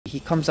he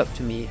comes up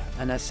to me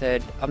and I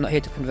said, I'm not here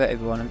to convert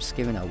everyone, I'm just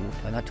giving out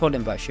water. And I told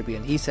him about Shibi,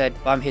 and he said,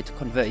 but I'm here to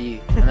convert you.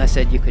 And I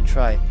said, you could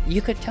try.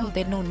 You could tell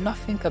they know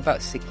nothing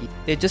about Sikhi.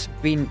 They're just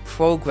been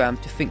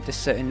programmed to think a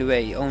certain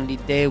way, only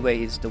their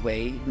way is the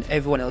way and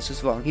everyone else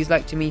is wrong. He's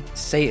like to me,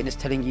 Satan is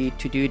telling you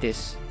to do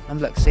this. I'm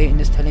like, Satan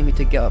is telling me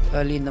to get up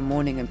early in the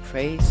morning and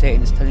pray.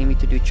 Satan is telling me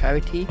to do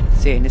charity.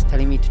 Satan is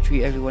telling me to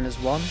treat everyone as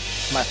one.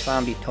 My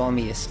family told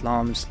me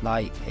Islam's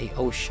like an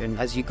ocean.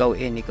 As you go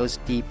in, it goes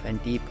deeper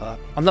and deeper.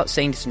 I'm not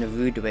saying this in a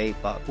rude way,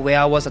 but where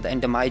I was at the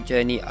end of my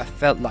journey, I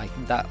felt like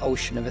that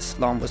ocean of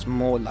Islam was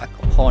more like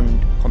a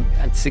pond,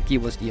 and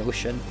Sikhi was the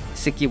ocean.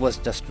 Sikhi was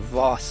just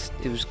vast.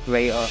 It was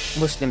greater.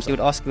 Muslims, they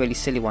would ask a really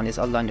silly one, is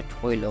Allah in the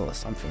toilet or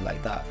something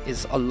like that?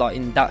 Is Allah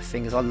in that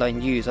thing? Is Allah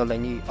in you? Is Allah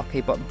in you?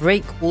 Okay, but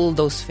break all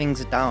those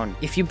things down.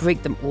 If you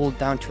break them all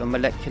down to a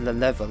molecular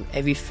level,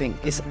 everything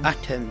is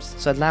atoms.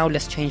 So now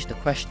let's change the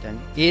question.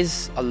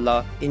 Is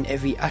Allah in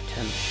every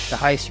atom? The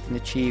highest you can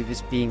achieve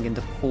is being in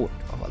the court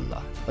of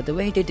Allah. But the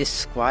way they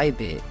describe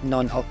it,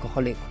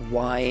 non-alcoholic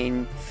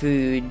wine,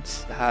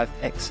 foods have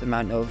X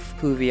amount of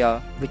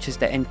kuria, which is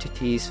the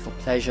entities for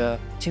pleasure.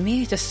 To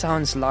me, it just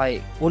sounds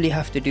like all you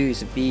have to do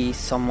is be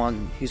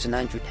someone who's an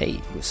Andrew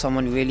Tate,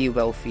 someone really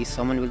wealthy,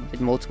 someone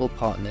with multiple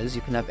partners.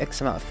 You can have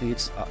X amount of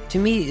foods. To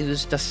me, it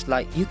was just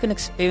like, you can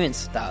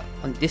experience that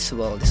on this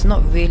world. It's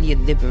not really a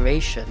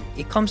liberation.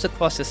 It comes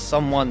across as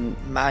someone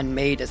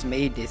man-made has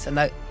made this. And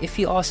like, if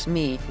you ask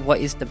me, what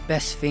is the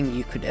best thing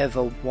you could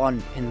ever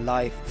want in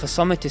life? For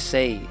someone to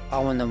say, I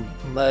want to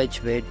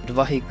merge with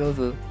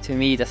Vahiguru, to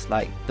me, that's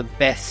like the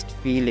best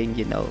feeling,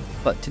 you know.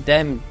 But to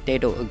them, they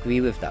don't agree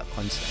with that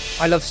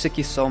concept. I love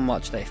Sikhi so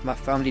much that if my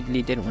family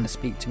didn't want to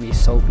speak to me,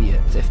 so be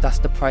it. So if that's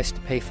the price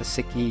to pay for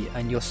Sikhi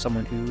and you're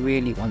someone who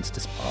really wants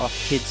this path,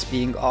 kids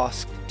being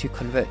asked to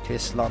convert to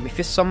Islam, if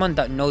you're someone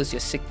that knows you're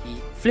Sikhi,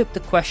 flip the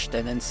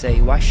question and say,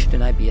 why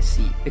shouldn't I be a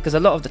Sikh? Because a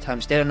lot of the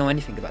times they don't know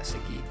anything about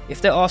Sikhi.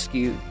 If they ask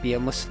you, be a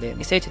Muslim,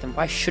 you say to them,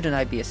 why shouldn't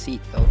I be a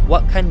Sikh though?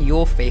 What can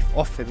your faith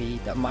offer me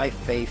that my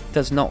faith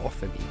does not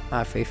offer me?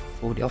 My faith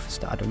already offers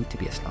that I don't need to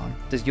be Islam.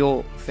 Does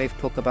your faith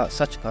talk about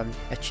Sachkhand,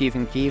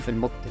 achieving Jeev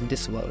and Mukt in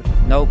this world?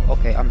 No?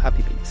 Okay, I'm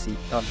happy being a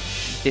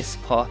Sikh. This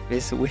path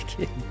is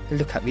wicked.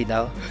 Look at me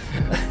now.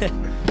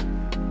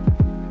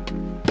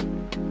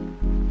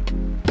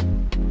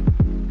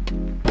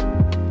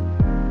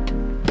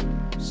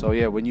 So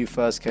yeah, when you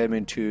first came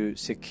into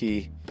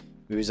Sikhi,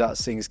 we was at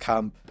Singh's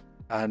camp,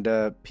 and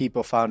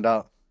people found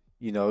out,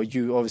 you know,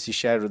 you obviously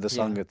shared with the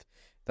Sangat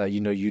that,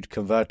 you know, you'd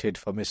converted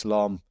from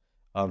Islam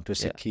to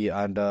Sikhi,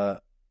 and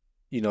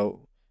you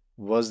know,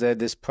 was there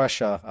this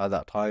pressure at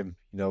that time,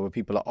 you know, where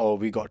people are, oh,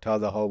 we got to tell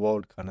the whole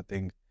world kind of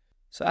thing?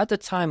 So at the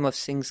time of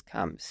Singh's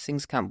camp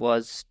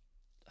was,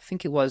 I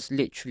think it was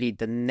literally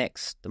the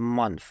next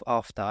month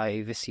after I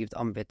received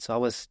Amrit. So I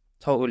was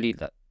totally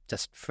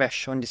just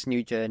fresh on this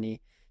new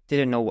journey.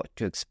 Didn't know what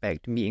to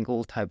expect, meeting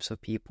all types of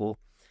people.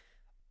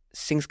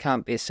 Singh's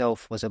camp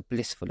itself was a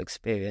blissful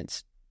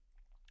experience.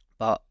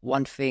 But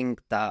one thing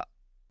that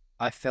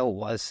I felt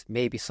was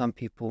maybe some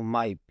people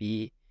might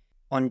be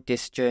on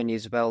this journey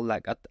as well,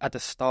 like at the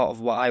start of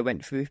what I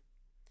went through.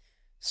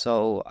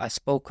 So I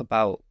spoke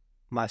about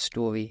my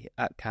story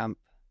at camp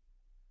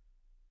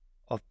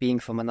of being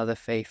from another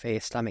faith, a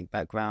Islamic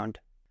background.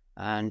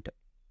 And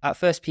at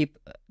first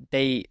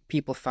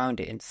people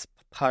found it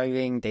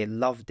inspiring, they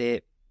loved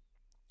it.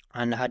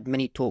 And I had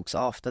many talks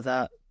after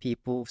that.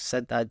 People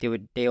said that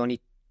they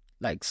only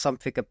like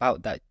something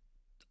about that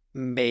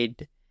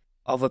made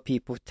other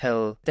people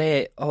tell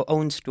their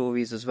own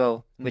stories as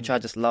well, which I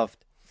just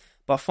loved.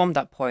 But from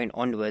that point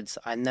onwards,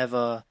 I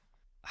never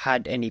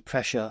had any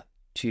pressure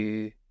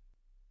to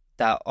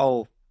that,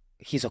 oh,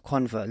 he's a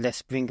convert,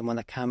 let's bring him on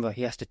the camera,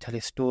 he has to tell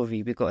his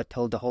story, we got to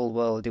tell the whole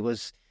world. It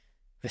was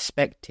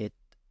respected.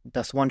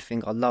 That's one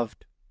thing I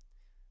loved,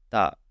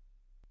 that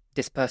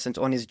this person's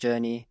on his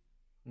journey.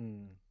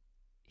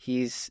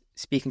 He's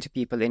speaking to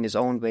people in his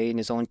own way, in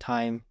his own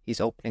time.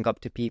 He's opening up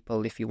to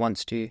people if he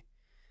wants to.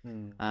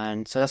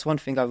 And so that's one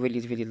thing I really,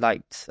 really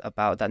liked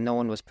about that. No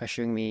one was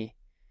pressuring me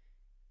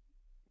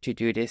to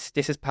do this.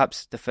 This is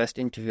perhaps the first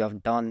interview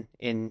I've done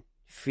in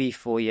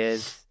 3-4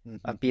 years.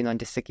 I've been on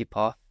the Sikhi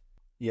path.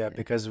 Yeah,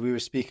 because we were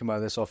speaking about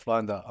this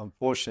offline, that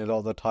unfortunately a lot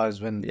of the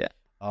times when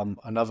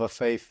another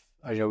faith,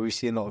 you know, we've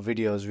seen a lot of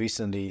videos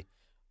recently,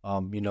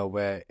 you know,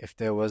 where if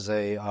there was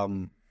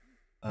an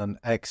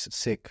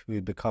ex-Sikh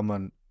who'd become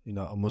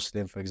a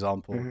Muslim, for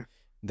example,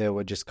 they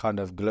would just kind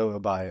of gloat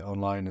about it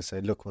online and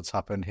say, look what's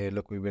happened here,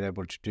 look what we've been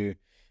able to do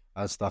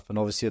and stuff. And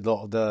obviously a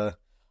lot of the,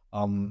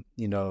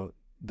 you know,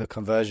 the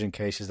conversion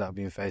cases that I've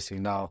been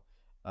facing now.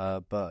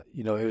 But,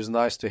 you know, it was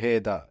nice to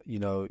hear that, you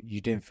know, you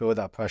didn't feel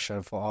that pressure.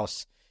 And for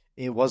us,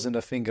 it wasn't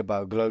a thing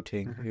about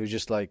gloating. It was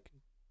just like,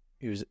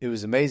 it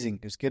was amazing.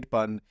 It was good.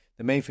 But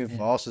the main thing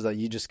for us is that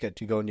you just get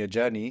to go on your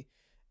journey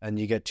and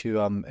you get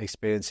to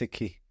experience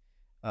Sikhi.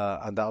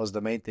 And that was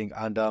the main thing.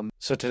 And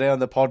so today on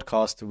the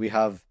podcast, we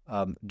have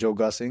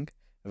Joga Singh.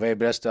 Very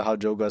blessed to have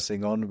Joga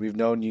Singh on. We've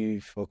known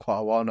you for quite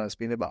a while now. It's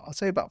been about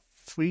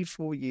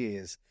 3-4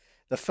 years.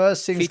 The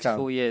first Singh's camp. 3 to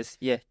 4 years,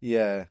 yeah.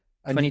 Yeah.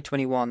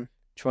 2021.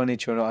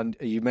 2020, and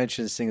you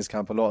mentioned Singers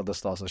Camp a lot at the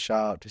start, so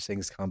shout out to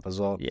Singers Camp as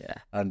well. Yeah.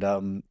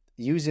 And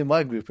you was in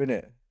my group,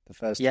 innit? The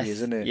first 2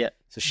 years, innit? Yeah.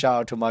 So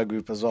shout out to my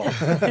group as well.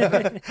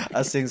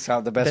 At Singers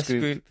Camp, the best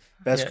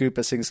group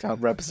at Singers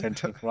Camp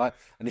representing, right?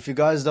 And if you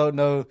guys don't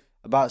know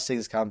about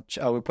Singers Camp,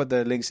 we'll put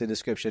the links in the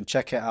description.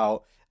 Check it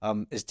out.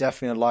 It's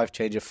definitely a life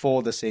changer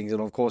for the Sings,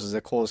 and of course, it's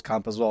a cause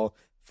camp as well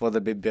for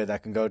the big beer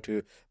that can go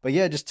to. But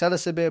yeah, just tell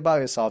us a bit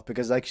about yourself,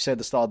 because like you said at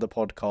the start of the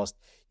podcast,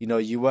 you know,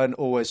 you weren't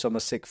always from a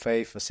Sikh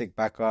faith, a Sikh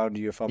background,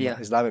 you're from an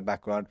Islamic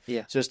background.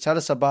 Yeah. So just tell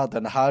us about that,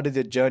 and how did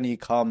the journey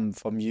come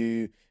from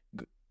you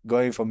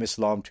going from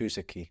Islam to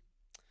Sikhi?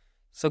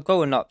 So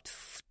growing up,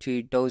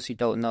 to those who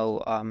don't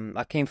know,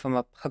 I came from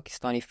a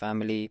Pakistani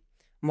family,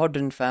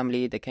 modern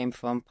family. They came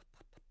from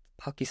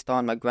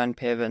Pakistan, my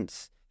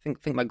grandparents. I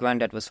think my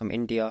granddad was from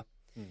India.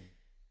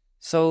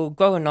 So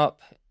growing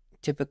up,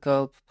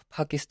 typical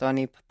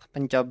Pakistani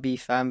Punjabi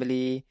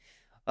family.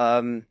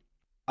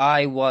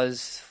 I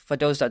was, for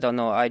those that don't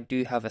know, I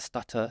do have a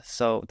stutter.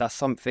 So that's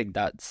something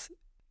that's,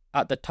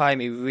 at the time,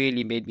 it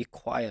really made me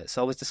quiet.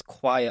 So I was this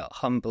quiet,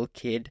 humble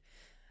kid.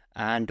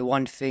 And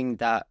one thing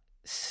that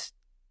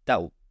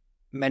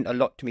meant a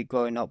lot to me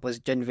growing up was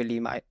generally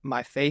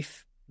my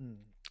faith.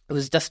 It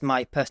was just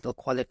my personal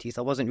qualities.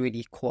 I wasn't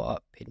really caught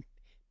up in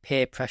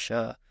peer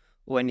pressure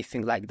or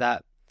anything like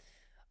that.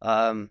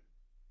 But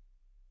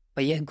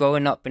yeah,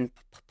 growing up in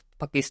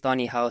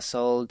Pakistani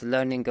household,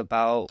 learning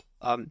about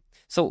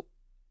so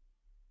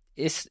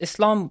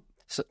Islam.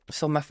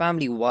 So my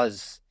family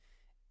was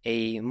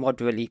a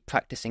moderately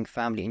practicing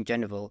family in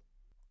general.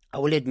 I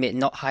will admit,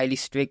 not highly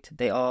strict.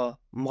 They are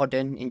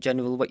modern in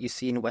general, what you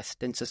see in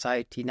Western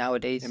society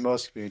nowadays. In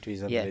most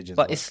communities and religions.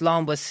 But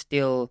Islam was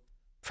still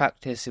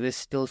practiced. It was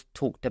still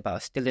talked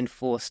about, still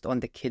enforced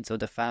on the kids of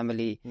the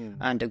family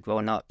and the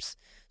grown-ups.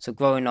 So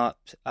growing up,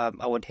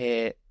 I would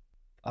hear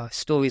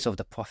stories of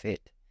the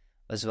Prophet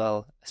as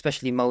well,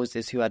 especially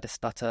Moses, who had a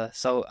stutter.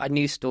 So I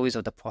knew stories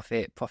of the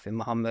Prophet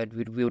Muhammad.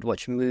 We would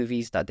watch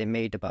movies that they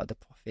made about the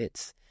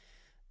prophets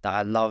that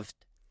I loved.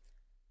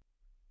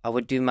 I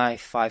would do my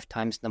 5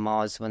 times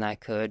namaz when I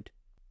could,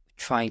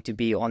 trying to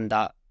be on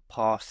that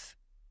path.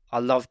 I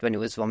loved when it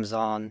was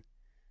Ramzan,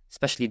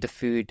 especially the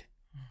food,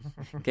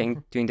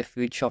 doing the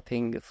food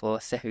shopping for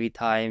Sehri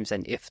times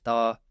and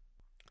Iftar.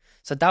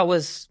 So that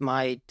was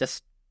my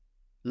just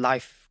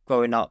life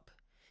growing up,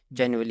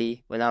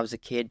 generally, when I was a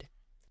kid.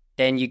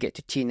 Then you get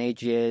to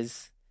teenage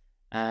years,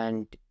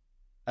 and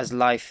as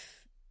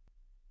life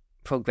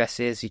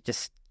progresses, you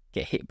just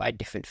get hit by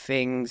different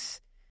things.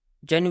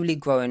 Generally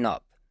growing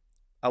up,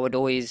 I would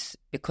always,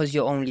 because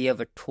you're only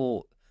ever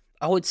taught,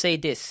 I would say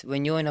this,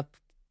 when you're in a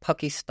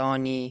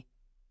Pakistani,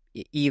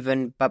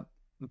 even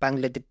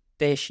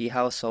Bangladeshi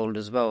household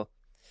as well,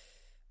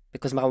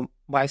 because my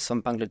wife's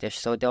from Bangladesh,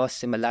 so there are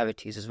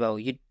similarities as well.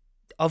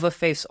 Other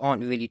faiths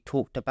aren't really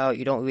talked about.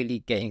 You don't really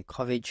get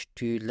encouraged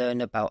to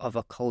learn about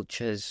other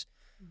cultures,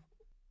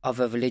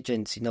 other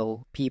religions,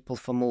 people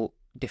from all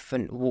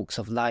different walks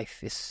of life.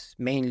 It's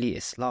mainly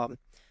Islam.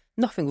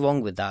 Nothing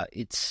wrong with that.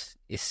 It's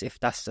if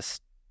that's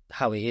just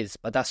how it is,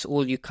 but that's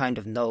all you kind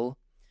of know.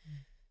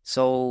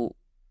 So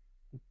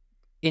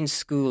in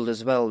school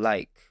as well,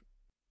 like,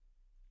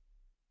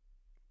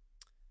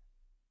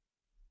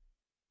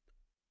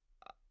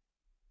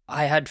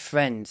 I had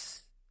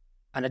friends,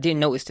 and I didn't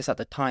notice this at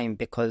the time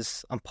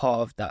because I'm part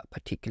of that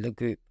particular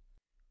group.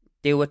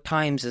 There were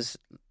times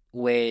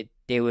where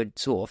they would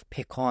sort of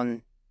pick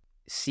on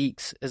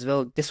Sikhs as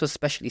well. This was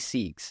especially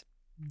Sikhs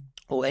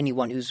or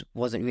anyone who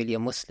wasn't really a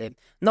Muslim.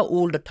 Not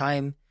all the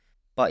time,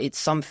 but it's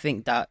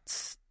something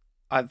that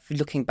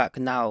looking back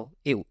now,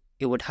 it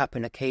would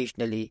happen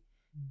occasionally.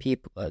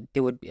 People,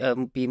 there would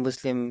be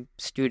Muslim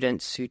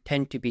students who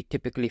tend to be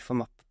typically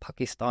from a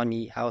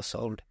Pakistani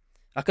household.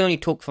 I can only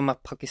talk from a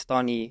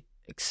Pakistani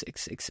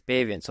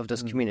experience of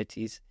those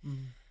communities,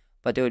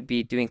 but they would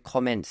be doing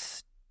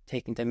comments,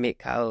 taking the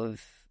mick out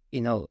of,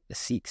 the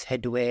Sikhs'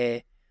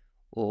 headwear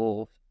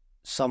or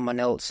someone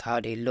else, how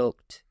they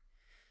looked.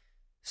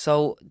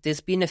 So there's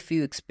been a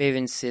few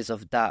experiences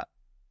of that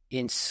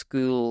in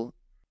school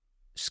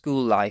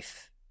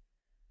life,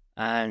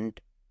 and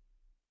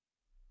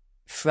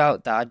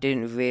throughout that I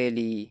didn't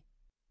really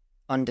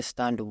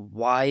understand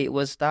why it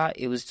was that.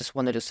 It was just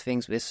one of those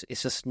things where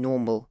it's just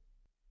normal.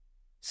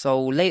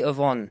 So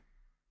later on,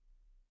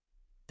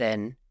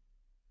 then,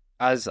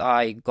 as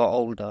I got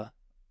older,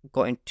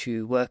 got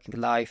into working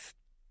life,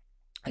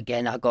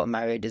 again, I got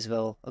married as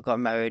well. I got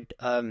married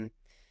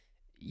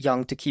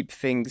young to keep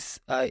things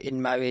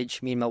in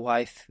marriage. Me and my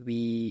wife,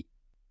 we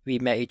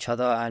met each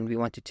other and we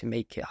wanted to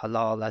make it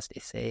halal, as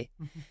they say.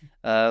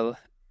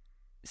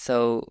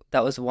 So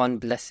that was one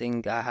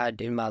blessing I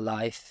had in my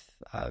life.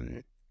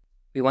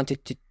 We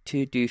wanted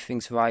to do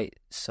things right.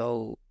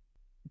 So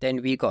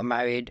then we got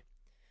married.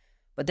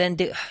 But then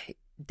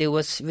there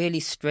was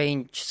really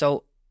strange.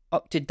 So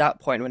up to that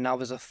point, when I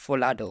was a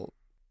full adult,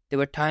 there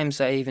were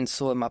times I even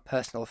saw in my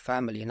personal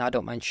family, and I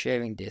don't mind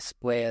sharing this,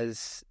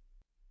 whereas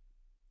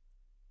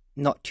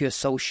not to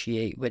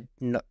associate with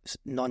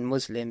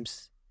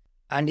non-Muslims.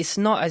 And it's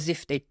not as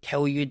if they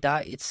tell you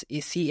that.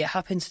 It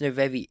happens in a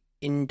very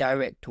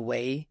indirect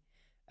way.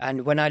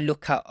 And when I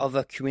look at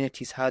other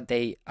communities, how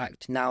they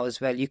act now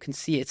as well, you can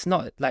see it's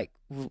not like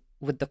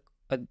with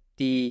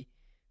the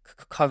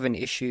current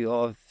issue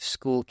of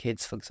school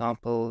kids, for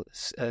example,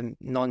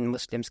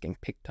 non-Muslims getting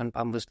picked on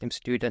by Muslim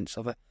students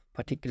of a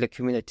particular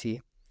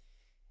community.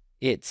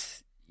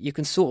 You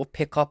can sort of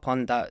pick up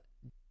on that.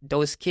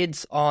 Those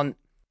kids aren't.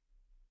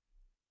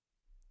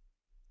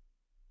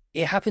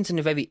 It happens in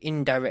a very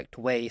indirect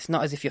way. It's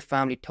not as if your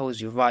family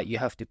tells you, right, you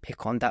have to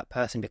pick on that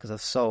person because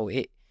of so.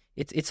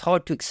 It's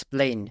hard to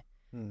explain,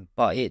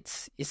 but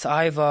it's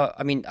either.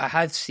 I mean, I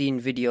have seen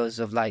videos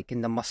of like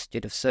in the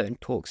masjid of certain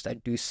talks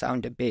that do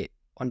sound a bit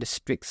on the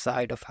strict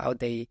side of how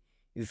they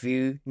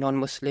view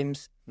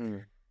non-Muslims.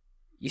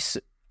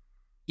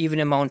 Even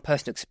in my own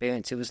personal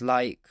experience, it was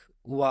like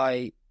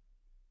why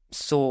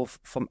saw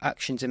from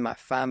actions in my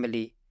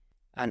family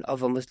and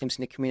other Muslims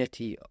in the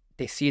community,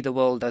 they see the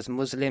world as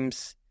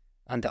Muslims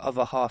and the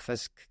other half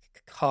as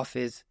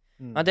Kafirs.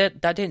 And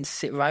that didn't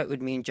sit right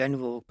with me in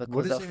general. Because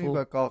what does it mean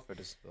by Kafir?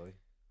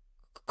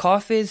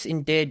 Kafirs,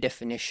 in their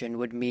definition,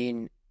 would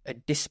mean a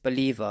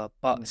disbeliever,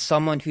 but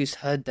someone who's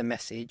heard the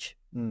message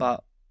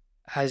but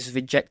has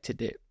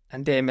rejected it,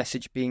 and their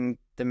message being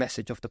the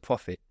message of the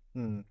Prophet.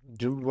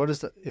 What is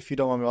that? If you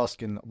don't mind me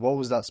asking, what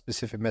was that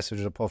specific message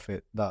of the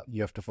Prophet, that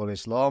you have to follow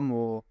Islam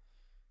or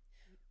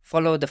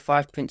follow the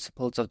 5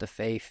 principles of the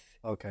faith?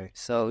 Okay.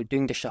 So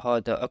doing the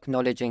Shahada,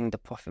 acknowledging the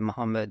Prophet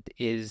Muhammad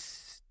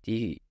is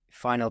the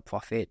final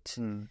prophet,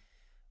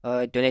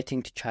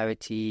 donating to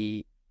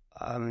charity,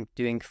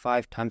 doing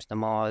 5 times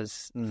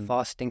namaz,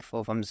 fasting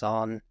for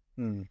Ramzan,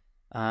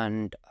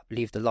 and I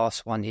believe the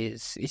last one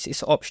is it's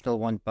an optional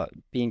one, but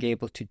being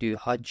able to do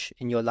Hajj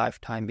in your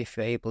lifetime if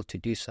you're able to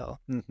do so.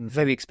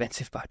 Very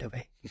expensive, by the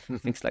way. I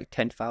think it's like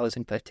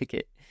 10,000 per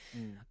ticket.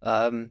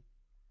 But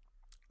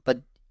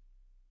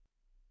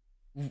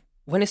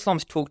when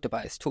Islam's talked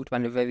about, it's talked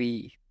about in a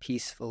very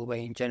peaceful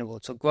way in general.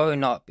 So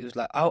growing up, it was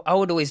like I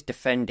would always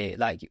defend it.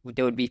 Like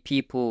there would be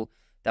people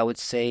that would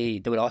say,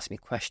 they would ask me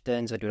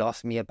questions, or they would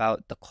ask me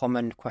about the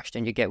common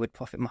question you get with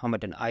Prophet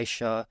Muhammad and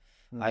Aisha.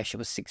 Aisha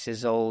was 6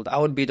 years old. I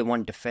would be the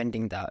one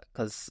defending that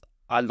because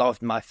I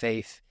loved my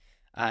faith.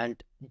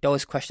 And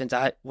those questions,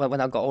 when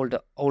I got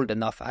old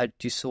enough, I had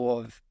to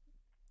sort of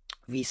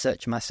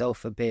research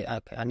myself a bit.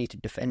 I need to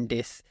defend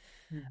this.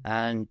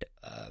 And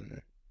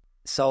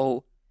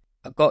so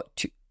I got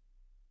to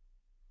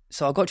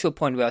a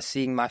point where I was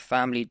seeing my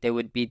family. There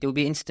would be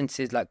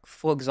instances like,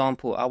 for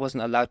example, I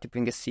wasn't allowed to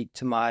bring a Sikh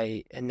to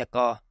my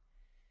nikah.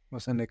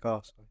 What's a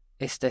nikah? Sorry.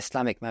 It's the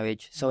Islamic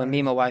marriage. So when me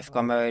and my wife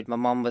got married, my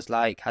mum was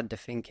like, had the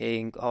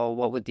thinking, oh,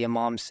 what would the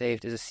imam say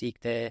if there's a Sikh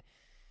there?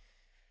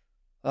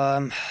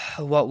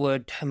 What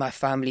would my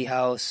family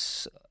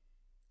house,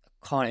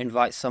 can't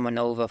invite someone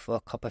over for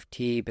a cup of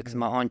tea because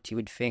my auntie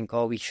would think,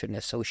 oh, we shouldn't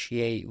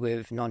associate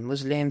with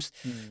non-Muslims.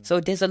 So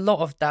there's a lot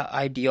of that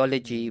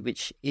ideology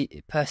which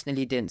it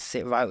personally didn't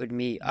sit right with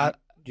me.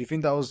 Do you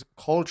think that was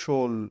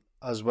cultural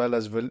as well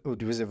as,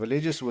 was it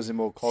religious or was it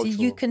more cultural?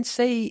 See, you can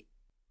say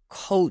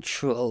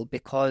cultural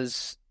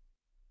because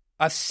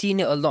I've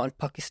seen it a lot in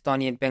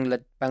Pakistani and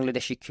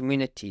Bangladeshi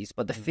communities.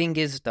 But the thing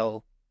is,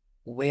 though,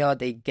 where are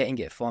they getting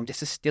it from?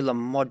 This is still a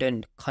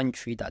modern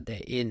country that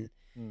they're in.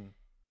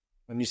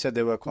 And you said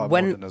they were quite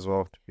modern as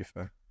well, to be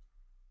fair.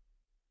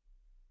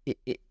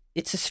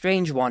 It's a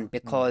strange one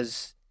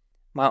because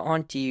my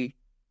auntie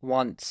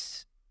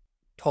once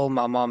told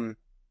my mum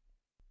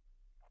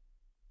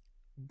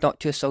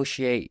not to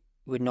associate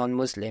with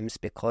non-Muslims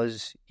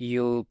because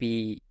will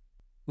be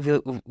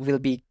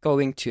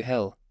going to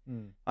hell.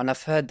 And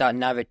I've heard that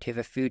narrative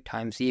a few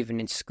times, even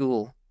in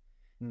school,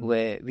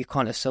 where we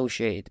can't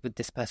associate with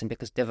this person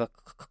because they're a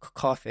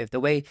kafir. The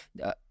way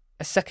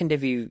a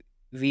secondary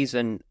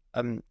reason,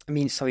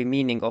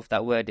 meaning of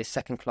that word is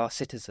second-class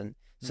citizen.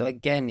 So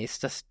again, it's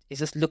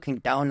just looking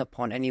down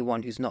upon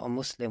anyone who's not a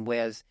Muslim,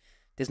 whereas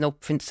there's no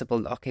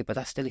principle. Okay, but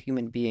that's still a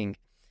human being,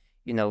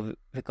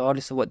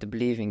 regardless of what they're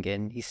believing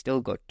in. He's still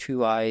got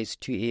 2 eyes,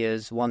 2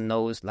 ears, 1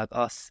 nose, like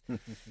us.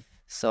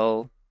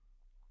 So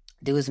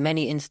there was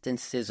many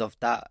instances of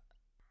that.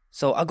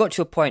 So I got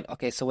to a point,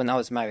 so when I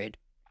was married,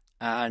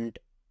 and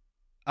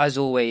as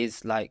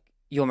always, like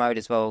you're married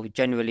as well,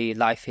 generally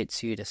life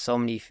hits you. There's so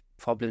many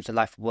problems in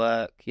life,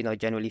 work,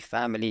 generally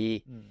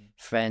family,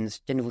 friends,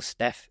 general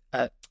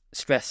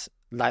stress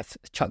life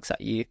chucks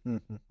at you.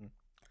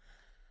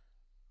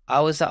 I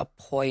was at a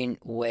point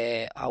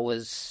where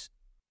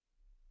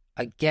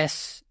I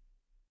guess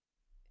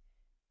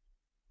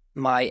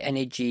my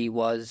energy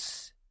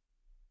was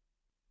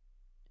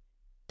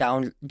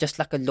down, just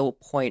like a low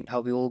point, how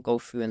we all go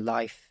through in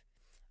life.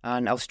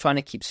 And I was trying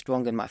to keep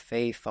strong in my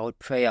faith. I would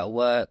pray at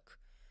work.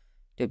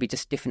 There'd be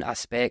just different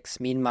aspects.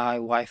 Me and my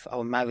wife,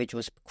 our marriage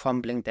was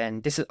crumbling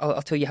then.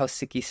 I'll tell you how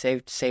Sikhi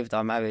saved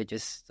our marriage.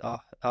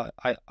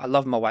 I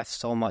love my wife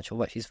so much, of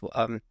what she's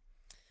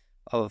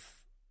of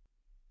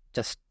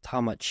just how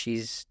much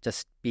she's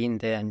just been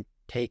there and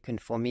taken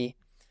for me.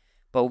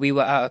 But we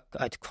were at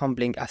a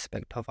crumbling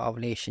aspect of our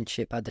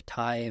relationship at the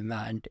time,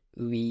 and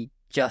we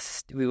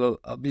were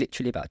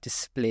literally about to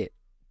split.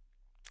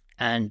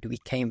 And we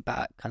came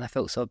back, and I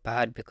felt so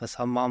bad because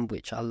her mum,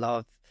 which I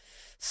love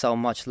so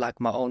much, like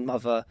my own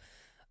mother,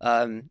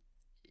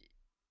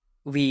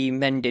 we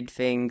mended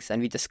things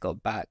and we just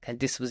got back. And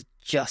this was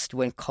just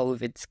when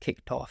COVID's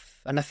kicked off.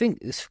 And I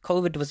think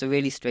COVID was a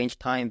really strange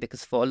time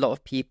because for a lot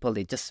of people,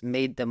 it just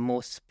made them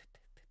more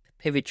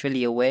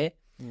spiritually aware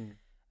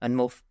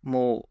and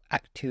more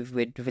active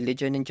with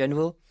religion in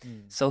general.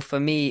 So for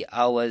me,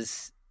 so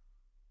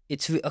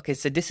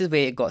this is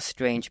where it got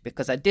strange,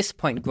 because at this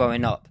point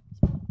growing up,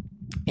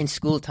 in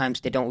school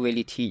times, they don't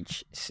really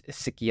teach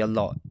Sikhi a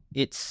lot.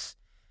 It's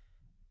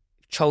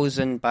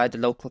chosen by the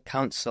local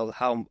council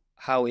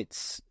how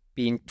it's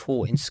being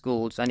taught in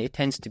schools, and it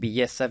tends to be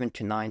year 7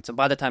 to 9. So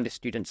by the time the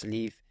students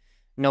leave,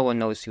 no one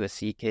knows who a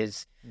Sikh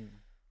is.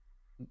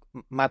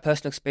 My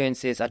personal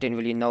experience is I didn't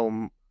really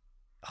know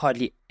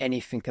hardly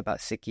anything about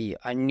Sikhi.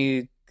 I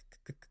knew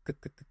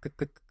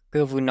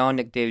Guru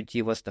Nanak Dev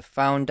Ji was the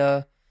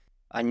founder.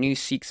 I knew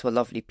Sikhs were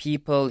lovely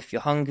people. If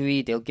you're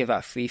hungry, they'll give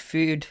out free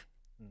food.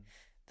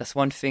 That's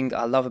one thing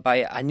I love about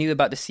it. I knew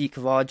about the Sikh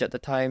Raj at the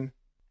time,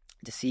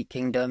 the Sikh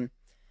kingdom.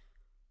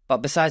 But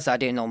besides that, I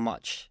didn't know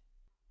much.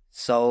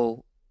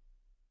 So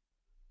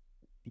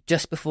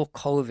just before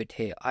COVID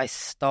hit, I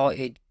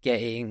started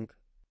getting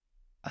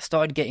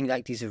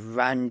like these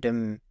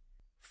random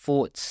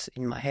thoughts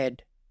in my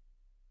head.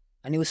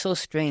 And it was so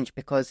strange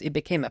because it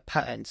became a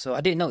pattern. So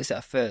I didn't notice it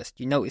at first.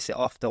 You notice it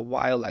after a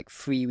while, like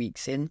 3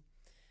 weeks in.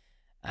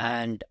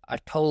 And I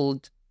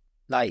kept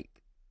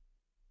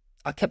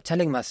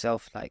telling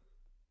myself, like,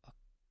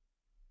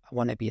 I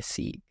want to be a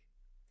Sikh.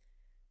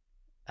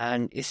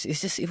 And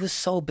it was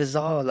so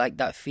bizarre, like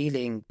that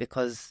feeling,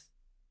 because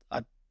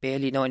I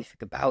barely know anything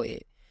about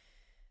it.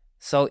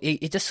 So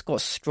it just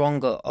got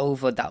stronger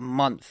over that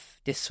month.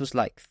 This was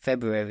like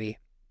February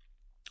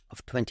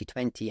of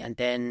 2020. And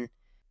then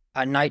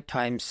at night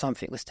time,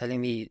 something was telling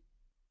me,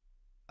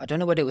 I don't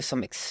know whether it was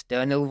some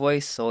external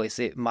voice or is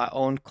it my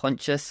own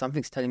conscious,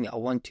 something's telling me I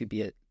want to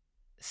be a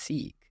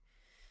Sikh.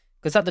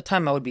 Because at the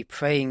time I would be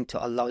praying to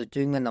Allah, I was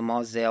doing a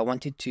namaz there.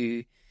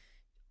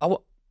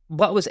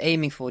 What I was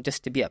aiming for,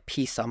 just to be at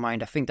peace of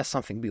mind. I think that's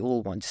something we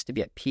all want, just to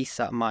be at peace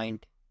of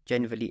mind,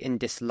 generally in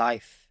this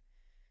life,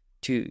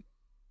 to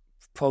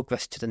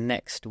progress to the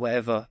next,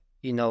 whatever,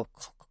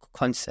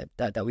 concept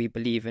that we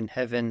believe in,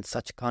 heaven,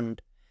 Sachkhand,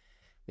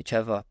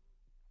 whichever.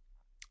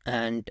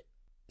 And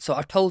so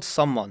I told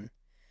someone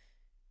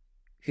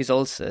who's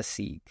also a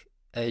Sikh,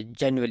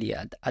 generally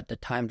at the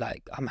time,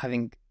 like, I'm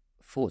having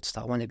thoughts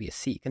that I want to be a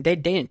Sikh. And they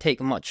didn't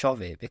take much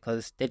of it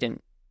because they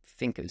didn't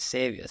think it was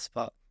serious,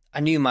 but I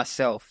knew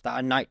myself that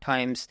at night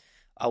times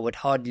I would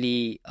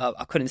hardly,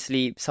 I couldn't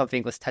sleep.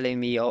 Something was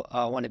telling me, oh,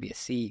 I want to be a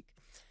Sikh,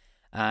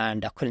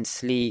 and I couldn't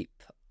sleep.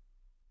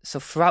 So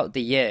throughout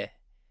the year,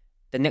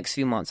 the next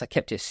few months, I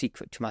kept it a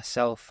secret to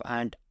myself,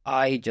 and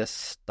I just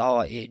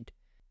started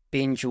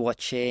binge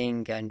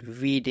watching and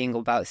reading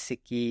about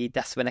Sikhi.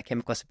 That's when I came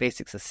across the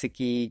basics of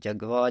Sikhi,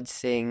 Joga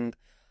Singh.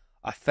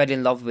 I fell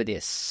in love with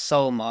it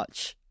so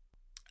much.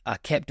 I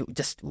kept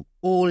just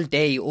all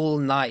day, all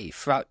night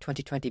throughout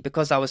 2020,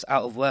 because I was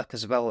out of work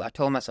as well. I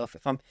told myself,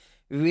 if I'm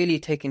really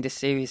taking this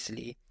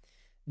seriously,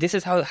 this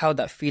is how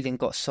that feeling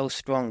got so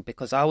strong,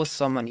 because I was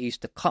someone who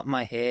used to cut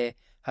my hair,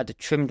 had a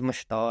trimmed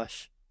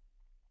moustache.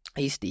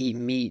 I used to eat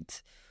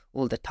meat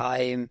all the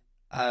time.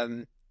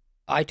 I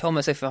told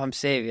myself, if I'm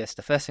serious,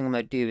 the first thing I'm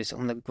going to do is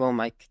I'm going to grow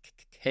my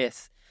hair.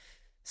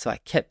 So I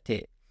kept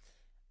it.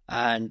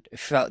 And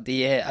throughout the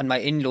year, and my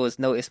in-laws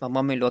noticed, my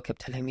mum-in-law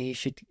kept telling me,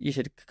 you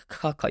should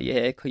cut your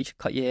hair,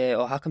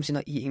 or how come you're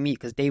not eating meat?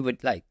 Because they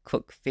would like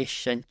cook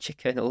fish and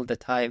chicken all the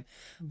time.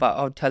 But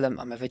I would tell them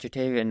I'm a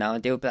vegetarian now,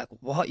 and they would be like,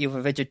 what, you're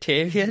a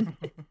vegetarian?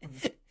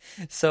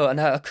 So,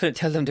 and I couldn't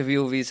tell them the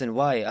real reason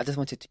why. I just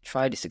wanted to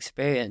try this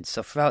experience.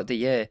 So throughout the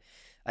year,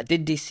 I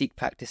did these Sikh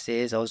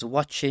practices. I was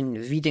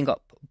reading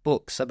up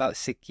books about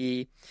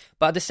Sikhi.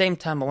 But at the same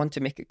time, I want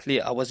to make it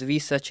clear, I was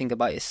researching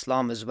about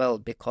Islam as well,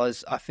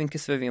 because I think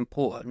it's very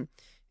important.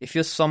 If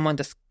you're someone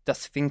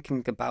that's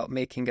thinking about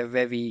making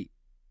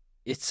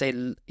it's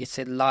a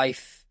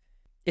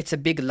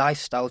big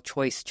lifestyle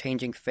choice,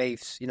 changing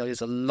faiths.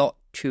 There's a lot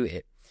to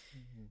it.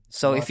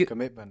 So if you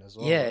commitment as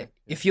well. Yeah, right?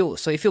 if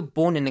you're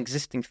born in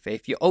existing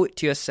faith, you owe it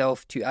to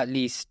yourself to at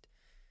least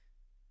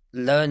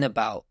learn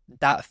about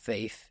that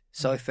faith.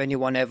 So if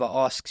anyone ever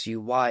asks you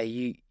why,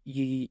 you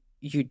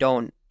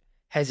don't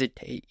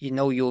hesitate. You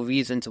know your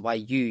reasons why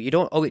you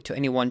don't owe it to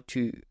anyone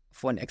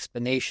for an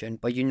explanation,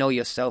 but you know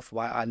yourself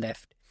why I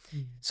left.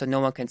 So no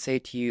one can say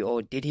to you,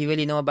 oh, did he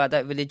really know about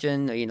that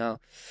religion? Or,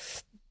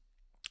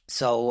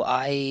 So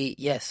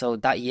so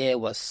that year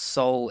was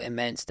so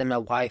immense. Then my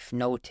wife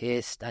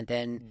noticed, and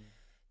then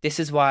this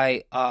is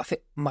why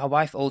my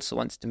wife also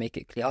wants to make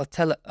it clear. I'll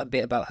tell a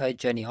bit about her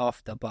journey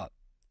after, but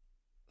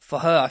for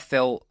her, I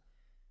felt,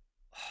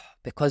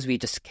 because we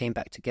just came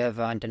back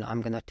together, and then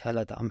I'm going to tell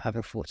her that I'm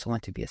having thoughts, I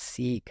want to be a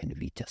Sikh, and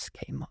we just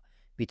came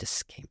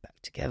back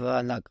together,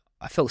 and like,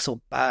 I felt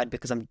so bad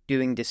because I'm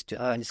doing this to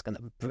her and it's going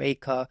to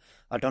break her.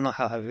 I don't know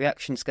how her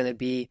reaction is going to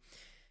be.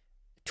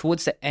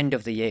 Towards the end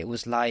of the year, it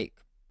was like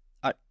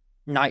at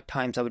night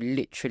times, I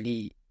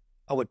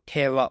would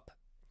tear up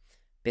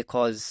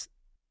because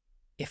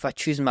if I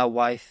choose my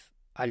wife,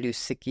 I lose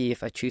Sikhi.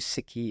 If I choose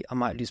Sikhi, I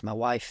might lose my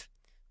wife.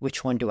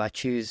 Which one do I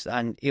choose?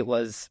 And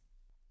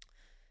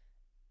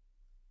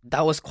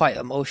that was quite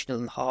emotional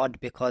and hard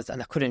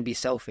and I couldn't be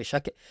selfish.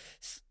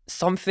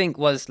 Something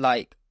was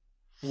like,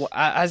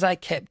 as I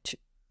kept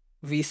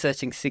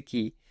researching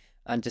Sikhi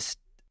and just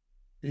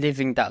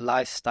living that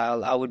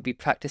lifestyle, I would be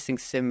practicing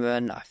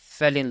Simran. I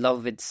fell in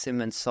love with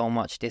Simran so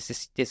much.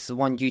 There's this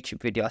one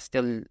YouTube video I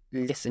still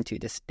listen to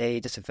this day.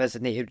 It just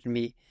resonated with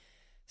me.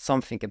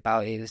 Something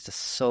about it was just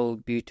so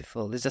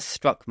beautiful. It just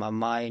struck my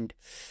mind.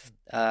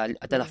 Then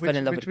I fell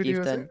in love with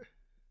Kirtan.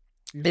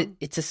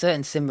 It's a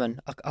certain Simran.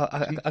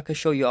 I could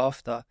show you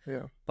after.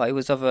 Yeah. But it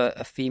was of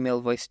a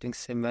female voice doing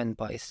Simran,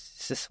 but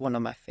it's just one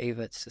of my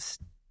favorites.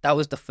 That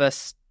was the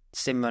first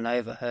Simran I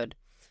ever heard.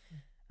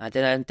 And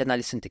then I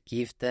listened to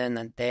Kirtan,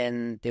 and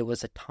then there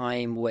was a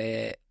time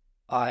where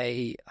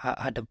I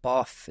had a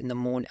bath in the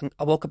morning.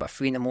 I woke up at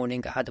 3 in the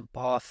morning, I had a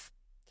bath.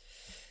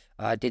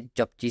 I did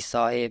Japji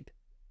Sahib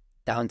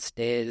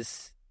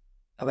downstairs.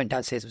 I went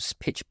downstairs, it was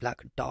pitch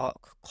black,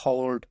 dark,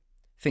 cold.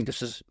 I think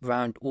this was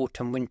around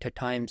autumn, winter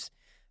times.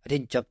 I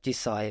did Japji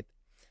Sahib.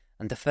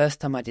 And the first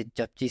time I did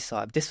Japji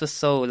Sahib, this was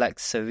so like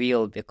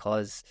surreal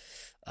because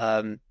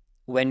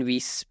when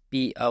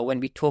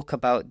we talk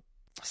about,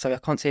 sorry, I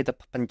can't say the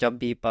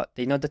Punjabi, but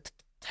you know the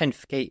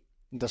 10th gate,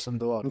 Dasam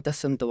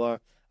Dwar.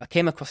 I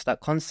came across that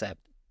concept.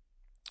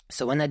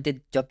 So when I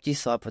did Japji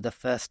Sahib for the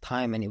first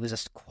time and it was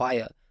just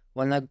quiet,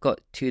 when I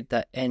got to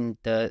the end,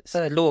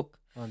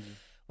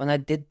 when I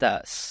did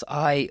that,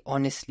 I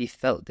honestly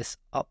felt this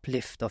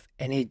uplift of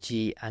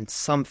energy and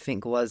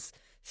something was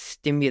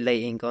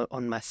stimulating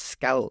on my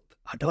scalp.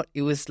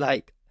 It was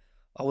like,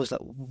 I was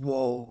like,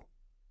 whoa,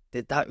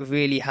 did that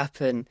really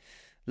happen?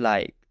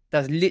 Like,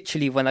 that's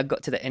literally when I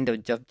got to the end of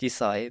Japji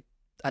Sahib.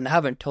 And I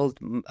haven't told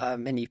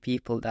many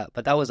people that,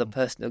 but that was a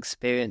personal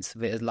experience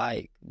with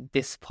like,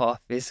 this path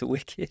is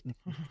wicked.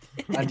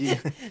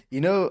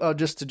 And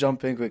just to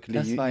jump in quickly,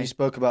 you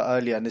spoke about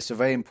earlier, and it's a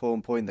very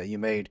important point that you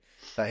made,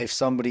 that if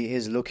somebody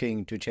is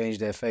looking to change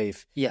their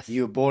faith, yes,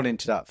 you were born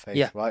into that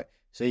faith, right?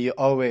 So you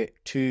owe it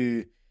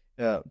to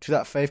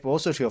that faith, but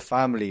also to your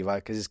family,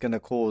 right? Because it's going to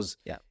cause,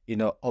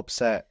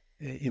 upset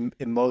in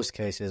most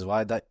cases,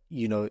 right? That,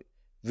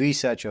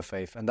 research your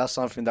faith. And that's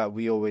something that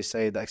we always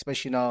say, that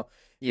especially now,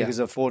 because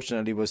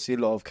unfortunately we'll see a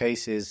lot of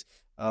cases,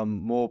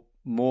 more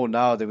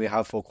now than we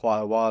have for quite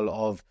a while,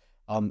 of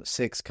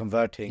Sikhs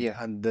converting.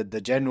 And the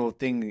general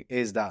thing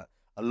is that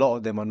a lot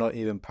of them are not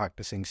even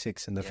practicing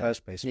Sikhs in the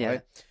first place,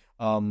 right?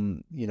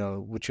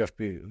 Which you have to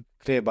be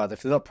clear about.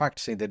 If they're not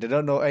practicing, they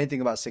don't know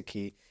anything about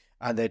Sikhi,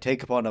 and they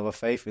take upon another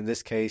faith, in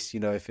this case,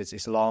 if it's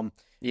Islam,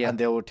 and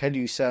they will tell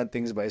you certain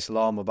things about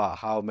Islam, about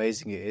how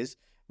amazing it is,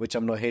 which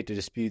I'm not here to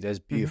dispute. There's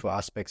beautiful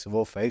aspects of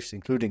all faiths,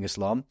 including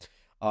Islam.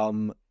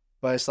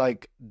 But it's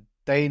like,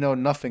 they know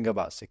nothing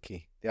about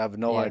Sikhi. They have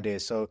no idea.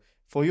 So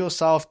for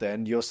yourself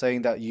then, you're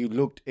saying that you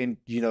looked in,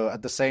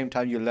 at the same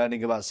time you're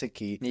learning about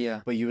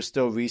Sikhi, but you were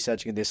still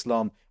researching the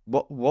Islam.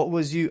 What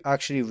was you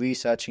actually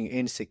researching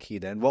in Sikhi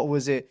then? What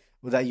was it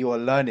that you were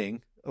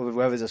learning,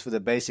 whether it's for the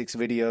basics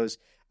videos?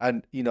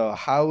 And,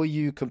 how are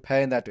you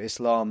comparing that to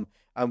Islam?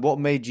 And what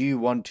made you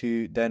want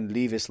to then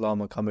leave Islam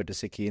and come into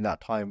Sikhi in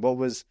that time? What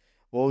was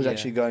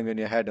actually going on in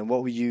your head? And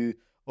what were you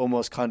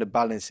almost kind of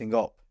balancing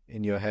up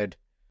in your head?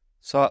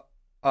 So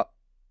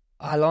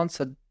I'll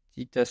answer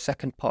the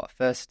second part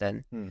first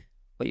then,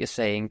 what you're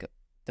saying.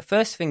 The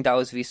first thing that I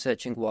was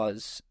researching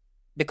was,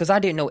 because I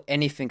didn't know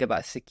anything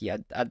about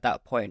Sikhi at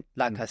that point.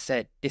 Like I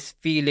said, this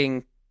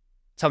feeling,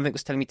 something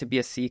was telling me to be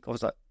a Sikh. I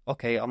was like,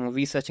 okay, I'm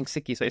researching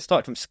Sikhi. So it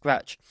started from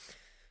scratch.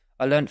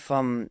 I learned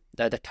from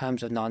the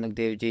times of Nanak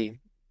Dev Ji,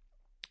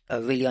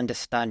 really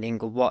understanding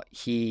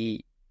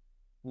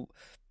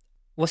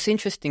what's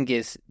interesting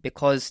is,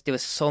 because there were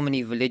so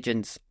many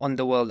religions on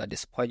the world at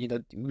this point,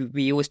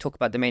 we always talk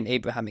about the main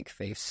Abrahamic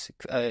faiths,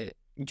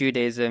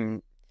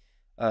 Judaism,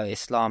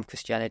 Islam,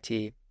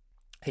 Christianity,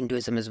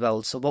 Hinduism as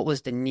well. So what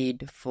was the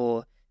need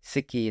for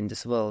Sikhi in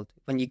this world?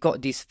 When you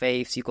got these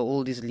faiths, you got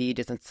all these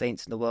leaders and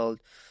saints in the world.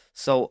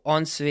 So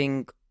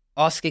asking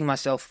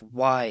myself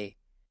why.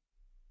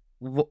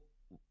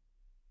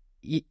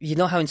 You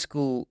know how in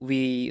school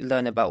we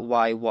learn about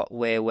why, what,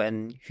 where,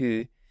 when,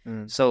 who.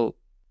 So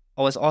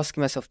I was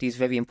asking myself these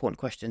very important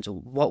questions.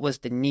 What was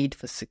the need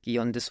for Sikhi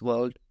on this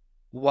world?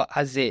 What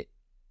has it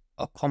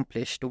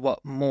accomplished? What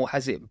more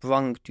has it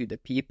brung to the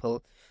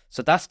people?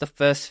 So that's the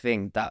first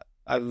thing that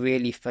I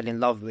really fell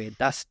in love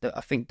with. I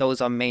think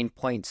those are main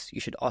points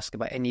you should ask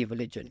about any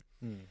religion.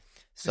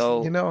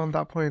 So on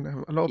that point,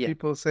 a lot of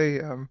people say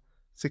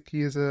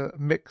Sikhi is a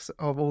mix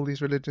of all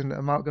these religion,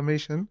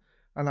 amalgamation.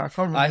 And I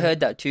can't remember. I heard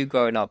that too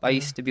growing up. I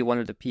used to be one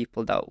of the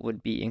people that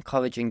would be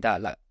encouraging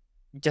that, like,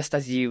 just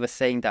as you were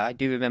saying that. I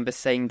do remember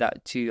saying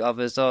that to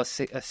others.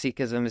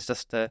 Sikhism is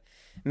just a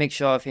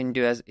mixture of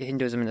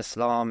Hinduism and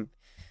Islam.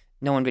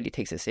 no one really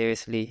takes it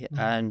seriously.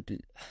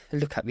 And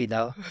look at me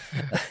now.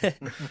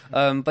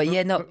 But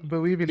yeah, no.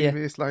 But we believe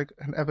it's like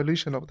an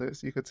evolution of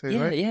this, you could say,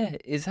 right? Yeah,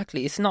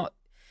 exactly. It's not.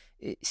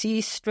 See,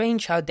 it's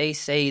strange how they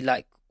say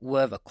like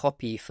we're a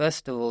copy.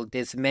 First of all,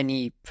 there's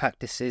many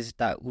practices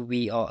that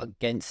we are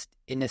against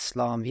in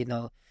Islam, you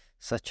know,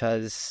 such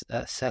as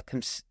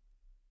circumcision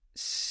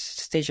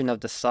of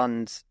the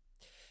sons,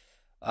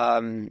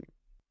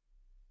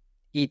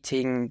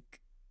 eating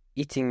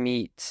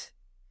meat,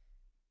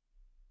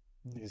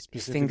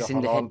 things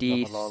in the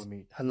hadith,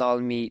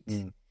 halal meat.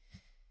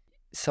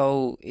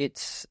 So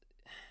it's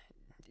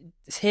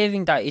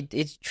hearing that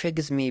it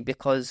triggers me,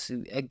 because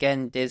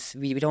again,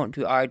 we don't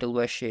do idol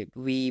worship.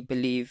 We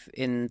believe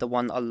in the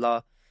one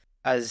Allah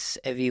as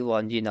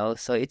everyone, you know.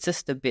 So it's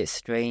just a bit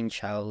strange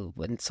how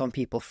when some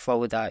people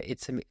throw that,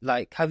 it's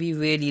like, have you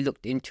really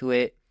looked into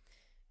it?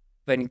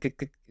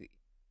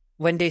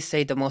 When they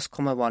say the most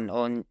common one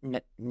on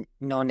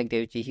Nanak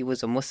Dev Ji, he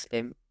was a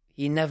Muslim.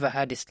 He never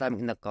had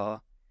Islamic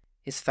nikah.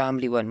 His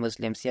family weren't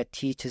Muslims. He had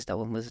teachers that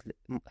were Muslim.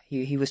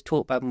 He was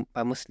taught by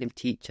Muslim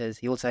teachers.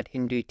 He also had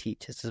Hindu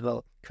teachers as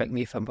well. Correct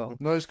me if I'm wrong.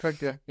 No, it's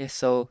correct. Yeah. Yeah.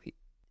 So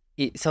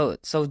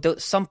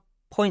some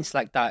points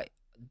like that.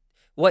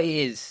 What it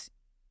is,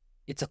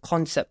 it's a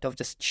concept of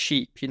just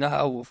sheep. You know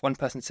how if one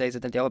person says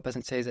it, then the other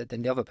person says it,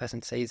 then the other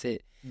person says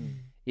it.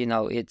 You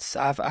know, it's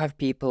I have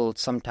people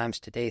sometimes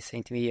today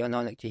saying to me, "Oh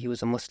no, like, he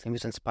was a Muslim. He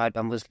was inspired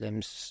by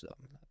Muslims."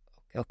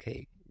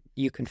 Okay,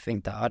 you can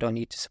think that. I don't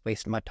need to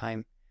waste my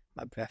time,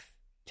 my breath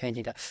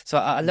changing that. So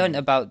I learned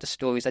about the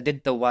stories. I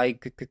did the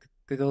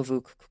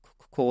Govu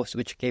course,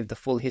 which gave the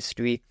full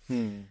history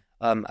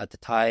at the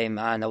time,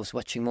 and I was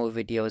watching more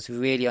videos,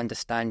 really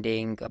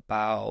understanding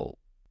about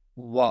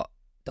what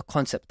the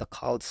concept of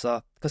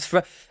Khalsa. Because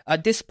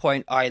at this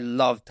point, I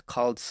loved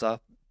Khalsa.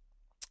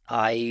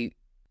 I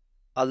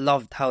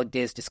loved how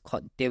there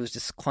was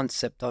this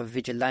concept of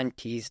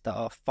vigilantes that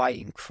are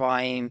fighting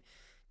crime,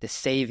 they're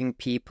saving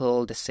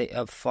people,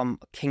 from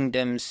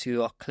kingdoms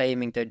who are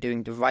claiming they're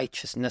doing the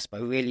righteousness,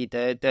 but really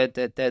they're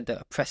the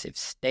oppressive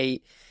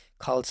state.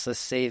 Khalsa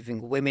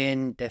saving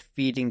women, they're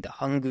feeding the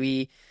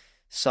hungry.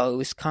 So it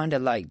was kind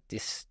of like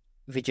this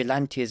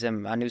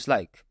vigilantism, and it was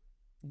like,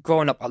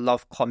 growing up, I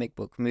love comic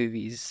book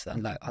movies,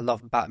 and like I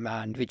love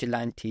Batman,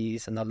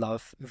 vigilantes, and I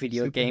love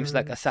video games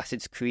like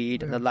Assassin's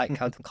Creed, and I like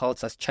how the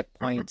cults has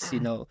checkpoints, you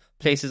know,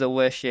 places of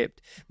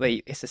worship where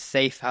it's a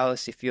safe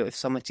house if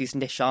someone sees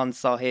Nishan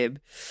Sahib.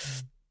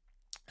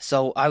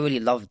 So I really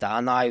loved that,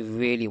 and I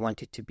really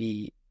wanted to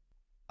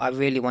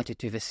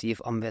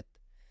receive Amrit.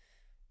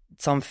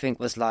 Something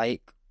was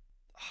like,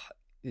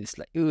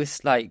 it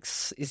was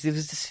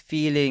this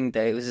feeling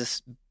that it was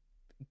this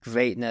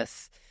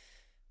greatness.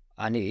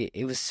 And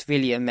it was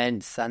really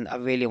immense, and I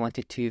really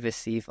wanted to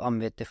receive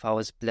Amrit if I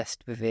was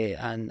blessed with it,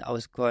 and I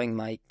was growing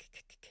my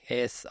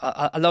case.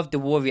 I love the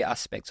warrior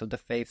aspects of the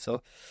faith.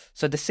 So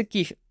the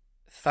Sikhi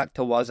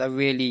factor was I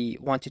really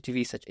wanted to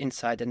research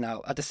inside and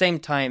out. At the same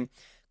time,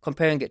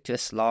 comparing it to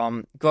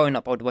Islam, growing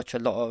up, I would watch a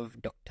lot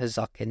of Dr.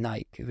 Zakir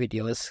Naik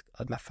videos.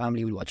 My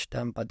family would watch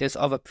them, but there's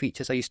other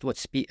preachers. I used to watch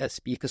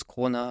Speaker's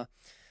Corner,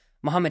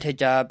 Muhammad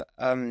Hijab,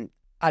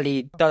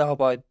 Ali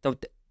Dawah.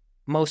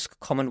 Most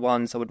common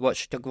ones, I would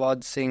watch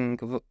Joga Singh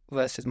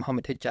versus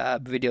Muhammad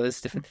Hijab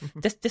videos, different,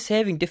 just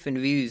having different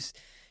views,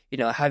 you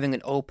know, having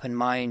an open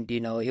mind, you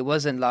know. It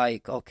wasn't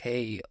like,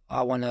 okay,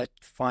 I want to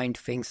find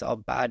things that are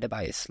bad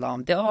about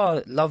Islam. There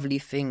are lovely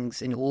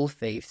things in all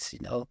faiths,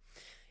 you know.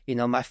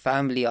 My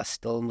family are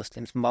still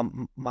Muslims. My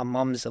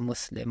mum's a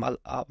Muslim.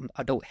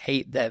 I don't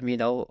hate them, you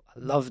know. I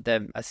love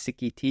them, as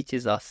Sikhi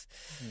teaches us.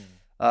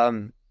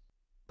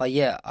 But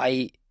yeah,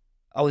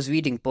 I was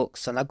reading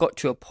books, and I got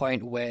to a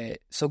point where,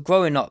 so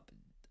growing up,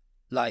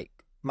 like,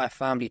 my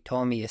family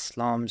told me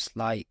Islam's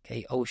like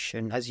a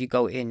ocean. As you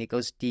go in, it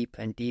goes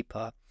deeper and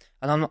deeper.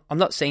 And I'm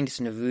not saying this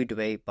in a rude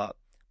way, but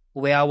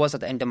where I was at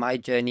the end of my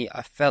journey,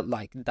 I felt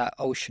like that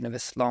ocean of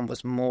Islam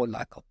was more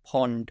like a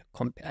pond,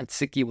 and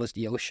Sikhi was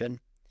the ocean.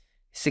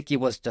 Sikhi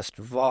was just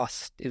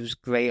vast. It was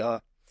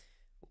greater,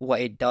 what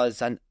it does.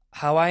 And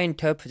how I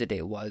interpreted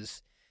it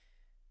was,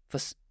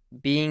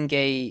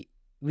 we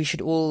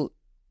should all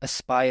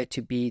aspire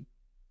to be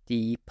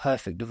the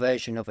perfect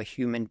version of a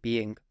human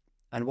being.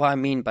 And what I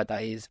mean by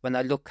that is, when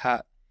I look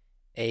at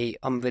a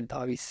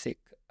Amritdhari Sikh,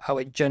 how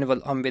a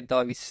general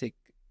Amritdhari Sikh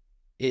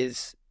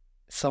is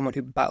someone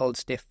who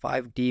battles their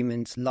 5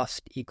 demons: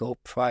 lust, ego,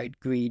 pride,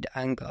 greed,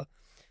 anger.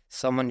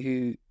 Someone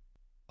who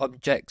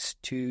objects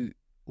to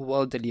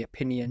worldly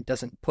opinion,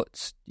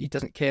 he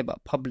doesn't care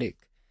about public,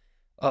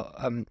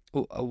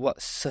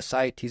 what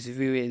society's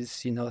view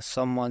is. You know,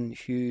 someone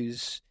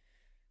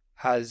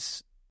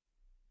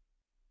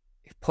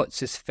puts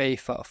his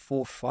faith at a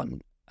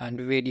forefront and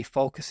really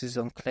focuses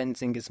on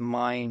cleansing his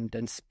mind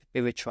and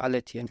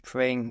spirituality and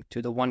praying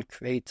to the one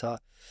creator.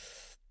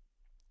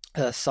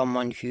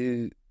 Someone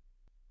who,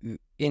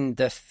 in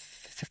the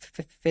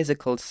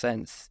physical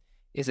sense,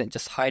 isn't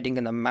just hiding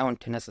in a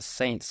mountain as a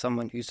saint.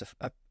 Someone who's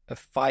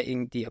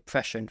fighting the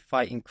oppression,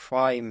 fighting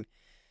crime.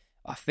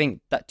 I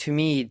think that, to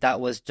me,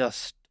 that was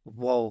just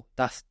whoa,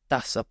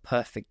 that's a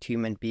perfect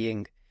human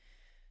being.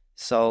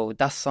 So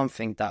that's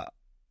something that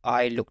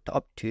I looked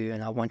up to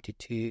and I wanted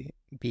to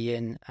be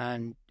in.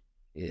 And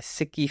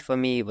Sikhi for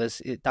me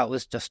that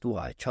was just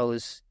what I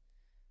chose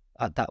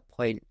at that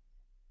point.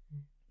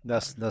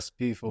 That's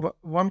beautiful.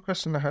 One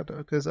question I had,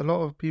 because a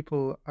lot of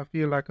people, I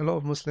feel like a lot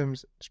of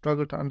Muslims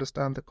struggle to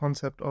understand the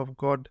concept of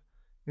God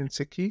in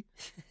Sikhi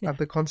and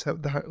the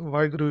concept that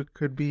Vaheguru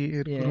could be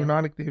Guru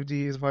Nanak Dev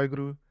Ji is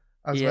Vaheguru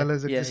as well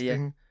as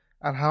existing,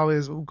 and how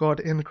is God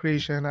in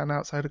creation and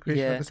outside of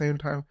creation at the same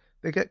time.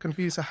 They get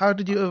confused. So how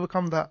did you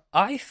overcome that?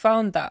 I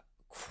found that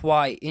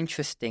quite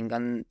interesting,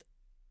 and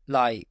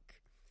like,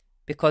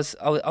 because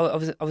I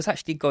was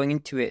actually going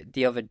into it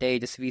the other day,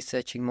 just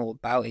researching more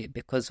about it,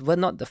 because we're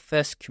not the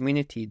first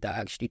community that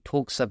actually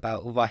talks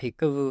about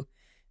Vaheguru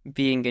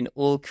being in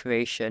all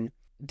creation.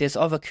 There's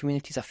other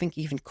communities, I think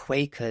even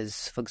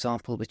Quakers, for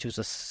example, which was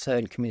a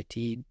certain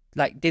community.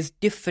 Like, there's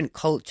different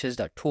cultures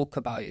that talk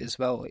about it as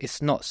well.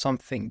 It's not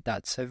something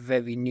that's a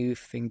very new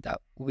thing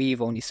that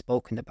we've only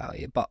spoken about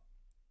it, but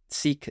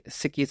Sikh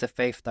is a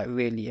faith that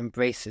really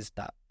embraces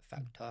that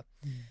factor.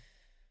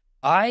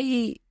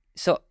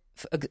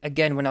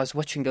 Again, when I was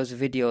watching those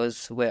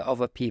videos where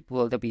other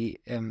people, there'll be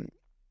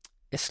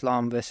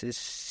Islam versus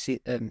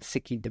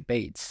Sikhi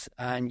debates,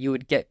 and you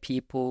would get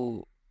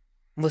people,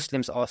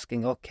 Muslims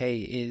asking,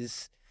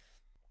 is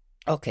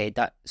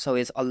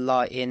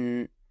Allah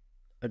in,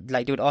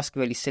 like, they would ask a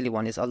really silly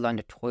one, is Allah in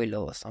the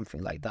toilet or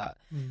something like that?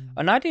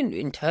 And I didn't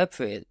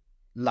interpret it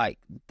like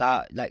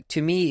that. Like,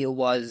 to me, it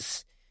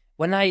was,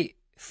 when I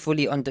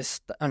fully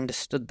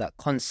understood that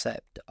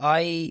concept,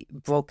 I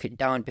broke it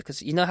down,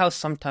 because you know how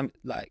sometimes,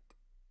 like,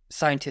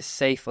 scientists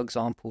say, for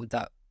example,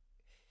 that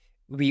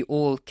we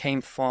all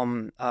came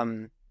from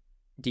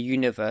the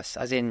universe,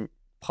 as in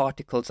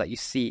particles that you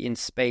see in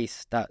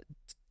space, that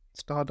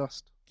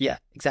stardust. Yeah,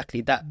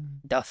 exactly, that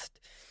dust.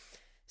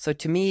 So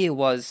to me, it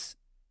was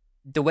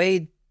the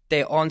way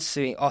they're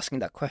asking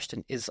that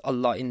question, is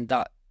Allah in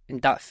that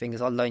thing,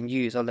 is Allah in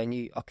you, is Allah in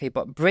you? Okay,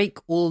 but break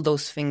all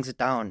those things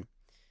down.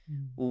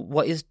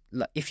 What is,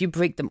 like, if you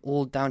break them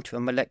all down to a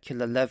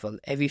molecular level,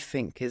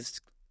 everything is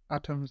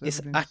atoms.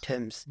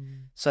 Atoms.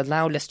 So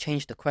now let's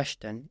change the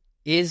question.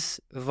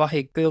 Is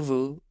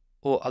Vaheguru,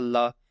 or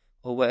Allah,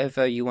 or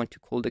whatever you want to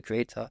call the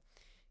creator,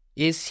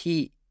 is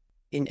he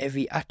in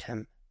every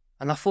atom?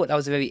 And I thought that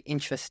was a very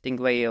interesting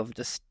way of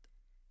just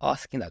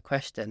asking that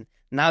question.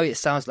 Now it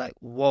sounds like,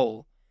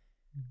 whoa,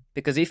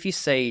 because if you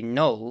say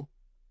no,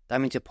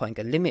 that means you're putting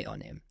a limit on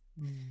him.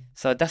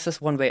 So that's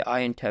just one way I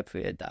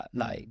interpreted that.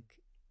 Like,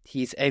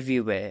 he's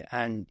everywhere,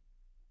 and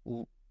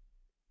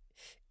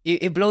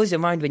it blows your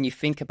mind when you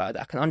think about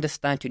it. I can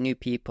understand to new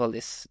people,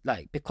 it's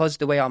like, because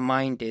the way our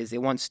mind is,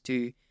 it wants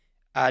to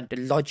add the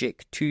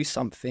logic to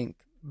something,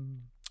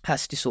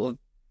 has to sort of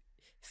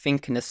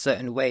think in a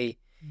certain way.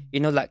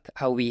 You know, like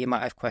how we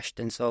might have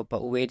questions,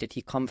 but where did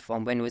he come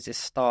from? When was his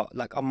start?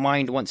 Like, our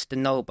mind wants to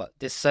know, but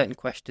there's certain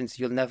questions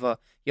your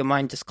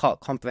mind just can't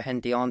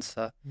comprehend the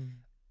answer.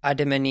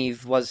 Adam and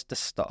Eve was the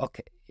start.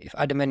 Okay, if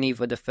Adam and Eve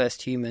were the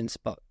first humans,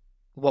 but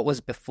what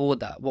was before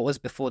that? What was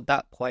before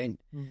that point?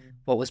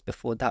 What was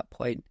before that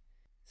point?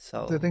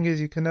 So the thing is,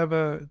 you can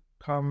never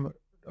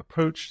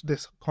approach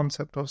this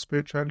concept of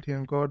spirituality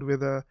and God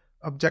with a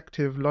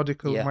objective,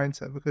 logical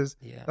mindset, because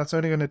that's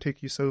only going to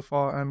take you so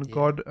far. And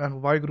God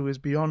and Vaheguru is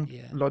beyond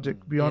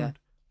logic, beyond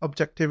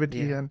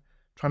objectivity and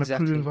trying to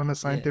prove on a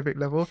scientific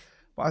level.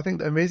 But I think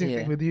the amazing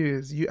thing with you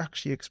is you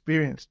actually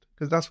experienced,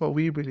 because that's what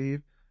we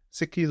believe.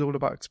 Sikhi is all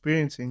about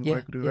experiencing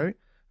Vaheguru, right?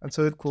 And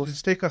so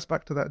just take us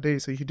back to that day.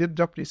 So you did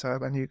Japji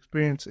Sahib and you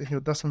experienced in your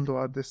Dasam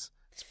Dua this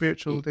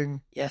spiritual thing.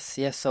 Yes.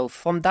 So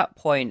from that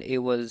point,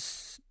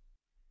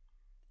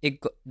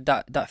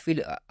 that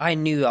feeling, I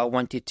knew I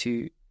wanted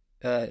to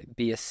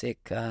be a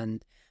Sikh.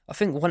 And I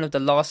think one of the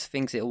last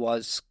things it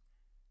was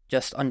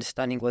just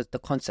understanding was the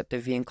concept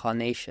of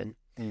reincarnation.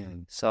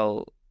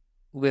 So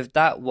with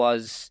that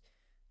was,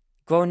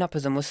 growing up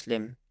as a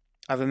Muslim,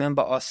 I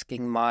remember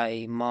asking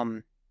my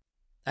mum,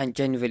 and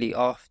generally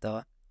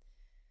after,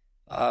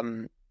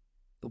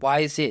 why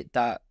is it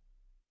that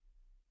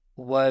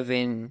we're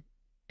in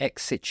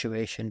X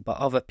situation, but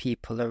other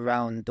people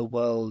around the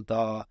world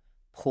are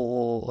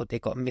poor, or they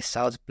got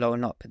missiles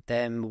blown up at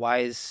them? Why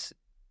is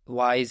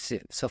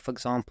it, so for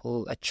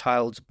example, a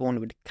child's born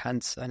with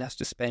cancer and has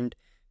to spend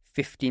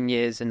 15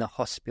 years in the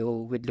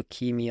hospital with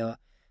leukemia,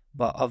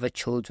 but other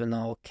children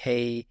are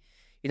okay?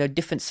 You know,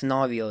 different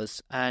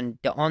scenarios. And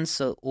the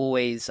answer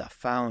always I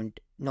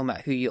found, no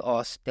matter who you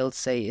ask, they'll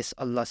say it's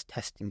Allah's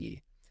testing you.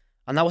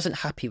 And I wasn't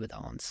happy with the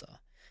answer,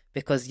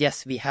 because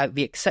yes, we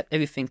accept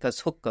everything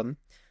as hukum,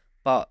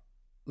 but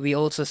we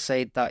also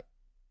say that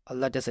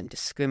Allah doesn't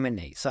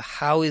discriminate. So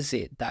how is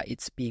it that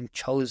it's being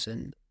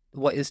chosen?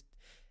 What is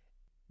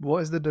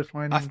the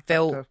defining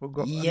factor for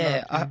God?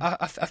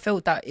 I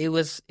felt that it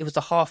was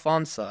a half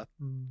answer.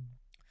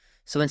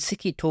 So when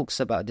Sikhi talks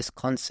about this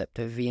concept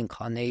of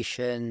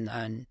reincarnation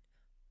and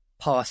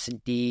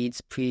past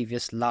deeds,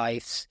 previous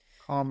lives,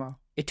 karma,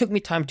 it took me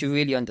time to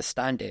really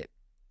understand it.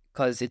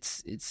 because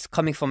it's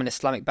coming from an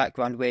Islamic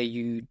background where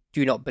you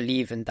do not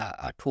believe in that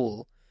at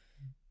all.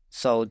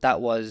 So that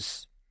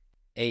was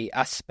a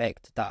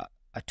aspect that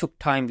I took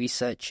time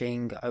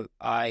researching.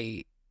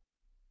 I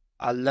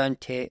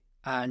learned it,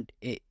 and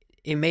it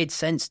made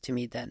sense to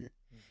me then.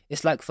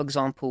 It's like, for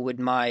example, with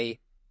my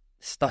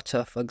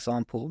stutter, for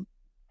example,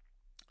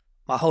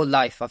 my whole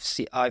life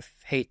I've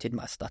hated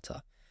my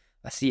stutter.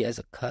 I see it as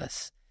a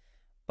curse.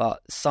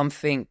 But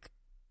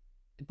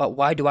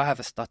why do I have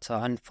a stutter?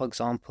 And for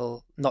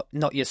example,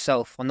 not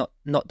yourself, or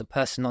not the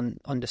person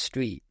on the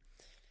street.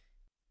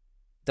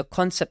 The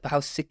concept of how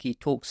Sikhi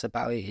talks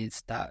about it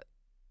is that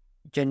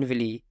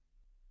generally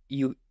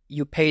you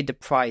pay the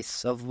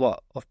price of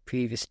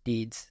previous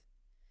deeds.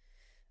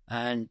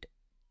 And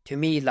to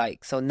me,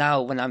 like, so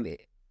now when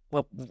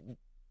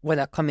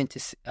I've come into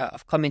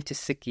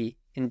Sikhi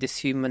in this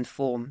human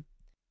form,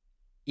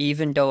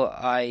 even though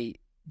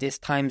there's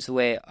times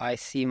where I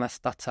see my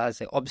stutter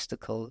as an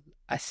obstacle,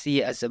 I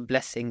see it as a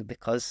blessing,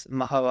 because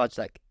Maharaj,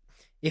 like,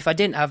 if I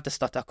didn't have the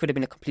stutter, I could have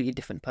been a completely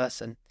different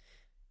person.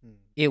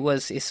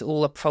 It's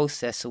all a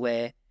process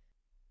where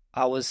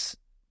I was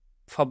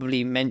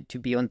probably meant to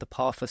be on the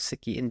path of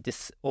Sikhi in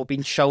this, or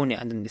being shown it,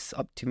 and then it's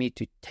up to me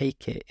to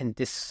take it in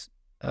this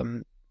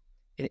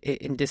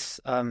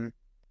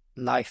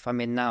life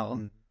I'm in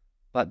now.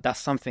 But that's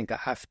something I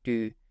have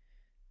to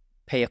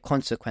pay a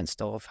consequence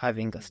of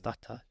having a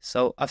stutter.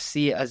 So I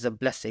see it as a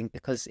blessing,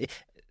 because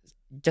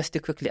just to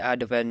quickly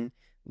add, when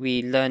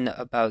we learn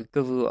about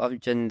Guru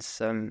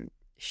Arjan's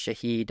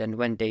Shaheed, and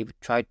when they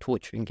tried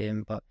torturing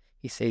him, but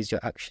he says, your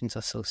actions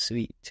are so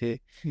sweet to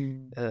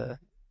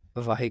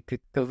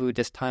Guru.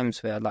 There's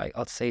times where, like,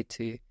 I'll say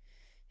to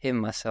him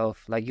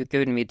myself, like, you're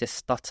giving me this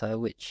stutter,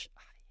 which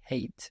I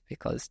hate,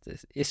 because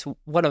it's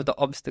one of the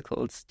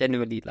obstacles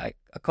generally. Like,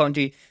 I can't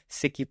do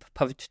Sikhi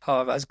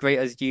Pavitar as great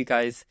as you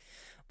guys,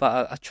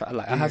 but I try.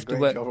 Like, I have to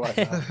work.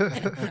 Right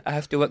I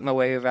have to work my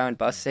way around.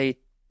 But I say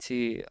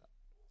to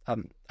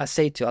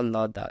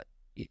Allah that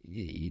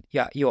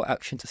your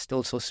actions are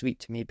still so sweet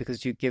to me,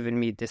 because you've given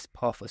me this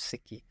path of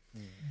Sikhi.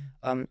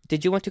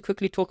 Did you want to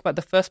quickly talk about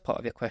the first part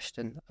of your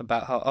question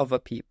about how other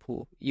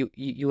people?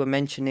 You were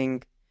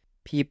mentioning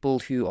people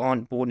who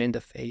aren't born in the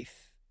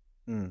faith.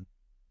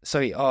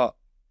 Sorry, are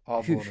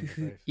born in the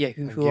faith. Yeah,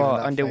 who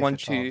are, and they want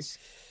to.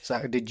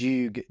 So did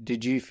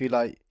you feel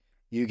like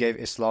you gave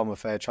Islam a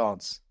fair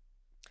chance?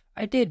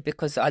 I did,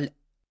 because I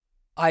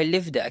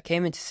lived it. I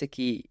came into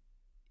Sikhi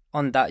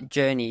on that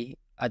journey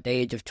at the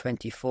age of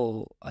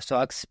 24. So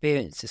I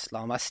experienced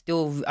Islam. I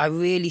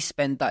really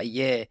spent that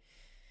year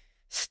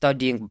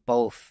studying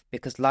both,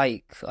 because,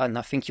 like, and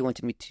I think you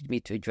wanted me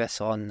to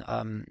address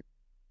on,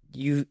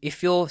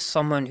 if you're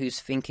someone who's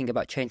thinking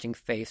about changing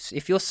faiths,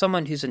 if you're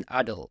someone who's an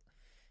adult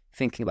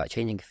thinking about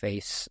changing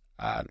faiths,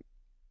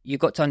 you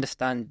got to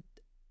understand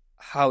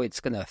how it's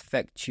going to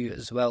affect you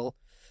as well,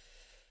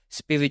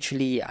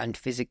 spiritually and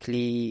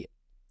physically.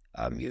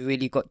 You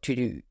really got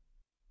to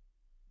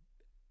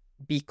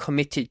be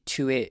committed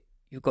to it.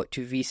 You've got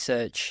to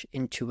research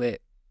into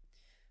it.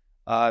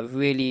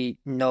 Really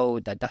know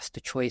that that's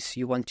the choice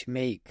you want to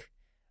make.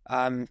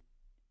 The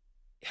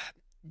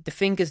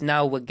thing is,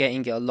 now we're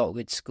getting it a lot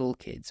with school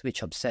kids,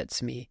 which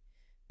upsets me,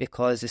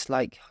 because it's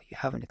like, you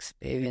haven't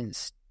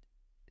experienced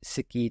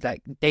Sikhi.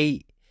 Like,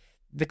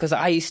 because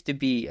I used to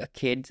be a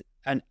kid,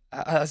 and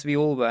as we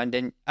all were, and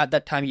then at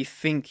that time you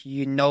think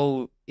you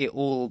know it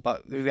all,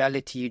 but in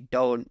reality you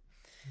don't.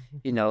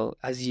 You know,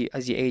 as you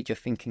age, your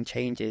thinking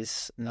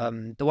changes.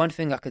 The one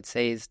thing I could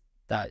say is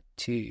that,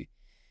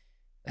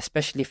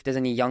 especially if there's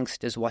any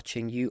youngsters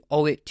watching, you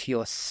owe it to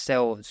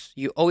yourselves.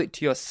 You owe it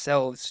to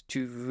yourselves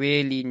to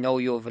really know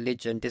your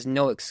religion. There's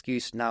no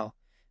excuse now.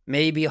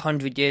 Maybe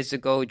 100 years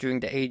ago, during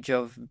the age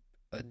of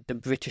the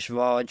British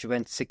Raj,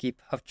 when Sikhi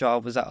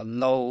Hafjar was at a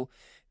low,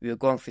 we were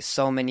going through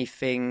so many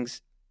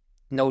things.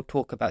 No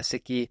talk about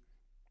Sikhi.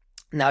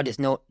 Now there's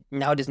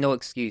no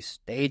excuse.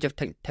 The age of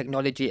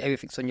technology,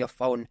 everything's on your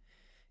phone.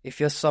 If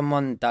you're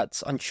someone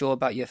that's unsure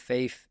about your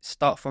faith,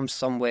 start from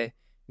somewhere.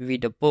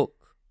 Read a book,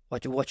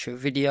 watch a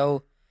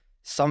video,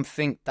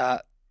 something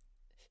that...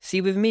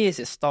 See, with me,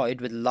 it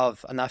started with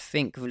love, and I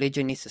think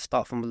religion needs to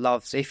start from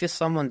love. So if you're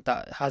someone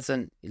that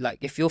hasn't, like,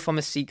 if you're from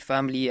a Sikh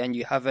family and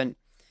you're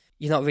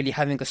not really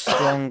having a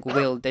strong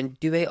will, then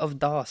do it of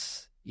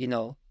das, you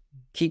know.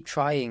 Keep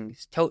trying.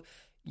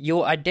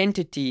 Your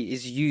identity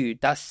is you.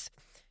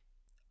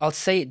 I'll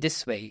say it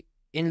this way.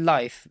 In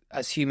life,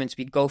 as humans,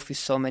 we go through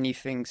so many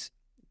things,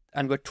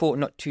 and we're taught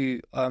not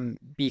to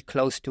be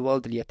close to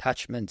worldly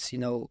attachments. You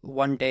know,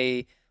 one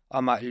day I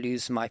might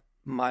lose my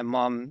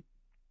mom,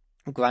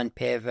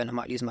 grandparent, I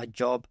might lose my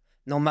job.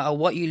 No matter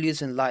what you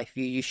lose in life,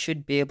 you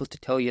should be able to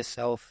tell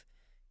yourself,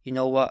 you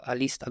know what, at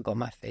least I got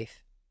my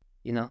faith.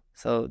 You know,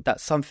 so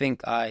that's something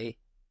I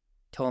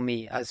tell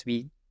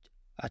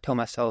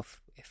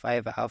myself if I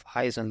ever have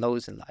highs and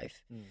lows in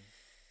life.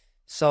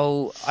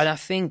 So, and I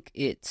think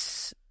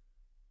it's,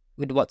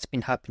 with what's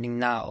been happening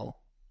now,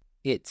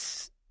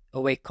 it's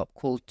a wake-up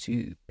call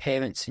to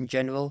parents in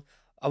general.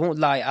 I won't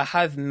lie, I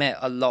have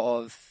met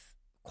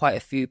quite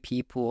a few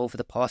people over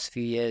the past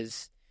few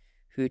years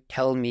who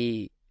tell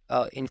me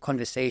in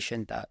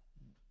conversation that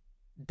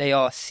they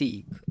are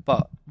Sikh,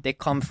 but they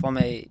come from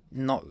it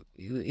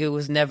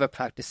was never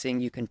practicing,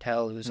 you can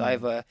tell. It was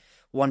either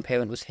one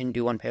parent was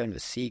Hindu, one parent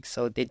was Sikh,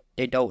 so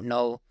they don't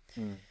know.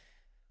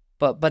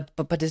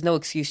 But there's no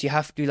excuse. You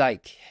have to,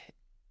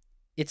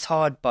 it's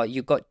hard, but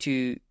you got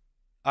to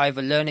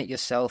either learn it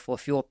yourself, or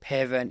if you're a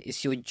parent,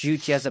 it's your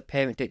duty as a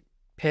parent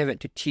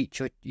to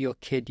teach your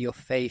kid your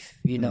faith,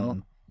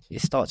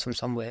 It starts from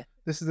somewhere.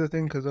 This is the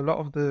thing, because a lot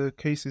of the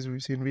cases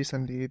we've seen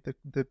recently,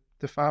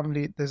 the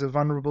family, there's a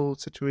vulnerable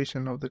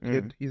situation of the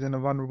kid. He's in a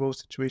vulnerable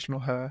situation,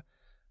 or her,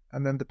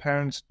 and then the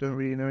parents don't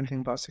really know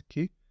anything about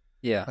Sikhi.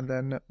 Yeah. And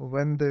then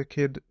when the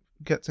kid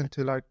gets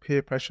into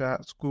peer pressure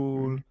at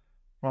school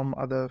from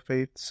other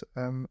faiths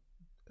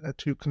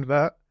to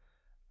convert,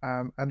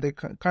 and they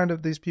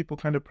these people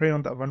prey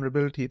on that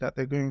vulnerability that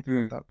they're going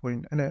through at that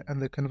point,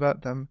 and they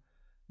convert them.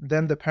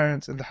 Then the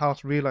parents in the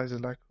house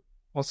realizes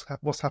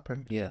what's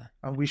happened. Yeah.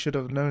 And we should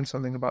have known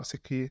something about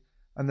Sikhi.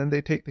 And then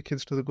they take the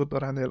kids to the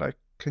Gurdwara and they're like,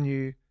 can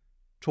you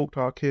talk to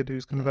our kid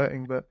who's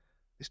converting? But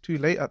it's too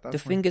late at that point. The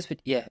thing is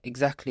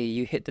exactly.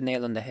 You hit the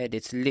nail on the head.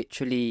 It's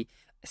literally,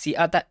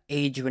 at that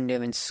age when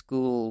they're in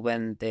school,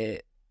 when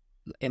their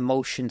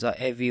emotions are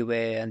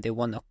everywhere and they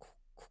want to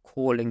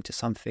calling to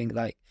something,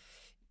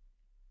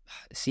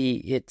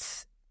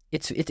 it's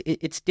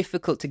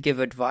difficult to give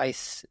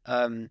advice,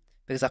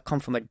 because I come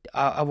from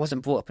I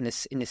wasn't brought up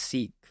in a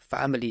Sikh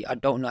family. I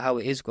don't know how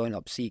it is growing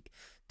up Sikh.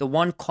 The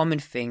one common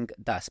thing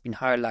that's been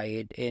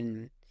highlighted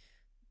in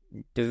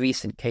the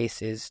recent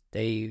cases,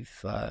 they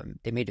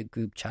made a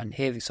group chat and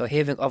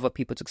hearing other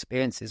people's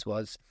experiences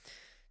was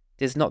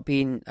there's not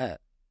been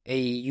a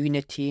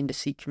unity in the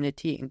Sikh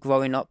community, and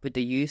growing up with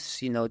the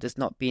youth, there's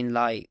not been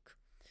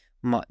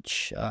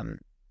much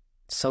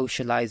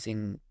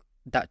socializing,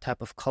 that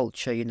type of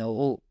culture,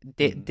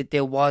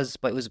 there was,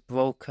 but it was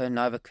broken.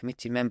 Either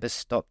committee members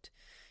stopped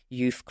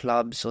youth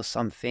clubs or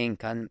something,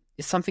 and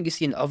it's something you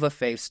see in other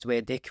faiths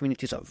where their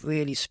communities are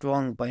really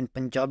strong, but in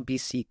Punjabi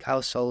Sikh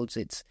households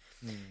it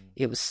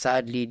was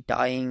sadly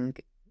dying.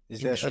 Is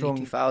there strong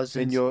 2000s?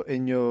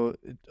 in your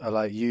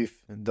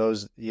youth in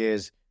those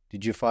years?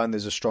 Did you find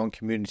there's a strong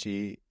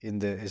community in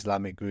the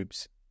Islamic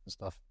groups and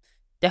stuff?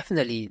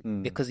 Definitely,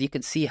 because you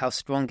can see how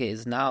strong it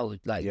is now.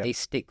 They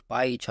stick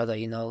by each other,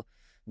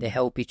 they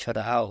help each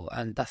other out,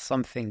 and that's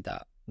something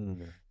that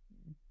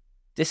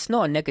it's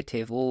not a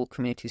negative. All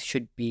communities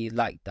should be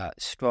like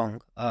that,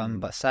 strong.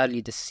 But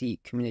sadly, the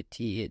Sikh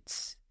community,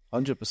 it's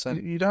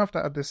 100%. You don't have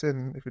to add this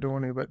in if you don't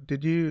want to. But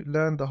did you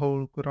learn the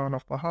whole Quran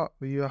off by heart?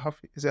 Were you a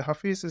Hafiz? Is it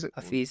Hafiz?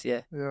 Hafiz?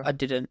 Yeah. I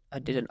didn't.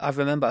 I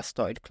remember I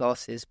started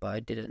classes, but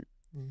I didn't.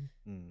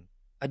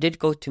 I did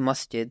go to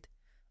masjid.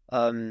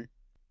 I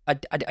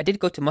did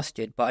go to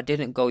masjid, but I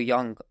didn't go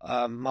young.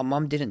 My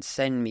mum didn't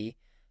send me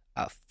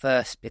at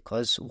first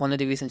because one of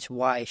the reasons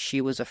why, she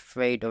was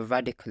afraid of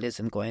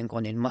radicalism going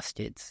on in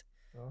masjids.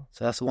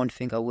 So that's one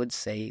thing I would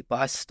say.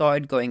 But I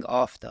started going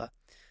after.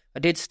 I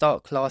did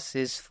start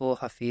classes for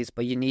Hafiz,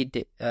 but you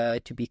need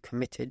to be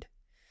committed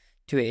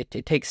to it.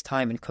 It takes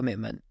time and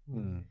commitment.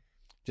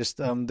 Just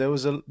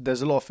there's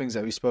a lot of things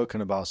that we've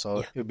spoken about, so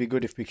it would be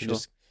good if we can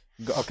just,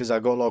 because I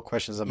got a lot of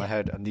questions in my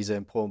head, and these are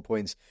important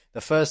points.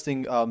 The first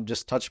thing,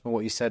 just touch on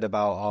what you said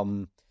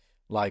about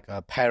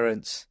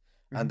parents.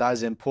 And that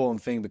is an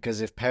important thing,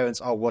 because if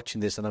parents are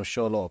watching this, and I'm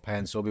sure a lot of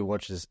parents will be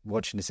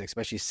watching this,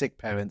 especially Sikh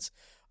parents,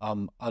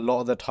 a lot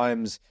of the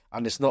times,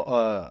 and it's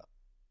not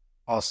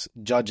us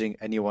judging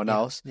anyone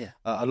else,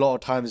 a lot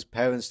of times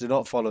parents do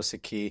not follow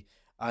Sikhi,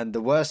 and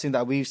the worst thing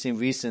that we've seen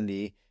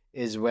recently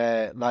is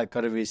where, like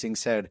Kadavir Singh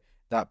said,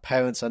 that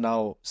parents are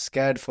now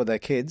scared for their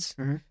kids,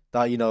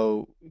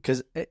 that,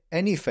 because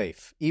any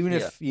faith, even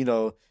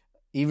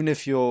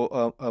if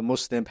you're a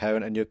Muslim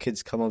parent and your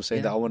kids come up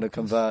saying that I want to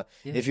convert,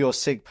 if you're a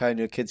Sikh parent,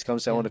 your kids come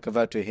say I want to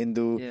convert to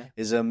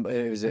Hinduism,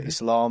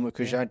 Islam,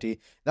 Christianity,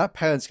 that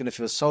parent's going to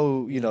feel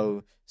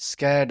so,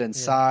 scared and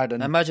sad.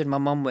 And I imagine my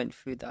mum went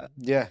through that.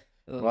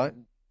 Right?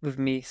 With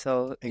me,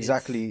 so...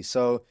 Exactly.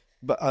 So,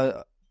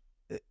 but,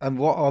 and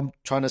what I'm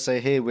trying to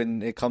say here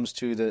when it comes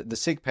to the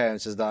Sikh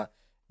parents is that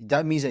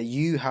means that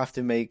you have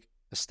to make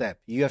a step.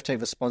 You have to take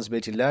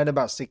responsibility, learn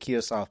about Sikhi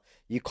yourself.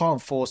 You can't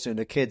force it on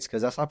the kids,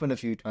 because that's happened a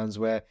few times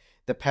where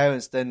the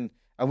parents then,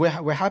 and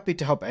we're happy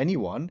to help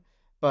anyone,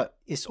 but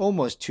it's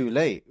almost too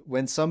late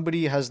when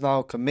somebody has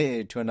now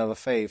committed to another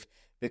faith,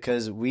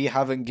 because we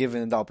haven't given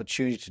them the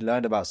opportunity to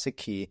learn about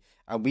Sikhi,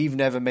 and we've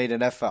never made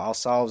an effort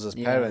ourselves as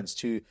parents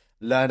to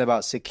learn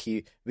about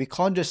Sikhi. We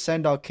can't just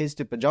send our kids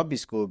to Punjabi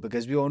school,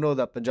 because we all know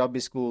that Punjabi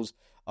schools,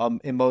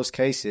 in most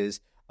cases,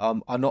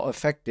 are not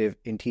effective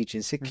in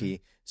teaching Sikhi.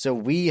 So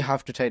we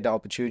have to take the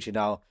opportunity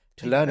now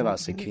to learn about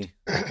Sikhi.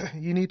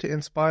 You need to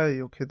inspire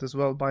your kids as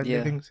well by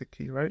living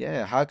Sikhi, right?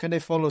 Yeah, how can they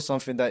follow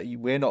something that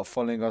we're not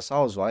following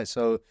ourselves, right?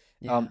 So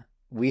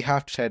we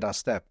have to take that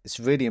step. It's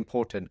really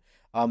important.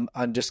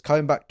 And just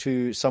coming back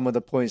to some of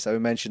the points that we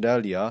mentioned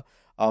earlier,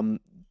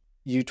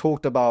 you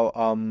talked about,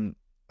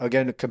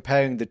 again,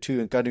 comparing the two,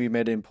 and Kadri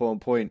made an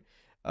important point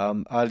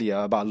earlier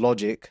about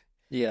logic.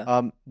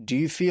 Do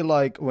you feel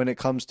like when it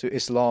comes to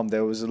Islam,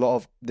 there was a lot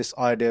of this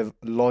idea of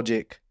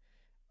logic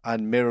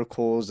and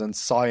miracles and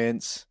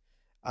science,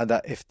 and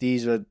that if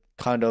these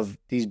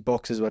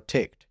boxes were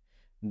ticked,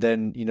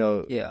 then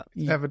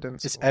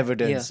evidence. It's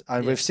evidence.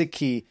 And with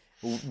Sikhi,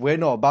 we're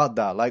not about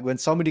that. Like when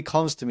somebody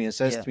comes to me and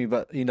says to me,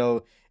 but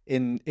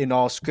in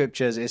our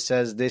scriptures it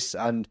says this,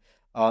 and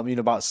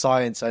about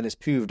science and it's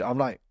proved, I'm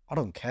like, I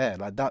don't care.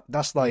 Like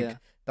that's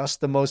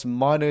the most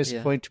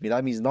minorest point to me.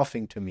 That means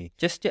nothing to me.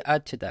 Just to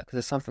add to that, because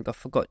there's something I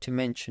forgot to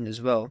mention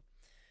as well.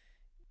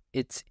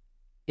 It's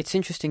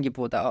interesting you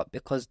brought that up,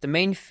 because the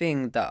main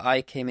thing that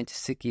I came into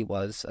Sikhi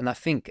was, and I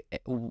think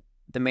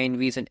the main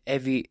reason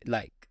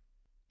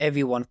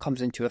everyone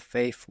comes into a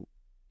faith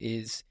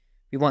is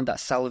we want that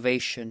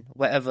salvation,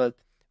 however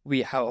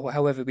we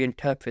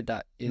interpret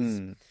that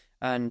is,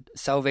 and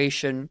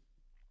salvation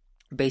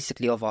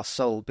basically of our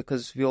soul,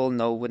 because we all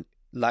know when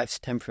life's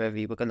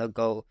temporary, we're gonna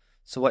go.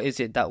 So what is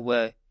it that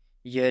we're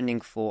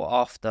yearning for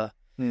after?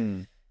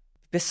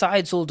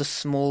 Besides all the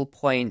small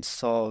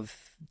points of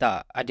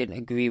that I didn't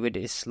agree with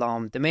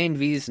Islam, the main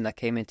reason I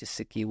came into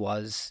Sikhi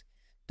was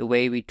the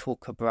way we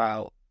talk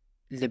about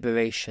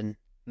liberation,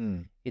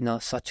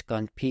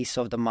 Sachkhand, peace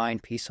of the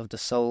mind, peace of the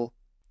soul,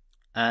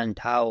 and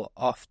how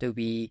after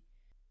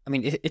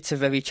it's a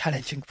very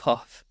challenging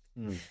path,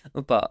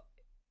 but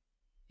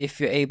if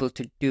you're able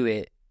to do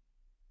it,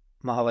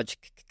 Maharaj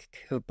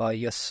by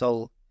your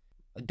soul,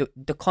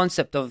 the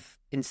concept of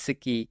in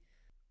Sikhi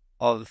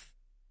of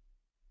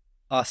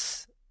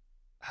us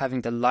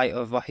having the light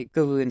of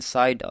Vaheguru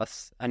inside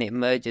us, and it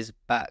merges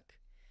back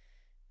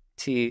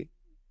to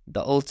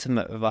the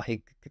ultimate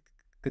Vaheguru.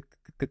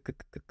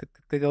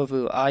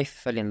 I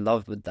fell in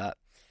love with that,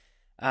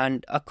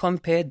 and I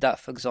compared that,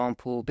 for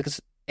example, because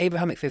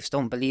Abrahamic faiths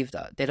don't believe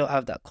that. They don't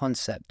have that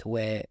concept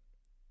where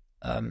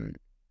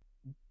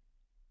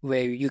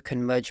you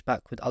can merge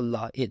back with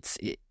Allah. It's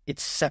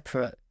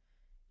separate.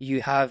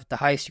 You have the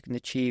highest you can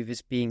achieve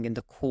is being in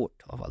the court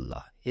of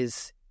Allah.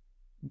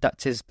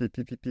 That's his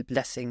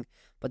blessing.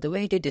 But the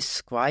way they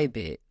describe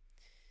it,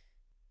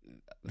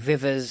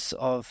 rivers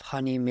of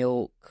honey,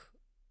 milk,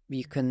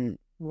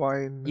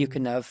 wine, you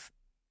can have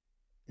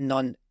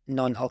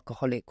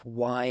non-alcoholic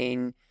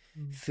wine,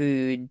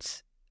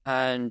 foods,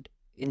 and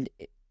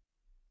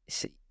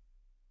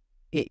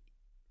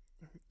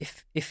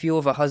if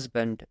you're a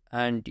husband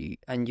and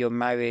you're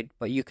married,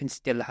 but you can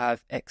still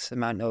have X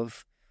amount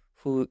of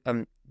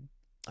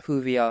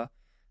hurriya,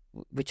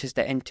 which is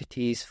the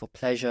entities for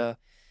pleasure.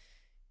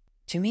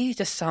 To me, it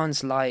just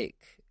sounds like,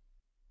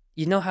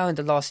 how in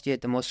the last year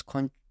the most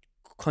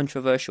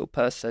controversial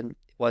person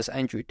was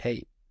Andrew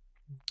Tate.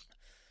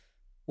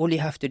 All you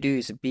have to do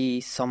is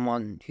be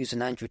someone who's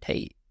an Andrew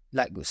Tate,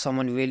 like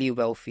someone really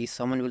wealthy,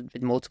 someone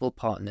with multiple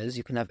partners.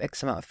 You can have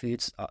X amount of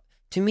foods.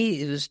 To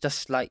me, it was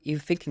just like, you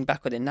thinking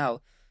back on it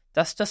now,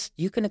 that's just,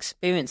 you can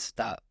experience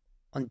that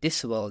on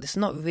this world. It's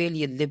not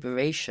really a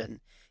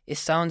liberation. It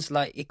sounds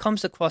like, it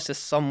comes across as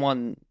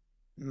someone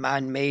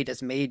man-made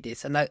has made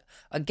this. And I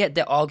get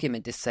the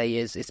argument to say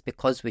is it's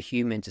because we're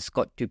humans, it's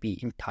got to be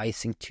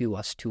enticing to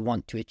us to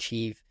want to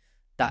achieve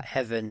that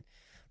heaven.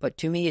 But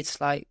to me,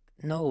 it's like,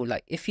 no,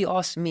 like if you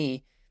ask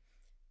me,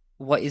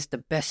 what is the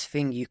best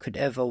thing you could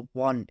ever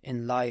want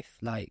in life?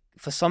 Like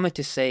for someone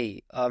to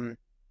say, I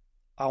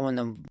want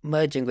to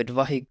merging with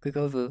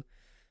Vaheguru,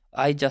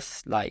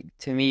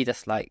 to me,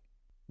 that's like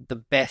the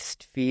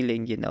best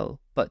feeling,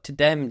 But to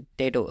them,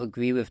 they don't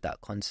agree with that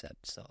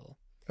concept, so...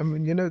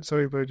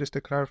 sorry, bro, just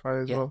to clarify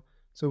as well.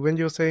 So when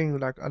you're saying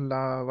like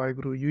Allah,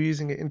 Vaheguru, you're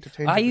using it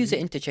interchangeably? I use it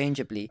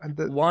interchangeably.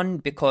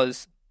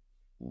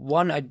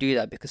 One, I do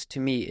that because to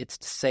me it's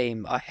the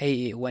same. I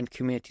hate it when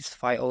communities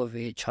fight over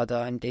each other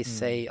and they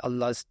say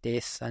Allah's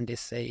this and they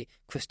say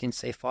Christians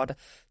say Father.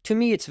 To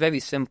me, it's very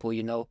simple,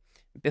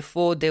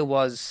 Before there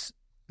was,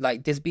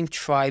 there's been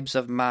tribes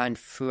of man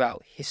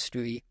throughout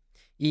history,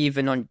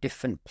 even on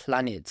different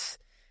planets.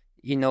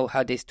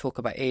 How they talk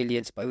about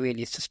aliens, but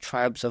really it's just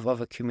tribes of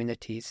other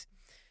communities.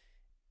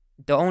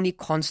 The only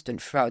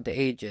constant throughout the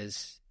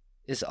ages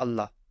is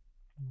Allah.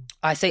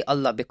 I say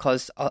Allah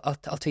because, I'll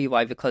tell you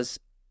why, because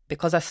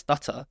I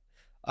stutter,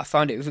 I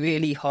found it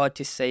really hard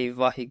to say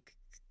Vaheguru.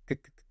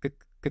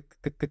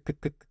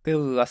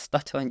 I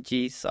stutter on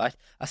G, so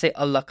I say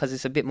Allah because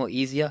it's a bit more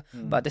easier.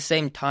 But at the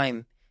same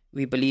time,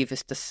 we believe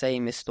it's the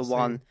same, it's the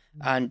one.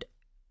 And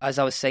as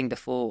I was saying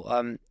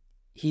before,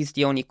 he's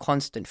the only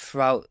constant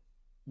throughout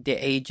the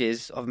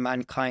ages of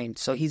mankind.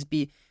 So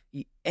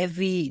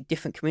every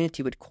different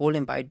community would call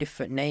him by a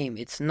different name.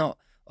 It's not,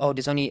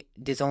 there's only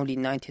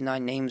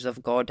 99 names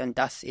of God and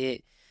that's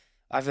it.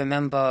 I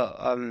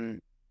remember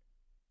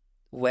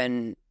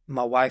when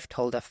my wife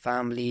told her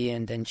family,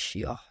 and then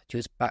she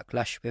was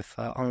backlash with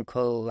her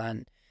uncle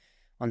and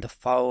on the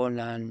phone,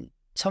 and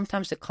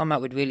sometimes they come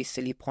out with really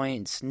silly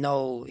points.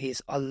 No,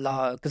 he's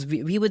Allah, because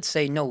we would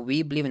say no,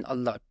 we believe in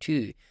Allah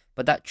too,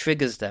 but that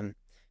triggers them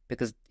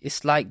because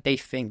it's like they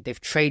think they've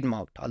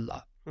trademarked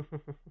Allah,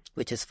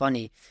 which is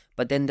funny.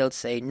 But then they'll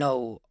say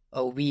no,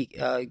 they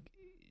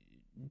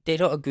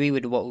don't agree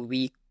with what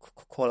we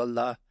call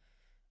Allah.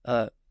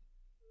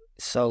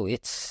 So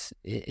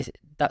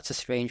that's a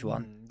strange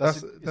one.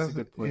 That's a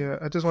good point. Yeah,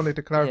 I just wanted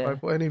to clarify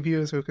for any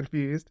viewers who are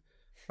confused.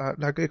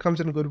 Like it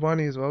comes in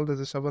Gurbani as well. There's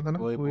a Shabad.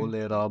 Koi bole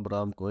Ram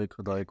Ram, koi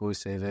Khudai, koi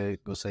Seve,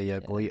 koi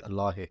Sayya, koi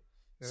Allah hai.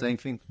 Same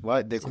thing,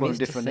 right? They call them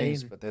different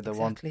names, but they're the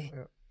one.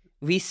 Yeah.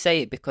 We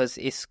say it because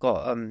it's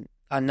got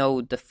I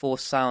know the 4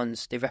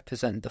 sounds, they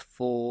represent the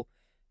 4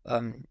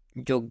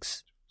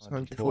 jugs,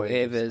 the 4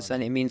 eras,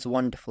 and it means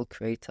wonderful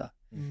creator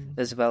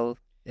as well.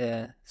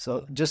 Yeah.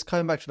 So just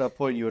coming back to that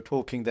point, you were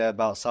talking there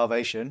about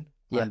salvation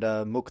and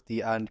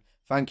mukti, and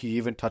thank you. You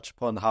even touched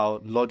upon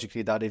how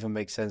logically that even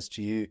makes sense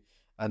to you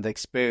and the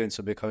experience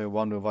of becoming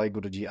one with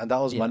Vaiguruji. And that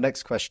was my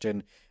next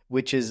question,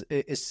 which is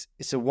it's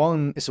a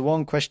one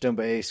question,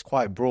 but it's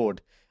quite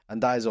broad,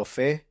 and that is of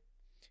fear,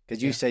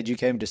 because you said you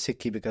came to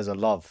Sikhi because of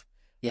love,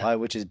 right,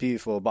 which is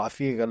beautiful. But I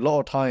feel like a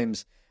lot of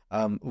times,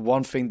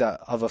 one thing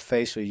that other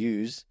faiths will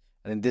use,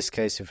 and in this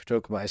case, if we're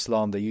talking about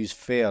Islam, they use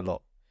fear a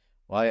lot.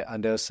 Right,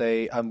 and they'll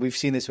say, and we've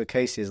seen this with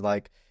cases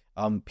like,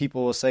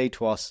 people will say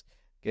to us,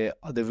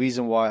 the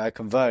reason why I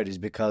converted is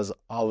because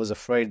I was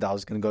afraid that I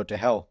was going to go to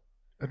hell,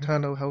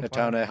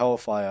 eternal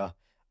hellfire,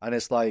 and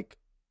it's like,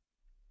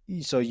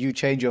 so you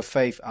change your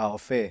faith out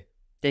of fear.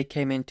 They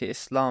came into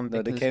Islam.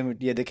 They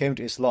came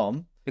to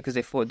Islam because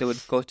they thought they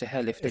would go to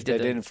hell if they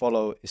didn't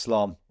follow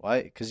Islam,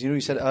 right? Because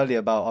you said earlier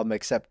about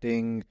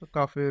accepting the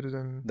kafirs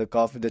and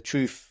the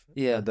truth,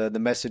 the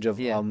message of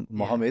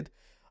Muhammad.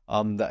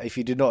 That if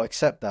you do not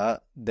accept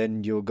that,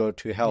 then you'll go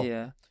to hell.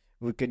 Yeah.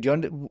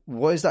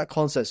 What is that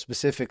concept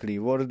specifically?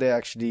 What do they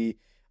actually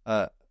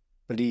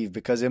believe?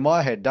 Because in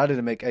my head, that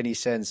didn't make any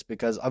sense.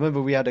 Because I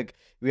remember we had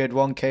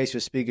one case, we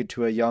were speaking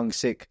to a young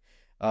Sikh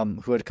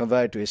who had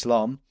converted to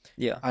Islam.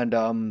 Yeah.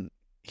 And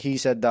he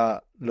said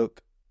that,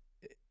 look,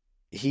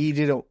 he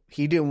had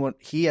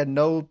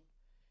no,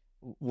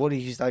 what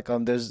he's like,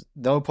 there's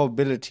no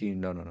probability.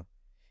 No.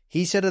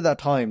 He said at that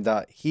time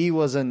that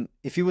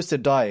if he was to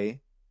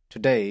die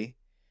today,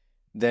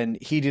 then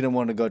he didn't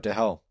want to go to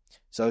hell.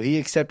 So he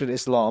accepted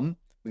Islam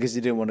because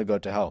he didn't want to go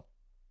to hell.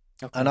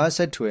 Okay. And I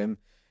said to him,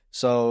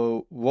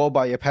 so what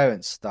about your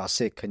parents that are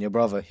sick and your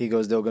brother? He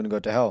goes, they're going to go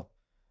to hell.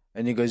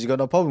 And he goes, you got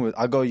no problem with it?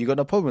 I go, you got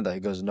no problem with that? He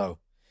goes, no.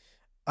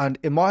 And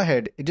in my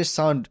head, it just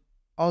sounded,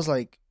 I was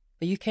like...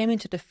 But you came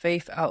into the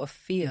faith out of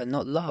fear,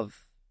 not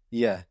love.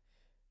 Yeah.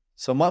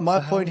 So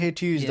my point here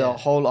to you is the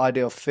whole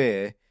idea of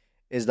fear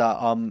is that...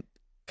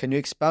 Can you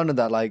expound on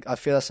that? Like, I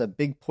feel that's a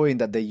big point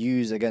that they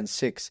use against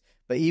Sikhs.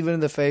 But even in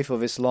the faith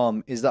of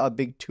Islam, is that a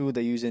big tool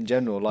they use in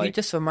general? Like, you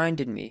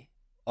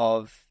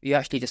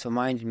actually just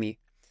reminded me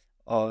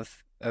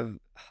of,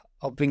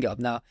 I'll bring it up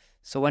now.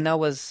 So when I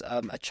was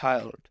a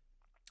child,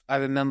 I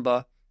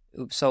remember,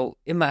 so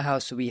in my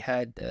house, we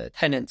had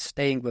tenants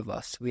staying with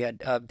us. We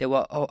had, there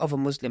were other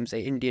Muslims, an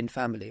Indian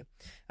family.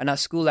 And at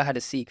school, I had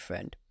a Sikh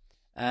friend.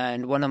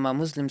 And one of my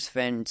Muslim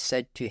friends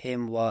said to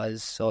him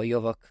was, so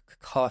you're a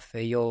kafir,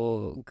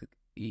 you'll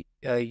end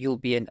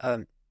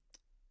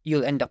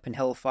up in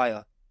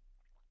hellfire.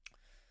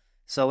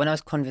 So when I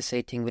was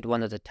conversating with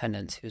one of the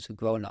tenants who's a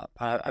grown up,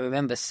 I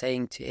remember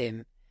saying to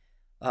him,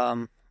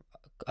 when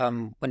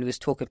he was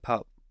talking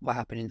about what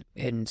happened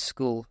in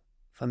school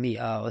for me,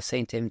 I was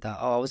saying to him that,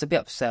 I was a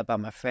bit upset about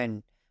my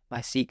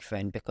Sikh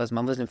friend, because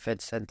my Muslim friend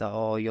said that,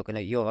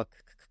 you're a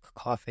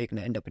kafir, you're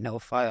gonna end up in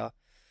hellfire.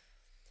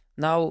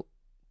 Now,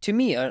 to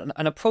me, an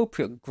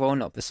appropriate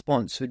grown-up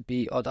response would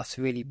be, that's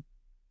really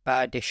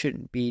bad. They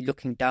shouldn't be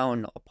looking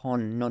down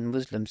upon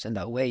non-Muslims in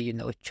that way.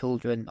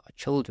 Children are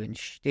children.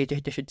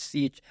 They should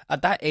see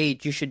at that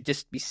age. You should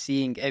just be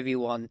seeing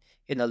everyone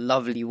in a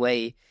lovely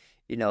way,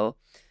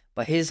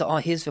 But his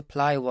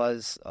reply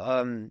was,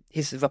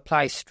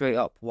 straight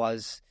up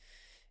was,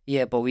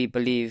 but we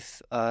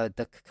believe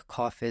the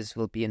Kafirs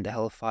will be in the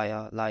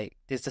hellfire. Like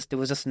there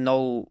was just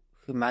no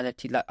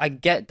humanity. Like, I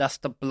get that's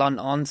the blunt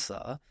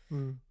answer,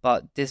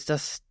 but it's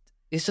just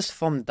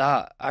from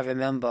that. I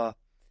remember,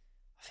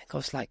 I think I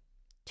was like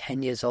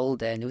 10 years old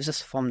then. It was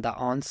just from that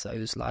answer. It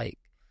was like,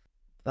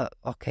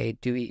 okay,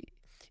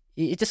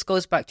 it just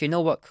goes back to,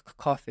 what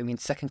kafir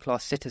means,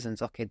 second-class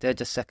citizens. Okay, they're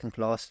just second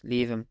class.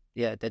 Leave them.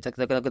 Yeah, they're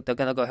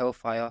gonna go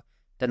hellfire.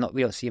 We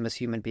don't see them as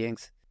human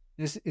beings.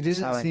 It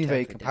doesn't seem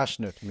very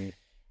compassionate to me.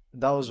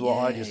 That was what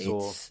I just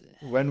saw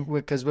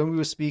because when we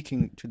were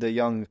speaking to the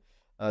young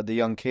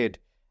kid,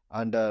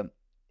 and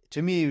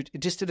to me it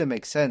just didn't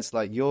make sense.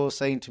 Like, you're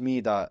saying to me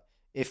that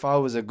if I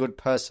was a good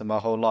person my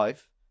whole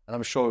life, and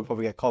I'm sure we'll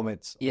probably get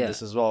comments on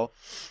this as well,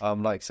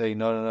 like saying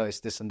no, it's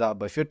this and that.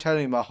 But if you're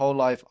telling me my whole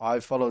life I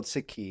followed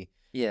Sikhi,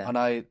 and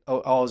I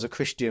was a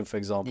Christian, for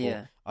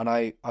example, and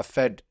I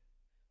fed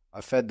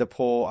the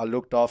poor, I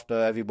looked after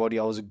everybody,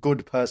 I was a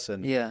good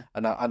person,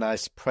 and I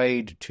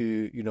prayed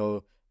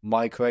to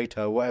my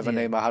creator, whatever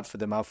name I had for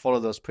them, I follow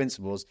those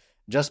principles.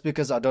 Just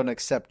because I don't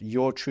accept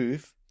your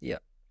truth, that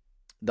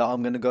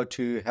I'm going to go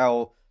to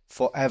hell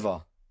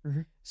forever.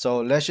 Mm-hmm. So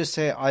let's just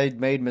say I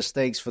made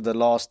mistakes for the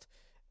last,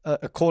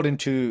 according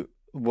to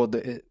what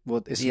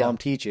Islam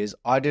teaches,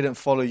 I didn't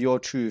follow your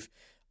truth,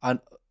 and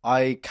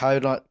I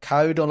carried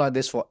on like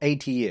this for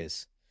 80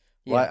 years,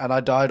 right? And I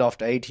died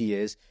after 80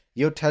 years.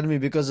 you're telling me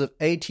because of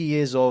 80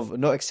 years of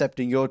not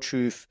accepting your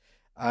truth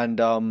and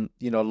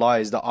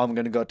lies that I'm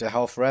going to go to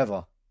hell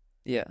forever.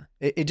 Yeah.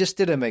 It just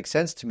didn't make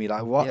sense to me.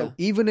 Like, what? Yeah.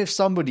 Even if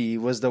somebody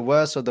was the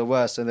worst of the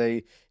worst and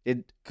they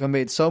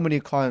committed so many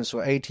crimes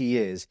for 80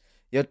 years,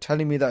 you're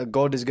telling me that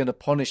God is going to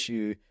punish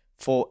you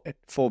for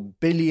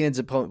billions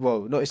upon,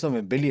 well, no, it's not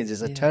even billions,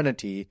 it's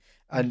eternity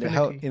and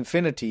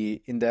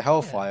infinity in the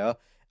hellfire.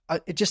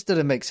 It just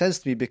didn't make sense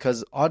to me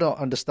because I don't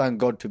understand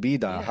God to be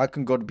that. How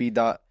can God be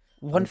that?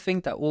 One thing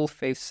that all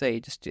faiths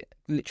say, just to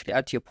literally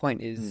add to your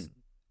point, is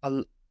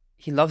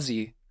He loves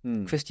you.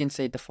 Christians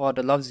say the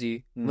Father loves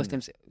you.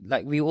 Muslims,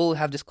 like, we all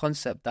have this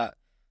concept that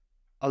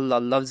Allah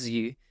loves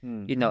you,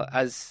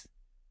 as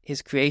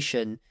His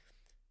creation.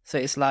 So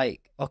it's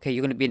like, okay,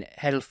 you're going to be in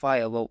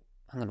hellfire. Well,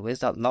 hang on, where's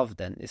that love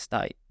then? It's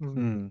like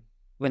when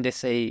they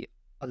say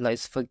Allah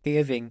is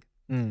forgiving.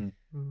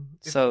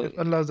 So if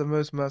Allah is the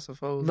most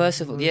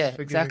merciful, yeah,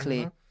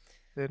 exactly.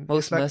 Then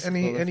most it's like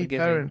merciful, any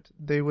parent,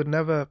 they would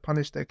never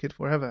punish their kid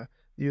forever.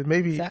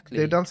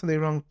 They've done something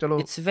wrong.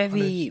 It's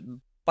very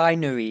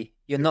binary.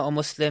 You're not a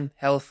Muslim,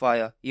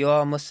 hellfire. You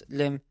are a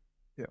Muslim.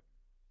 Yeah,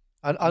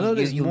 and I know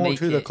there's more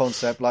to the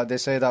concept. Like they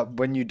say that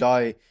when you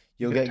die,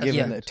 you'll get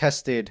given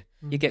tested.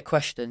 You get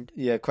questioned.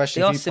 Yeah,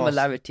 questioned. There are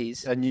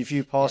similarities, and if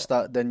you pass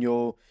that, then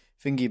you're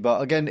thingy.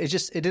 But again, it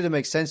didn't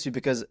make sense to you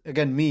because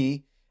again,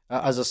 me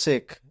as a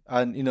Sikh,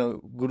 and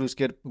Guru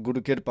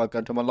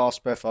Kirpa, to my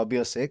last breath, I'll be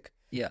a Sikh.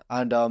 Yeah,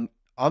 and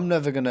I'm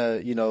never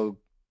gonna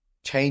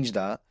change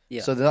that.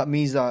 Yeah. So that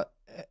means that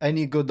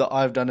any good that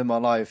I've done in my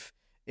life,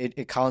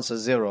 it counts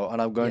as zero,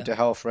 and I'm going to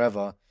hell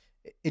forever.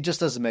 It just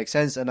doesn't make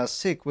sense. And as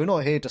Sikh, we're not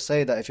here to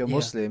say that if you're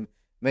Muslim,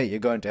 mate, you're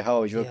going to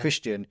hell. If you're a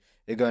Christian,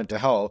 you're going to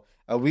hell.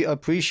 We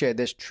appreciate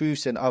there's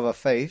truths in other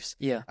faiths.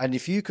 Yeah. And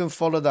if you can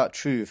follow that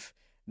truth,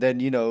 then,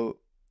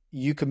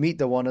 you can meet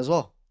the one as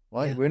well,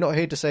 right? Yeah. We're not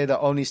here to say that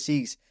only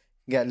Sikhs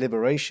get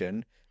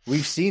liberation.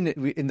 We've seen it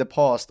in the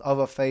past.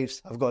 Other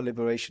faiths have got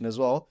liberation as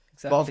well.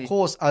 Exactly. But of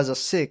course, as a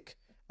Sikh,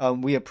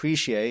 we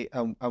appreciate,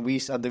 and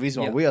the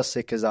reason why we are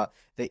Sikh is that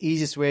the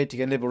easiest way to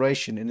get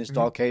liberation in this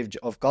dark age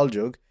of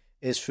Kaljug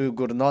is through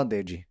Guru Nanak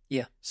Dev Ji.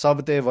 Yeah.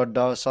 Sabte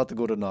Vadda Sat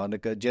Guru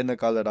Nanak Jinn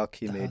Kal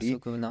Rakhi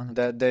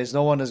Meri. There's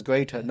no one as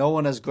great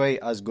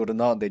as Guru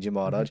Nanak Dev Ji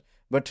Maharaj.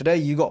 But today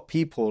you got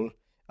people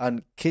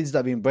and kids that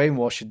have been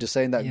brainwashed into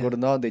saying that Guru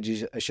Nanak Dev Ji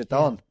is a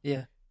shaitan.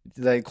 Yeah.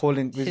 They're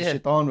calling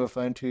shaitan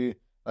referring to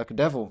like a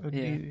devil.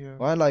 Yeah.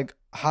 Right? Like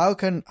how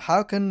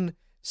can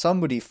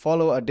somebody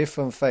follow a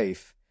different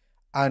faith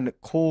and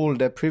call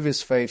their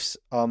previous faiths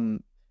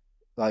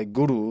like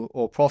guru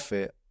or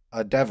prophet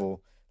a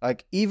devil?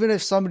 Like, even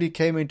if somebody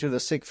came into the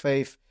Sikh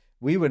faith,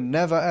 we would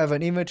never ever,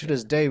 and even to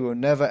this day, we will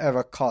never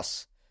ever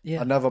cuss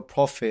another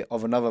prophet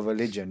of another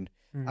religion.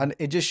 And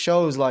it just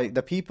shows, like,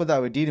 the people that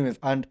we're dealing with.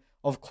 And,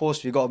 of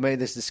course, we've got to make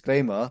this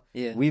disclaimer.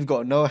 Yeah. We've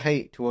got no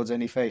hate towards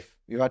any faith.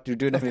 We've had to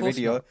do it in every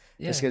video.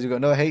 Just because we've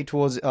got no hate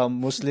towards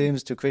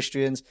Muslims, to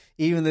Christians.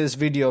 Even this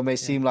video may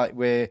seem like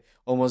we're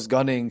almost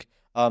gunning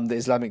the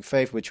Islamic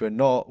faith, which we're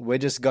not. We're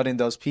just gunning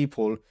those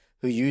people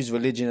who use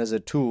religion as a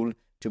tool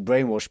to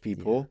brainwash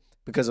people. Yeah.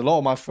 Because a lot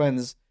of my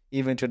friends,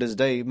 even to this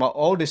day, my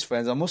oldest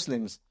friends are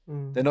Muslims.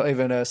 They're not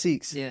even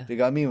Sikhs. Yeah. You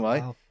got what I mean,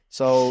 right? Wow.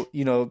 So,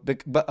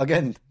 but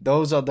again,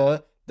 those are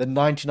the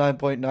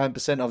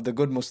 99.9% of the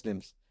good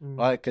Muslims,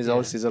 right? Because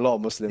obviously there's a lot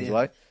of Muslims,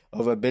 right?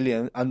 Over 1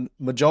 billion. And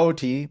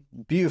majority,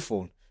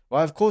 beautiful,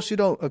 right? Of course, we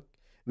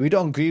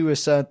don't agree with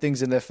certain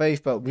things in their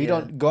faith, but we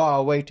don't go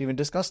our way to even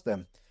discuss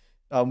them.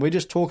 We're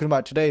just talking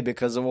about today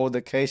because of all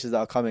the cases that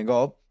are coming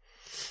up.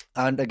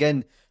 And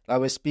again,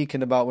 like we're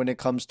speaking about when it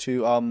comes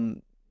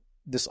to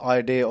this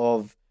idea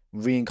of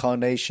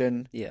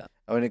reincarnation,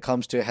 when it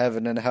comes to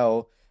heaven and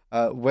hell,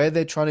 where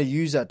they're trying to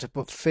use that to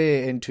put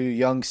fear into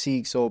young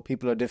Sikhs or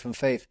people of different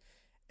faith,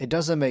 it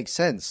doesn't make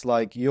sense.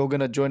 Like, you're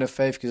going to join a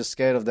faith because you're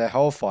scared of their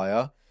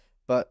hellfire,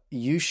 but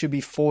you should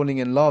be falling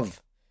in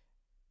love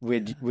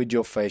with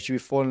your faith. You should be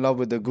falling in love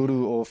with the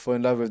Guru or fall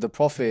in love with the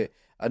Prophet,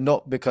 and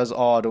not because,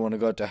 I don't want to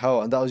go to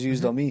hell. And that was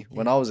used on me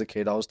when I was a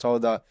kid. I was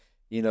told that,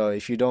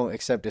 if you don't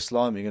accept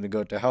Islam, you're going to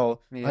go to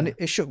hell. Yeah. And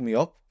it shook me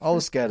up. I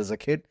was scared as a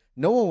kid.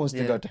 No one wants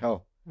to go to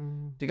hell. Do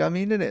you get what I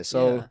mean, innit?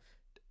 So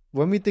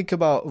when we think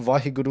about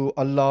Vaheguru,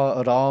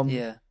 Allah,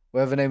 Ram,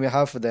 whatever name we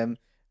have for them,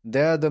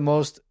 they're the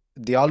most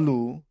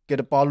Dialu,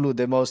 Kirapalu,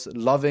 the most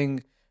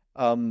loving,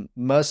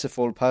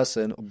 merciful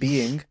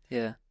being.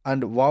 Yeah.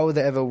 And why would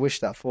they ever wish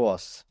that for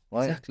us,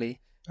 right? Exactly.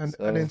 And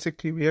in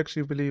Sikhi, we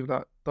actually believe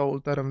that Taul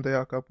Dharam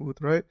Daya Ka Poot,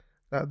 right?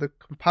 That the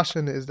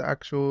compassion is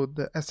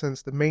the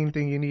essence, the main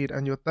thing you need,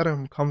 and your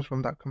dharam comes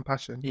from that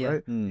compassion,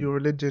 right? Your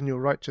religion, your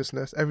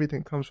righteousness,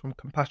 everything comes from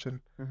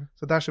compassion.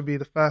 So that should be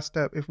the first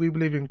step. If we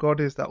believe in God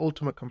is the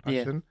ultimate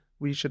compassion,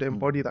 we should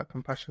embody that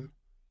compassion.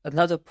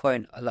 Another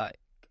point I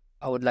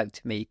would like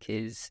to make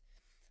is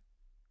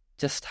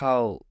just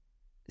how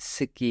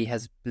Sikhi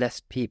has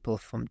blessed people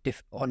from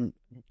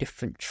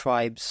different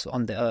tribes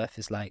on the earth.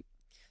 Is like,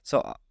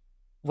 so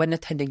when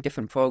attending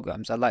different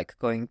programs, I like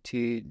going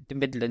to the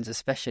Midlands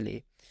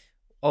especially,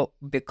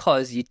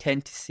 because you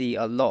tend to see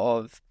a lot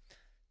of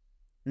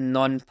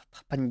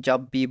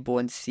non-Punjabi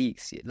born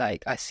Sikhs.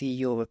 Like, I see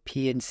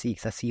European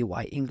Sikhs, I see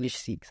white English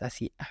Sikhs, I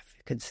see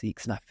African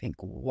Sikhs, and I think,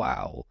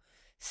 wow,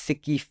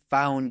 Sikhi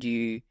found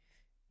you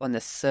on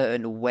a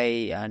certain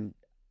way, and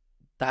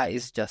that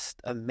is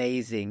just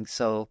amazing.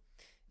 So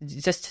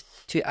just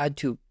to add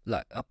to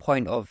like a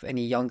point of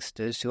any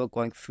youngsters who are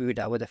going through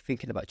that, where they're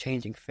thinking about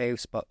changing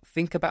faiths, but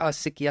think about how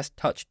Sikhi has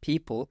touched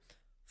people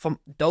from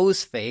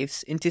those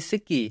faiths into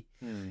Sikhi,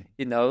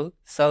 you know?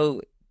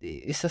 So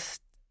it's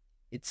just,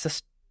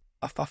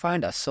 I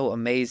find that so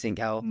amazing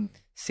how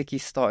Sikhi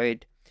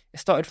started. It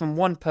started from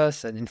one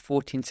person in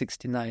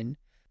 1469.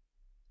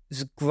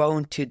 It's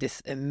grown to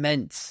this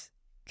immense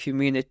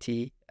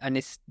community, and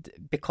it's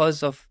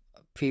because of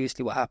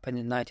previously what happened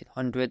in the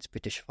 1900s,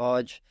 British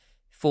Raj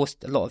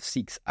forced a lot of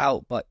Sikhs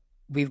out, but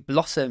we've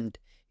blossomed.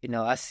 You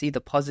know, I see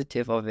the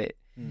positive of it.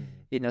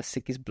 You know,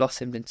 Sikh has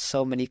blossomed in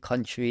so many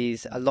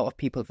countries. A lot of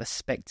people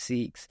respect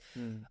Sikhs.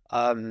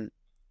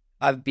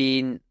 I've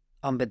been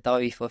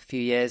Ambedari for a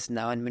few years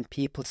now, and when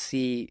people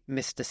see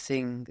Mr.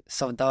 Singh,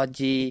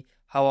 Sardarji,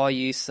 how are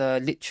you, sir?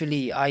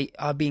 Literally,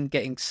 I've been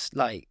getting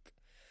like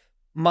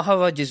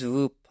Maharaj's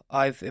roop.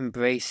 I've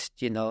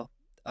embraced, you know.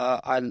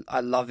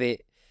 I love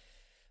it.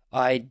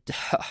 I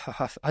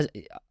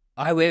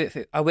wear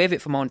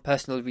it for my own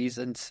personal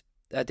reasons.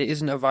 There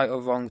isn't a right or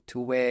wrong to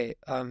wear.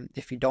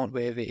 If you don't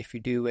wear it, if you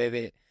do wear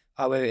it,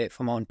 I wear it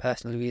for my own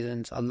personal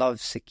reasons. I love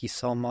Sikhi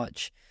so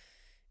much.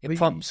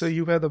 So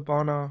you wear the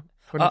bana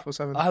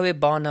 24/7? I wear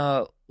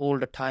bana all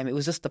the time. It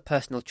was just a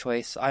personal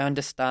choice. I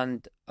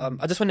understand.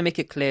 I just want to make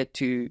it clear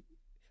to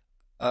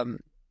other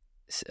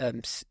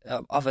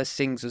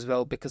Singhs as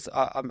well, because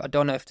I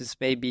don't know if there's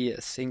maybe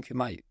a Singh who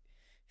might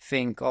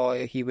think, oh,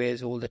 he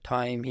wears all the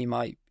time. He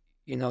might,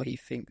 you know, he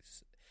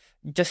thinks.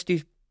 Just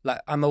to,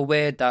 like, I'm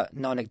aware that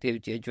Nanak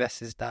Dev Ji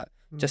addresses that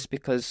just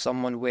because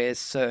someone wears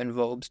certain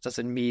robes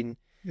doesn't mean,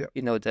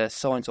 you know, they're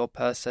so-and-so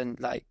person.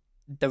 Like,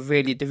 the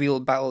real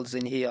battles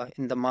in here,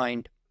 in the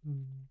mind.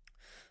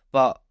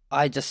 But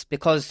I just,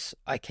 because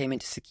I came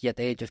into Sikhi at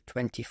the age of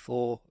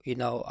 24, you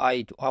know,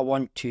 I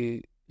want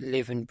to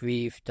live and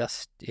breathe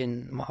just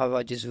in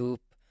Maharaj's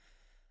roop.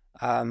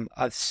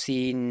 I've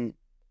seen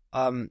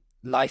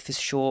life is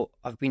short.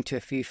 I've been to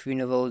a few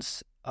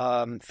funerals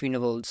of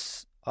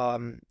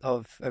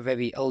a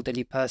very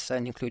elderly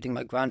person, including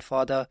my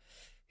grandfather,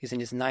 who's in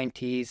his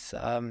 90s.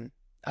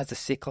 As a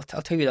Sikh,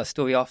 I'll tell you that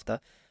story after.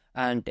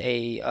 And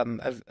a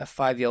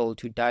 5-year-old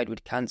who died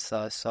with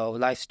cancer. So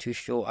life's too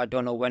short. I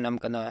don't know when I'm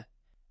gonna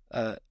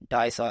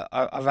die. So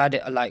I read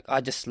it like, I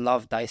just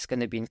love that it's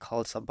gonna be in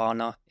Khalsa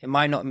Bana. It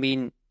might not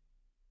mean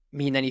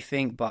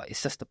anything, but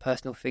it's just a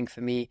personal thing for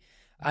me.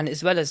 And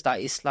as well as that,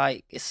 it's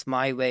like, it's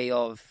my way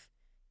of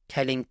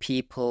telling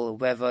people,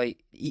 whether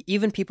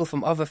even people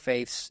from other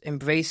faiths,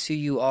 embrace who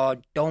you are.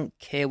 Don't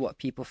care what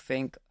people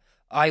think.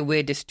 I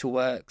wear this to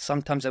work.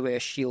 Sometimes I wear a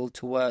shield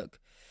to work.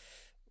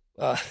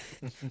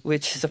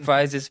 Which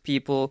surprises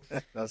people.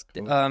 That's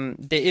cool.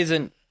 There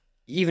isn't,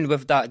 even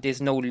with that,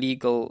 there's no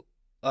legal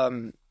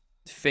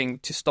thing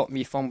to stop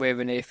me from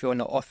wearing it. If you're in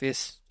the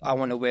office, I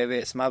want to wear it.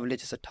 It's my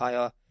religious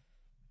attire.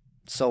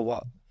 So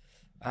what?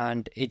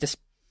 And it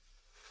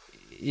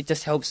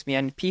just helps me.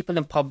 And people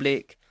in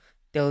public,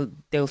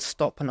 they'll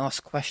stop and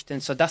ask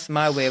questions. So that's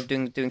my way of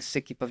doing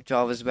Sikhi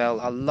Pavjar as well.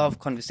 I love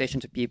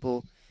conversations with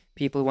people.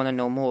 People want to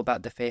know more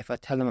about the faith. I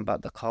tell them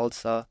about the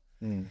Khalsa.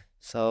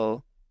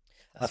 So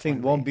I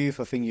think one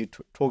beautiful thing you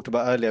talked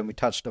about earlier, and we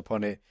touched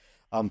upon it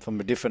from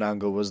a different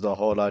angle, was the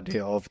whole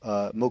idea of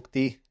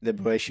mukti,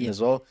 liberation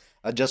as well.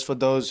 Just for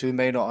those who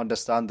may not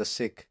understand the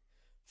Sikh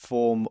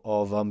form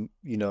of,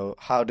 you know,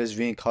 how does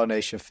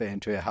reincarnation fit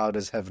into it? How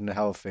does heaven and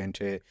hell fit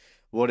into it?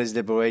 What is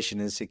liberation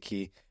in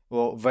Sikhi?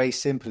 Well, very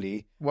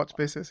simply, what's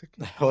basic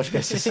Sikhi? What's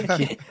basic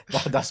Sikhi?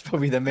 That's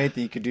probably the main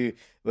thing you could do,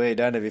 weigh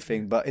down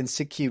everything. But in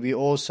Sikhi, we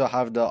also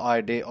have the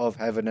idea of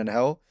heaven and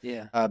hell.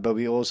 But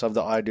we also have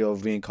the idea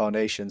of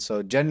reincarnation.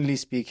 So generally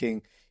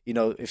speaking, you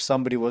know, if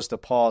somebody was to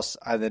pass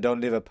and they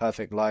don't live a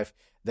perfect life,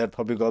 they'll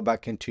probably go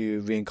back into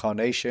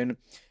reincarnation.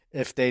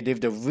 If they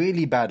lived a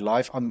really bad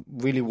life, I'm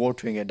really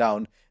watering it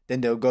down, then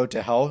they'll go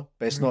to hell,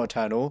 but it's not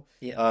eternal.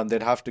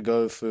 They'd have to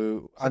go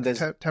through, and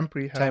there's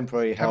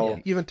temporary hell,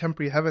 even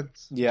temporary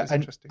heavens.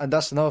 And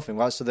that's another thing,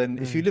 right? So then,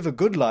 if you live a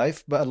good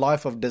life, but a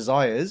life of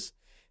desires,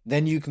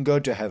 then you can go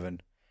to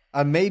heaven.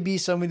 And maybe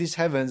some of these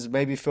heavens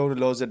may be filled with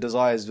loads of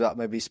desires that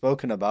may be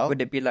spoken about.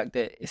 Would it be like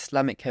the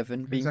Islamic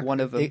heaven being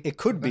one of them? It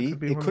could be.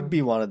 It could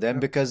be one of them,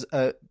 because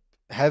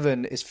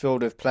heaven is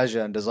filled with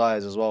pleasure and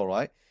desires as well,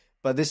 right?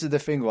 But this is the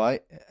thing,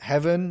 right?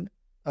 Heaven,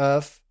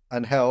 earth,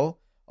 and hell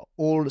are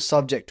all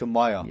subject to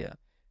Maya.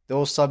 They're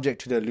all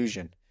subject to the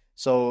illusion.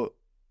 So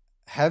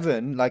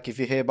heaven, like if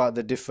you hear about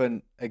the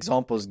different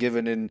examples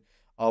given in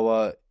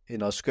our, you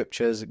know,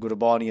 scriptures,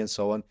 Gurbani and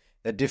so on,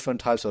 there are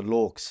different types of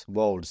loks,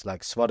 worlds,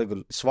 like Swarg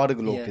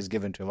lok is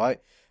given to, right?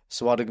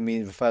 Swarg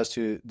refers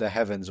to the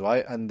heavens,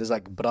 right? And there's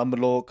like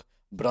Brahmalok,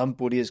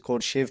 Brahmpuri is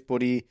called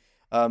Shivpuri,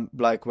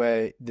 like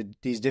where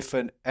these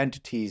different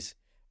entities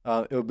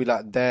it would be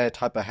like their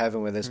type of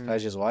heaven where there's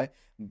pleasures, right?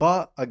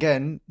 But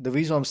again, the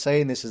reason I'm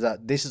saying this is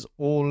that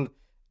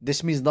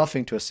this means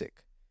nothing to a Sikh,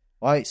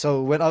 right?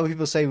 So when other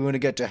people say we want to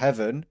get to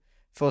heaven,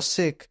 for a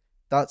Sikh,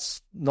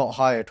 that's not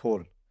high at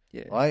all,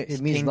 right?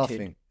 It means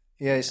nothing.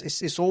 Yeah,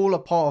 it's all a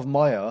part of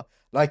Maya.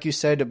 Like you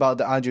said about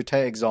the Andrew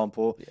Tate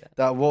example,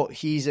 that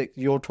what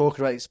you're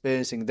talking about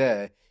experiencing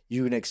there,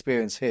 you can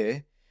experience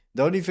here.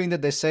 The only thing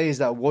that they say is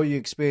that what you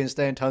experience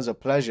there in terms of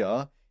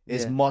pleasure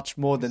is much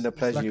more than the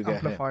pleasure you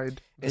get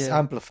amplified. Here. It's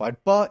amplified,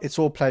 but it's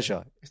all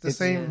pleasure. It's the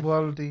same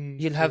worldly.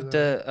 You'll have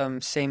the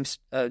same.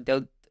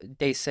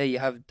 They say you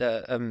have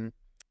the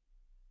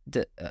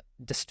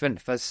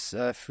strength as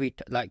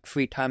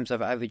three times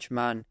of average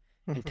man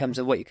in terms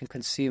of what you can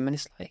consume, and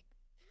it's like,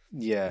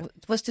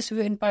 was this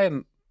written by a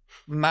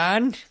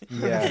man?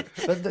 Yeah,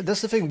 but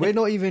that's the thing. We're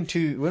not even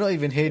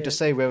here to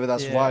say whether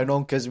that's right or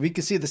wrong, because we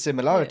can see the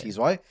similarities,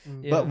 right?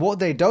 But what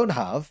they don't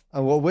have,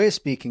 and what we're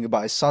speaking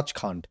about, is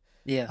Sachkhand.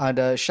 Yeah.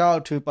 And shout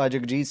out to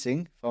Japji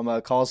Singh from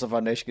Khalsa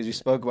Foundation, because we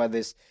spoke about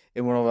this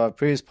in one of our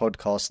previous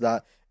podcasts,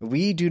 that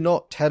we do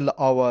not tell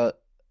our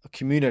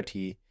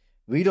community,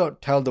 we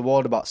don't tell the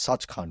world about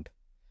Sachkhand.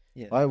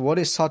 Right? What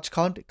is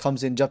Sachkhand? It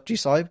comes in Japji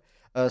Sahib,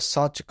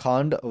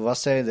 Sachkhand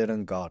Vase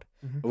Nirankar,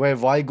 where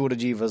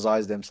Vaiguruji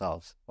resides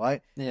themselves,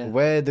 right?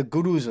 Where the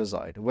Gurus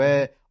reside,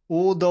 where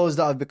all those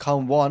that have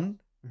become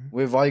one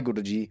with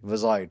Vaiguruji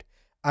reside.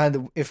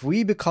 And if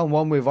we become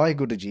one with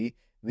Vaiguruji,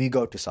 we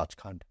go to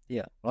Sachkhand.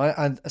 Right?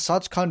 And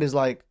Sachkhand is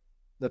like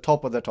the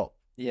top of the top.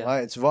 Right?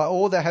 It's right.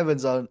 All the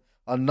heavens are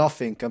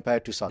nothing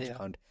compared to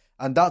Sachkhand.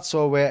 And that's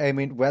where we're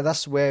aiming,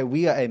 that's where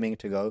we are aiming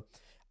to go.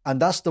 And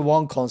that's the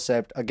one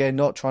concept, again,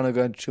 not trying to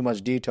go into too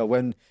much detail.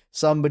 When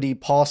somebody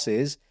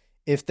passes,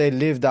 if they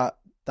live that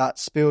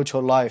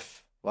spiritual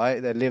life, right?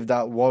 They live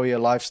that warrior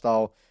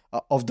lifestyle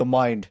of the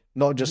mind,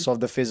 not just of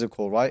the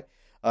physical, right?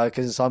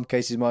 Because in some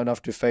cases you might not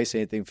have to face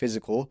anything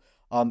physical.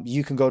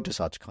 You can go to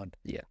Sachkhand,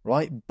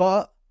 right?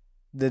 But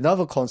the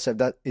another concept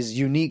that is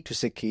unique to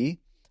Sikhi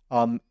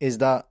is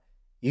that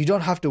you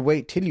don't have to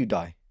wait till you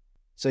die.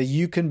 So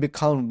you can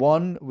become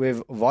one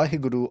with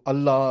Vaheguru,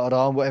 Allah,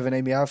 Ram, whatever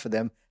name you have for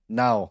them,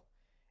 now,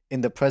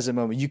 in the present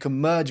moment. You can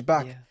merge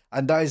back,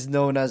 and that is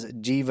known as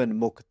Jivan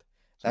Mukt.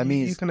 That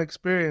means you can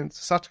experience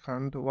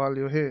Sachkhand while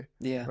you're here,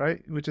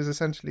 right? Which is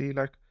essentially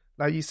like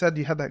you said,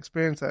 you had that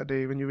experience that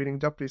day when you're reading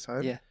Japji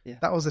Sahib.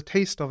 That was a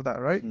taste of that,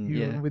 right?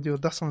 With your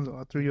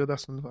Dasanvar, through your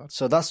Dasanvar.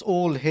 So that's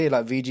all here,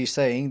 like VG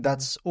saying,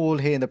 that's all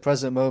here in the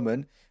present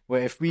moment,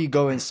 where if we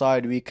go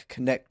inside, we can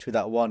connect to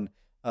that one.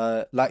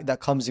 Like that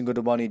comes in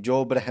Gurubani,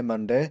 Jo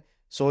Brahmande,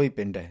 Soi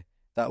Pinde.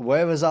 That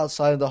wherever's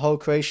outside of the whole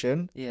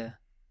creation,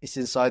 it's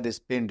inside this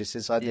pind, it's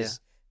inside this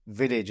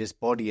village, this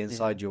body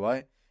inside you,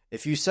 right?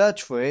 If you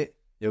search for it,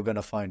 you're going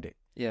to find it.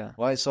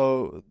 Right?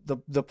 So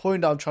the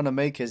point I'm trying to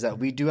make is that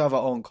we do have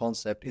our own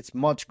concept. It's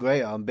much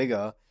greater and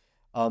bigger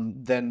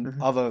than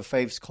other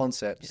faiths'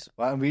 concepts.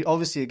 Right? And we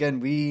obviously, again,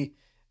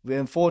 we're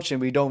unfortunate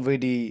we don't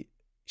really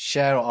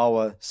share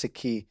our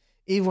Sikhi,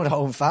 even with our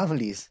own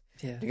families.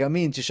 You know what I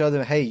mean? To show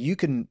them, hey, you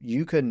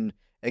can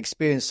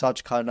experience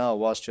such kind now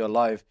whilst you're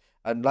alive.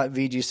 And like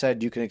VG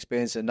said, you can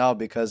experience it now,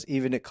 because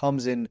even it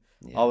comes in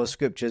our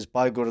scriptures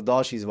by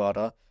Gurdashi's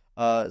Vara,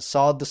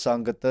 Sad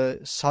Sangat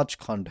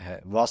Sachkhand hai,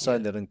 Vasa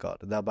Nirankar.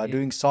 That by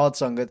doing Sad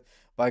Sangat,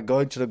 by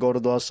going to the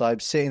Gurdwara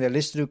Sahib, sitting there,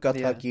 listening to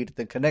Katha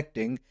Kirtan,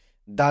 connecting,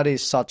 that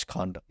is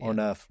Sachkhand on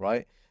earth,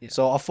 right?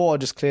 So I thought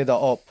I'd just clear that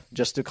up,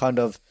 just to kind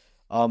of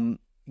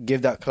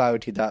give that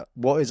clarity that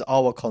what is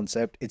our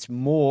concept? It's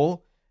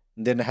more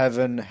than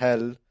heaven,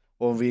 hell,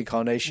 or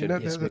reincarnation.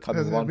 It's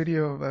becoming there's one. A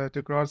video of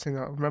Joga Singh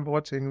I remember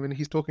watching when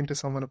he's talking to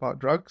someone about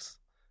drugs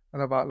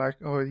and about like,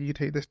 oh, you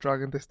take this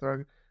drug and this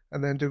drug.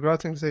 And then Joga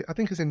Singh say, I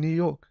think it's in New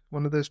York,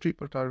 one of those street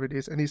protest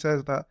videos, and he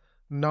says that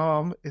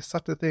Naam is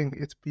such a thing.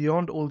 It's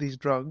beyond all these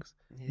drugs.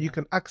 You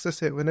can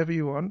access it whenever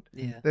you want.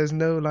 There's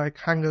no like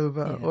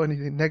hangover or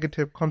anything,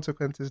 negative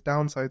consequences,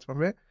 downsides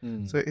from it.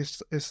 So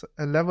it's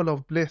a level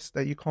of bliss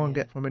that you can't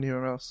get from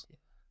anywhere else.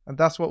 And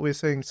that's what we're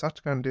saying.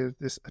 Sachkhand is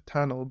this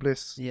eternal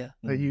bliss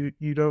that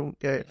you don't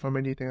get it from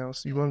anything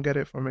else. You won't get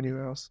it from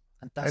anywhere else.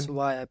 And that's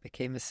why I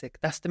became a Sikh.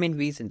 That's the main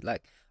reason.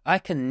 Like, I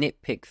can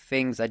nitpick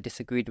things I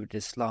disagreed with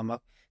Islam. I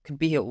could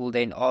be here all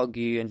day and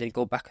argue and then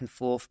go back and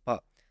forth.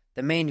 But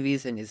the main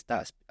reason is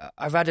that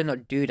I'd rather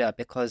not do that,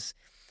 because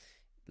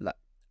like,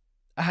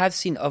 I have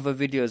seen other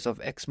videos of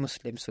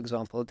ex-Muslims, for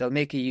example. They'll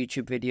make a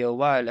YouTube video,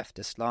 why I left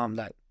Islam.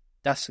 Like,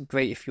 that's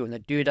great if you want to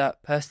do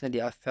that.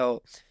 Personally, I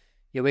felt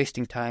you're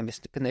wasting time. It's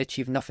going to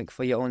achieve nothing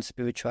for your own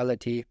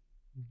spirituality.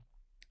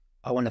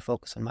 I want to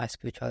focus on my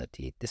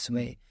spirituality this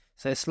way.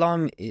 So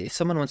Islam, if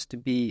someone wants to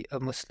be a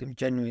Muslim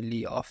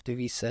genuinely after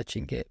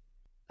researching it,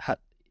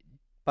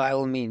 by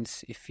all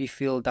means, if you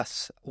feel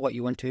that's what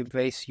you want to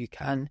embrace, you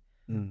can.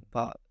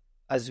 But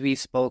as we've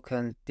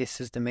spoken,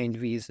 this is the main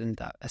reason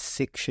that a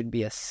Sikh should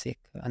be a Sikh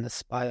and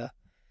aspire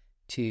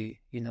to,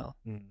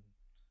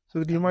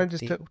 So do you mind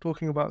just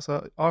talking about,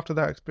 so after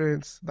that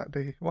experience that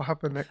day, what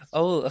happened next?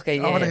 Oh, okay,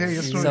 I want to hear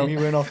your story. So we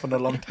went off on a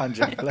long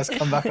tangent. Let's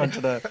come back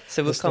onto the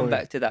So we'll come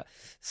back to that.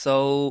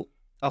 So,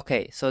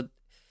 okay, so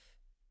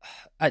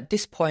at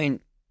this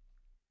point,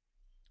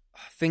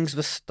 things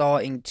were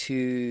starting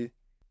to,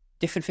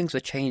 different things were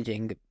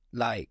changing.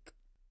 Like,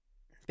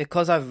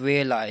 because I've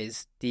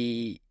realized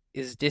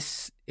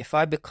if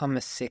I become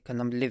a Sikh and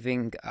I'm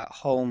living at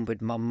home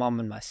with my mum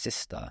and my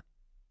sister,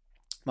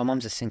 my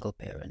mum's a single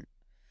parent.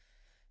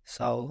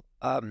 So,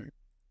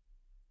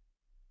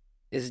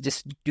 is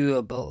this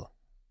doable?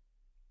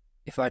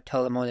 If I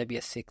tell them I want to be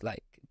a Sikh,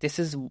 like, this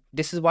is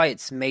why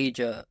it's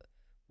major.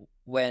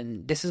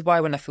 This is why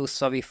when I feel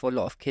sorry for a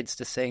lot of kids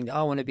to saying,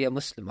 I want to be a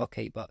Muslim.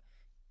 Okay, but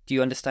do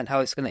you understand how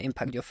it's going to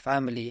impact your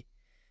family?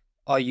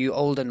 Are you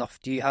old enough?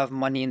 Do you have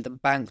money in the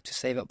bank to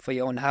save up for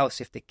your own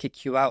house if they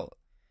kick you out?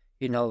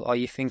 You know, are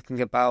you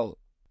thinking about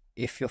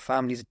if your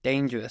family's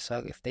dangerous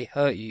or if they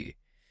hurt you?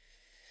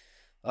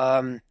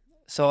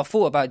 So I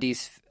thought about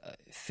these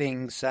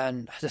things,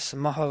 and the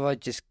Samahara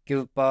just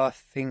give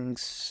birth,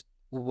 things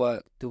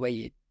worked the way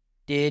it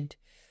did.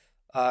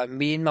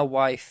 Me and my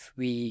wife,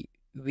 we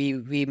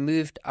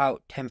moved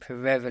out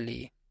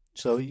temporarily.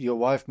 So your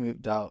wife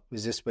moved out.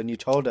 Was this when you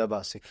told her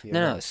about Sikhi?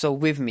 No. So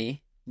with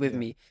me,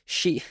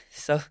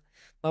 so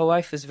my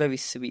wife was very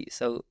sweet.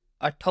 So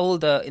I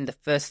told her in the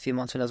first few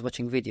months when I was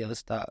watching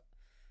videos that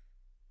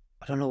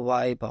I don't know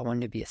why, but I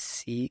wanted to be a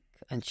Sikh,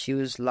 and she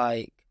was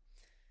like,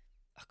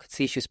 I could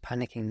see she was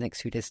panicking the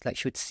next few days. Like,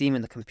 she would see me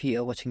on the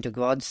computer watching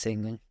Joga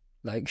Singh, and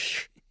like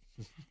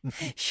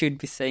she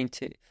would say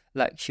to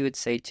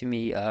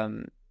me,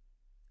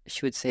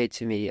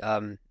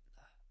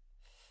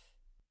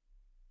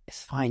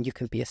 it's fine, you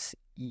can be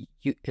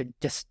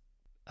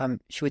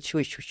she would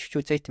say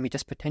to me,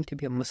 just pretend to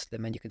be a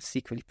Muslim and you can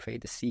secretly pray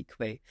the Sikh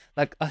way.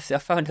 Like, I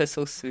found her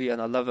so sweet,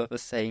 and I love her for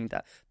saying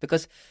that,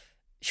 because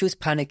she was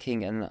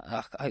panicking, and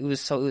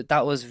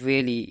that was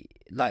really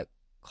like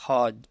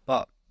hard.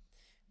 But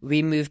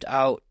we moved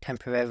out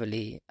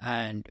temporarily,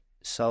 and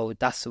so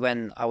that's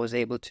when I was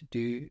able to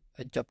do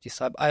a Japji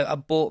Sahib. I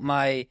bought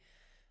my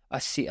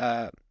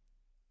 5Ks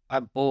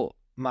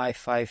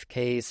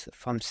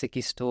from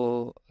Sikhi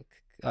store.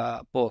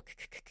 Bought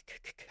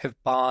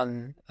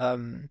Kirban,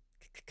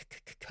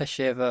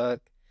 Kashiva,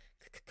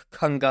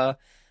 Kunga.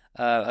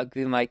 I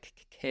grew my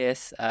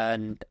case,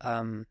 and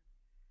am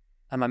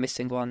I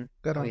missing one?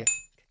 Oh yeah,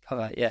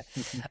 alright, yeah.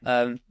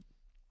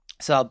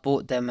 So I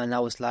bought them, and I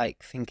was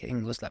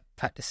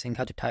practicing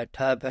how to tie a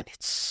turban.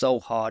 It's so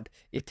hard.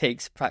 It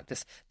takes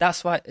practice.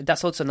 That's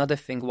also another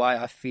thing why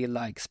I feel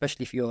like,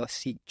 especially if you're a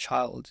Sikh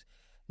child,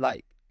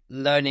 like,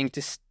 learning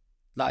to,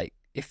 like,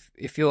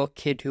 if you're a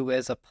kid who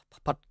wears a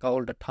patka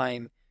all the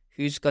time,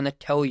 who's gonna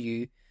tell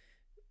you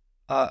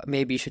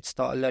maybe you should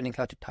start learning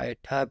how to tie a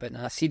turban?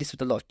 And I see this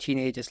with a lot of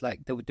teenagers,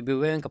 like, they'll be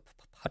wearing a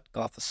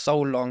patka for so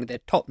long, their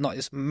top knot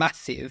is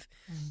massive,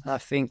 and I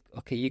think,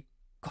 okay, you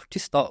got to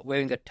start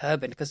wearing a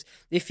turban, because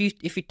if you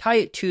tie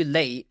it too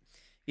late,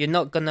 you're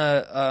not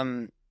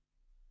gonna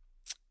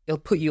it'll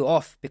put you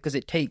off, because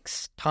it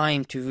takes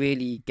time to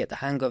really get the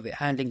hang of it,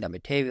 handling that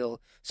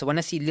material. So when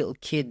I see little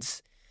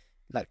kids,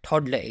 like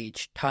toddler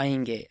age,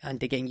 tying it, and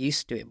they're getting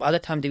used to it, by the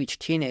time they reach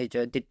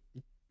teenager,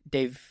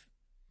 they've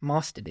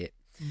mastered it.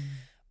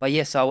 But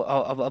yes, I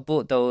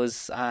bought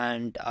those,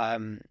 and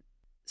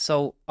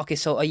so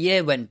a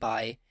year went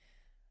by,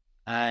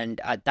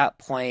 and at that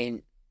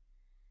point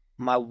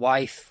my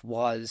wife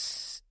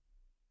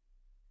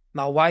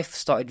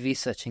started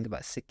researching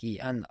about Sikhi,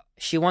 and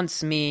she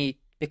wants me,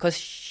 because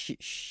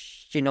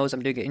she knows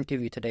I'm doing an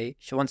interview today,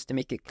 she wants to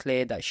make it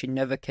clear that she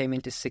never came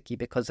into Sikhi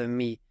because of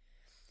me.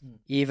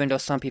 Even though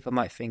some people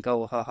might think,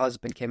 oh, her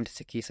husband came into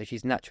Sikhi, so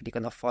she's naturally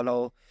going to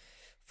follow.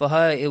 For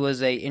her, it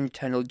was an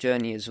internal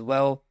journey as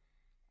well.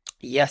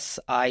 Yes,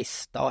 I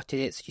started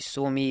it, so she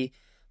saw me,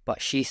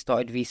 but she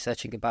started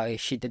researching about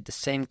it. She did the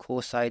same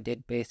course I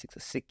did, Basics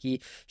of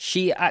Sikhi.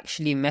 She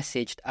actually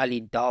messaged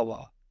Ali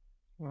Dawa.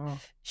 Wow.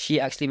 She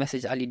actually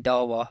messaged Ali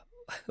Dawa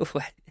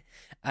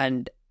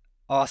and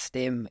asked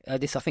him,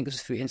 this I think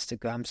was through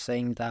Instagram,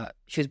 saying that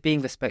she was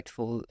being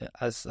respectful,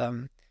 as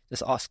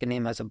just asking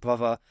him as a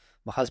brother,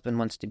 my husband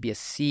wants to be a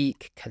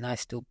Sikh, can I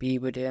still be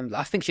with him?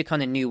 I think she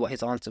kind of knew what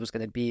his answer was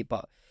going to be,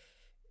 but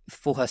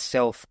for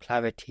herself,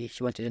 clarity,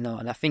 she wanted to know.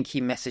 And I think he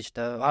messaged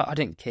her. I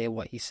didn't care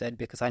what he said,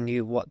 because I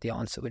knew what the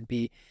answer would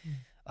be.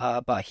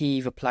 But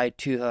he replied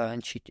to her,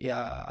 and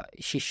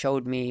she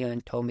showed me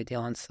and told me the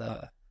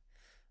answer.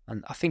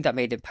 And I think that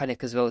made him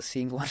panic as well,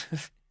 seeing one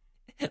of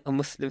a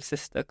Muslim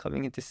sister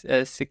coming into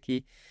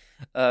Sikhi.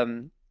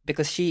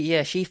 Because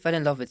she fell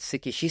in love with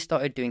Sikhi. She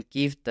started doing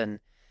Kirtan,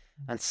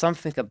 and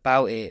something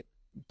about it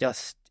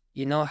just,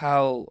 you know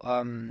how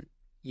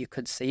you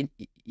could say,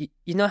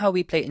 you know how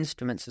we play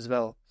instruments as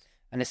well,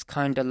 and it's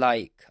kind of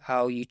like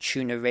how you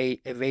tune a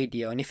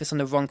radio, and if it's on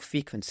the wrong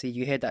frequency,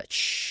 you hear that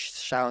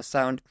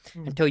sound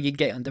until you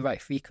get on the right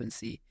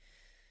frequency.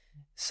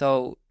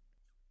 So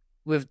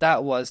with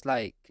that was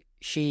like,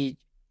 she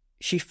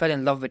fell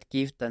in love with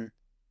Kirtan,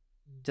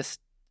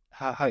 just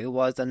how it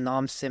was, the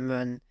Naam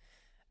Simran,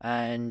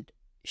 and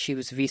she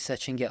was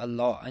researching it a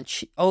lot. And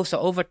she also,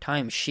 over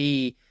time,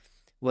 she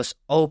was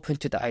open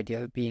to the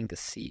idea of being a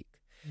Sikh.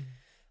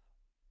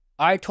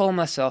 I told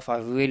myself I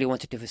really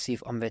wanted to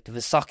receive Amrit.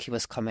 Vaisakhi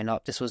was coming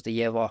up. This was the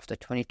year after,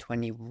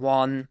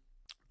 2021.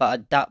 But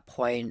at that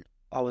point,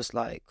 I was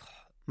like,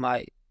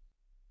 my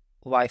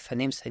wife, her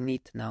name's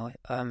Hanit now,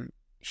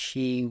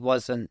 she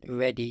wasn't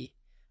ready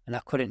and I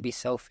couldn't be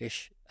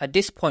selfish. At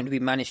this point, we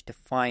managed to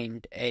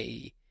find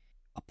a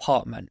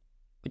apartment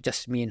with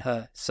just me and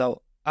her.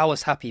 So I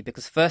was happy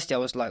because firstly I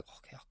was like,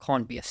 okay, I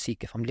can't be a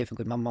Sikh if I'm living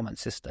with my mum and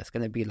sister. It's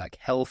going to be like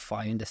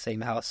hellfire in the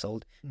same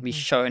household. Mm-hmm. Me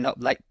showing up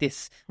like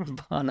this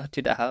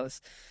to the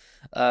house.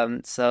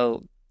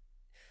 So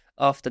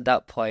after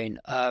that point,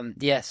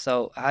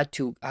 so I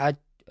had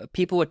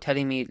people were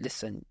telling me,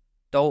 listen,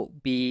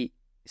 don't be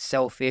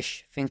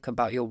selfish. Think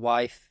about your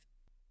wife,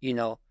 you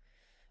know.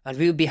 And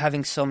we would be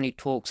having so many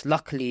talks.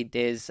 Luckily,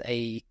 there's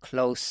a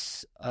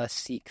close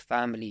Sikh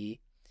family.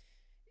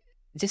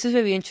 This is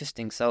very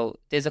interesting. So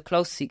there's a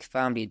close Sikh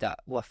family that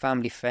were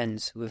family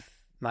friends with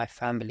my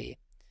family.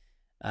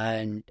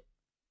 And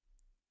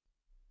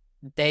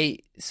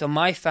so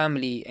my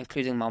family,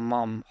 including my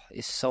mum,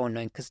 is so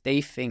annoying because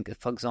they think,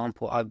 for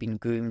example, I've been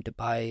groomed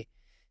by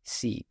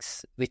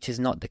Sikhs, which is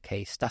not the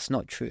case. That's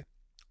not true.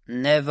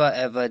 Never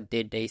ever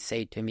did they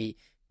say to me,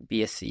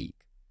 be a Sikh.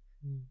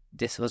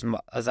 This was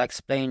as I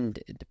explained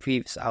in the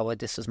previous hour,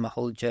 this was my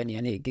whole journey.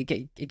 And it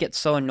gets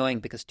so annoying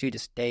because to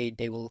this day,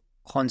 they will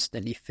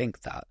constantly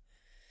think that.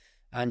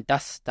 And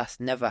that's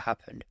never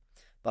happened.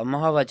 But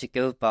Maharaj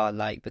Gilbar,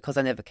 like, because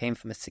I never came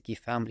from a Sikhi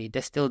family,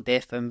 they're still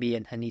there for me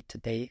and Hanit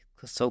today.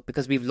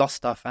 Because we've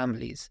lost our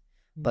families,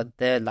 but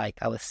they're like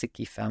our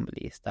Sikhi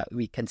families that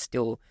we can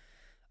still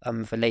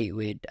relate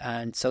with.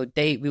 And so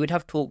we would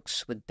have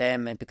talks with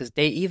them, and because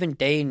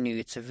they knew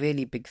it's a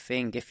really big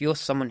thing. If you're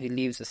someone who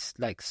lives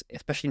like,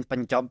 especially in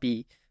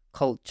Punjabi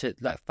culture,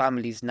 like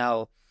families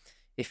now,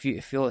 if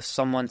you're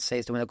someone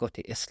says they want to go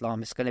to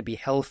Islam, it's going to be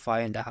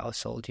hellfire in the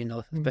household, you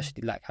know,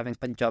 especially like having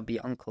Punjabi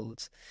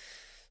uncles.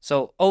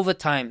 So over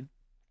time,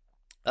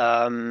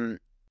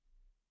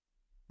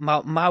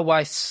 my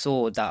wife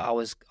saw that I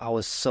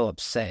was so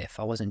upset if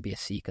I wasn't be a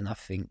Sikh, and I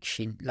think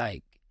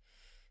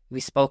we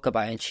spoke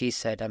about it, and she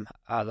said, I'm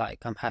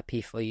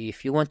happy for you.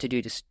 If you want to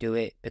do this, do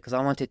it. Because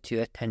I wanted to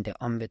attend the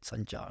Amrit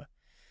Sanjar.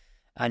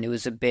 And it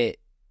was a bit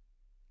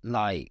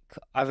like,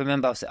 I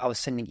remember I was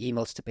sending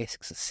emails to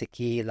Basics of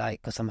Sikhi,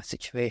 like, because of my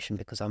situation,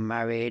 because I'm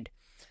married.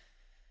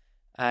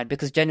 And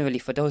because generally,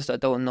 for those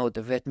that don't know,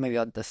 the red maybe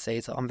I'll just say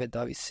that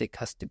Amritdari Sikh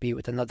has to be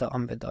with another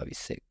Amritdari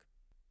Sikh.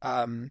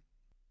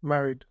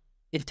 Married.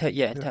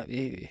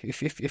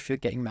 If you're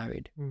getting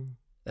married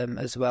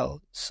as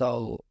well.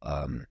 So,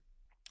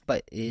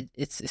 but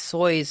it's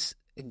always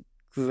a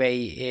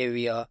grey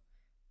area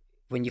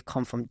when you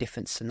come from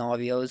different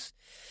scenarios.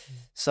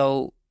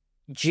 So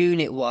June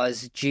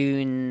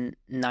 19th,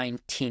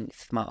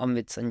 my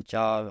Amrit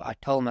Sanjar, I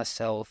told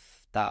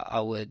myself that I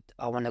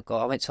want to go.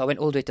 I went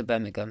all the way to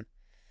Birmingham,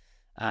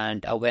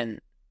 and I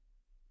went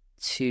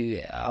to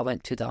the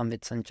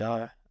Amrit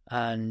Sanjar,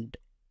 and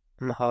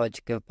Maharaj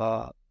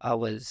Gilbar, I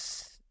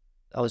was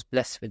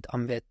blessed with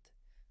Amrit.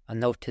 I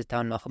noted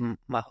down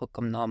my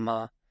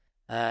Hukamnama,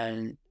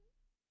 and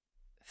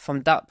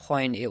from that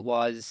point it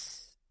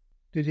was...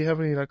 Did you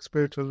have any like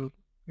spiritual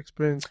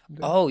experience?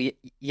 Oh,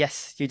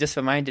 yes, you just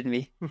reminded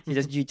me.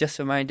 you just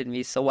reminded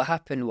me. So what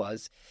happened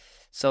was,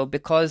 so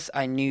because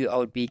I knew I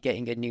would be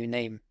getting a new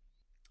name,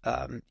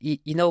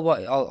 you know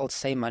what, I'll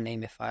say my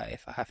name if I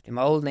have to.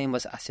 My old name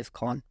was Asif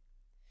Khan.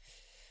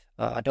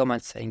 I don't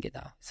mind saying it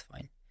now, it's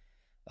fine.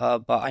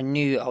 But I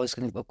knew I was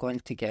going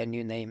to get a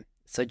new name.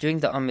 So during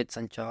the Amrit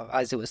Sanjar,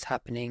 as it was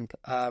happening,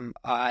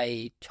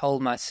 I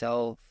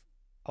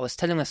was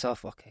telling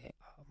myself, okay,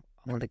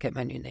 I'm going to get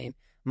my new name.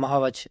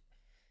 Maharaj,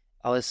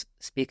 I was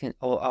speaking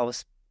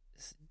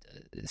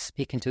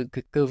to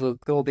Guru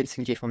Gobind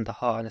Singh Ji from the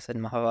heart, and I said,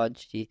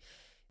 Maharaj Ji,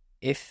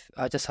 if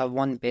I just have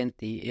one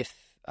binti,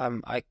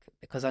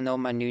 because I know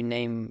my new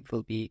name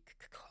will be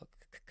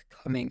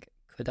coming,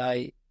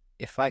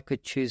 if I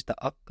could choose the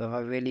Akkar, I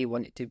really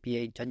want it to be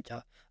a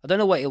Jajja. I don't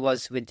know what it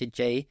was with the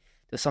J.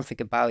 There was something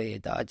about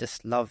it that I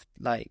just loved,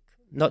 like,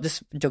 not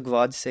just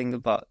Jagwad Singh,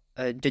 but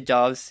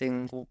Japji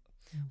Singh,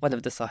 one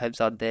of the Sahibs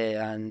out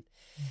there, and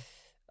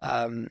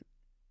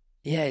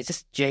it's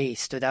just J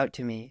stood out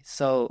to me.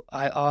 So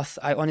I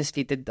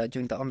honestly did that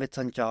during the Amrit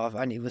Sanjar,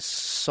 and it was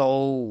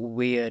so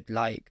weird.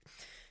 Like,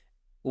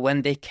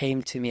 when they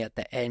came to me at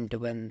the end,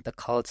 when the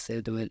cult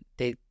said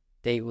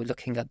they were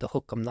looking at the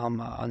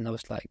Hukamnama, and I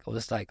was like,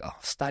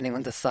 standing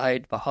on the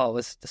side, my heart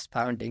was just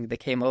pounding. They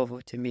came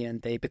over to me,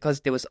 and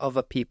because there was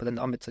other people in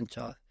the Amrit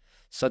Sanjar,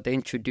 so they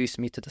introduced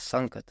me to the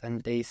Sangat,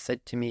 and they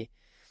said to me,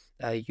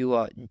 you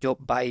are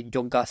by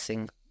Joga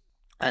Singh.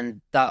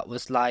 And that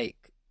was like,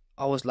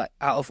 I was like,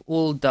 out of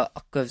all the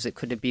akkars it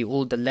could be,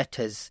 all the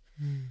letters,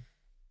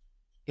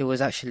 it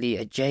was actually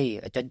a J,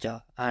 a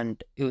Jajja.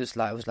 And I was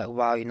like,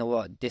 wow, you know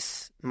what,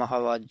 this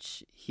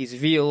Maharaj, he's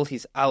real,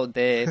 he's out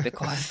there,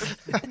 because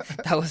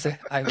that was a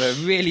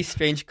really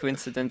strange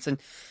coincidence.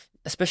 And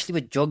especially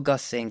with Joga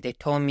Singh, they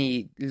told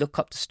me, look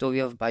up the story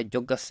of by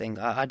Joga Singh.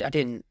 I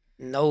didn't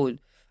know.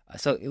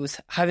 So it was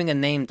having a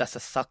name that's a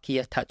Sakhi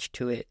attached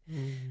to it. Do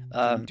you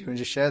want to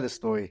just share the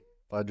story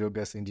by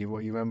Joga Singh Ji,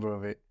 what you remember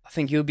of it? I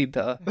think you'll be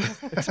better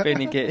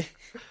explaining it.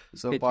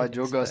 So Bhai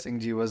Joga Singh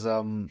Ji was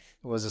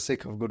a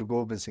Sikh of Guru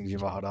Gobind Singh Ji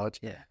Maharaj.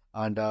 Yeah.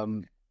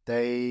 And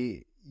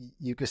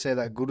you could say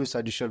that Guru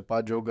Sahib showed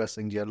Bhai Joga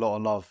Singh Ji a lot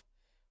of love,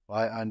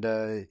 right?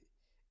 And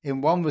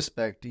in one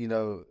respect,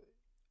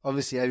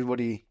 obviously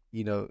everybody,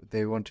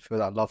 they want to feel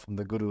that love from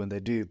the Guru, and they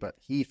do, but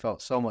he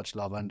felt so much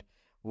love. And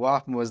what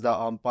happened was that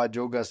Bhai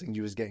Joga Singh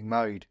Ji was getting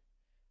married.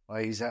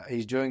 Right?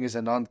 He's during his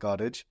Anand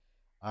Karaj,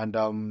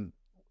 and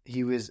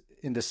he was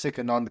in the Sikh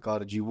Anand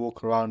Karaj. You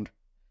walk around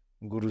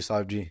Guru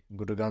Sahib Ji,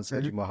 Guru Granth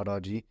Sahib Ji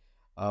Maharaj Ji.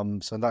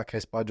 So in that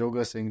case, Bhai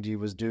Joga Singh Ji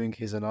was doing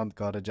his Anand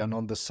Karaj, and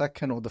on the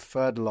second or the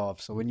third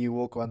love, so when you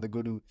walk around the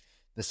Guru,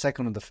 the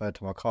second or the third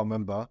time, I can't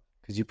remember,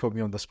 because you put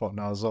me on the spot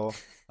now as well,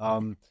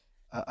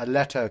 a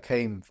letter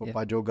came for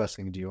Bhai Joga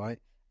Singh Ji, right?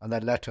 And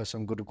that letter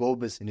from Guru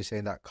Gobind Singh Ji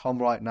saying that, come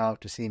right now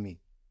to see me.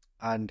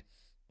 And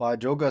Bhai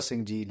Joga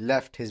Singh Ji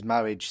left his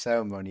marriage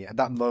ceremony at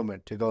that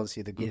moment to go and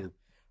see the Guru,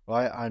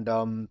 right?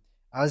 And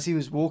as he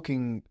was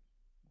walking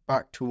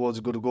back towards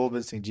Guru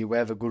Gobind Singh Ji,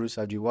 wherever Guru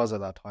Sahib Ji was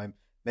at that time,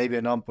 maybe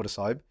Anandpur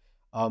Sahib,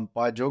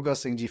 Bhai Joga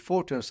Singh Ji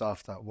thought to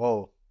himself that,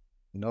 whoa,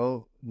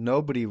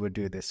 nobody would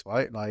do this,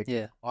 right? Like,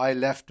 I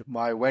left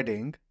my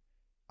wedding,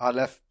 I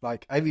left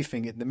like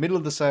everything in the middle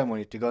of the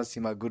ceremony to go and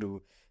see my Guru.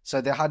 So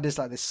they had this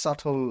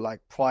subtle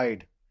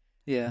pride,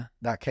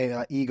 that came,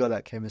 that ego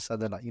that came inside.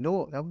 They're like, you know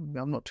what,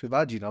 I'm not too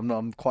bad,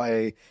 I'm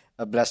quite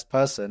a blessed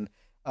person.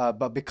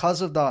 But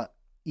because of that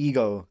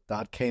ego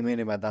that came in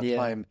him at that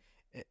time,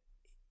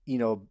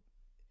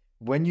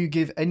 when you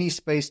give any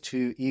space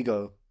to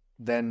ego,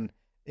 then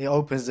it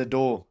opens the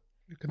door.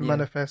 You can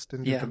manifest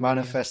in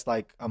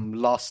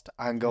lust,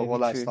 anger, all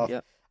that stuff.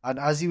 Yeah. And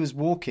as he was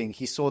walking,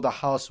 he saw the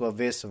house of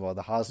a Vesava,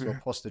 the house of a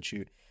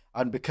prostitute.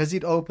 And because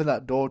he'd opened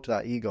that door to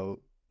that ego,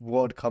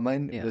 what would come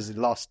in was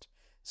lust.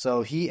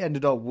 So he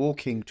ended up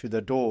walking to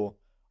the door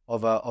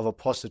of a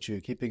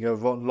prostitute, keeping a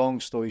long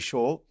story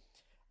short.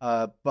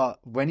 But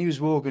when he was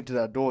walking to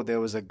that door,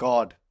 there was a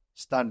guard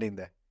standing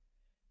there.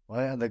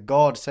 Right? And the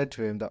guard said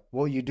to him that,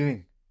 what are you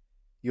doing?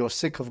 You're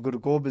Sikh of Guru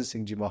Gobind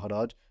Singh Ji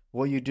Maharaj.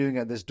 What are you doing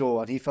at this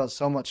door? And he felt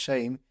so much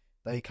shame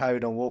that he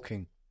carried on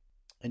walking.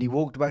 And he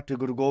walked back to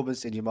Guru Gobind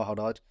Singh Ji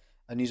Maharaj,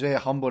 and he's very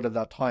humbled at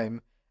that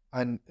time.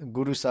 And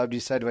Guru Sahib Ji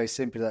said very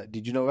simply that,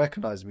 did you not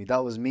recognize me?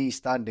 That was me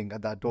standing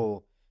at that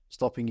door,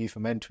 stopping you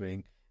from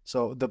entering.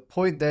 So the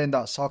point there in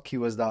that Sakhi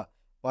was that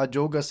Bhai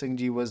Joga Singh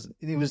Ji was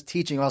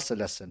teaching us a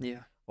lesson.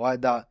 Yeah.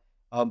 Right? That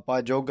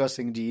Bhai Joga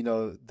Singh Ji,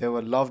 they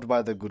were loved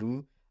by the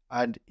Guru.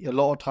 And a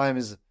lot of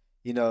times,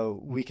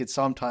 we could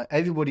sometimes,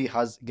 everybody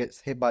gets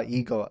hit by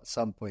ego at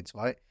some points,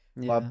 right?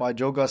 But Bhai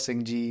Joga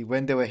Singh Ji,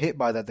 when they were hit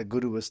by that, the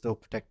Guru was still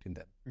protecting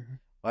them.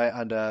 Right?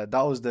 And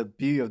that was the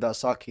beauty of that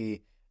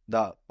Sakhi,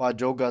 that Bhai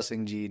Joga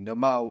Singh Ji, no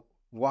matter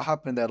what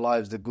happened in their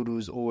lives, the Guru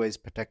is always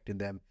protecting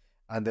them.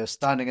 And they're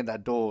standing at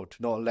that door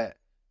to not let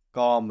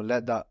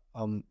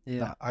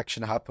that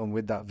action happen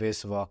with that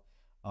Vesava.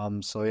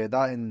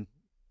 That in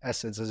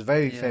essence is a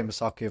very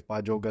famous Sakhi of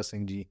Bhai Joga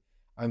Singh Ji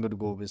and Guru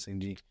Gobind Singh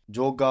Ji.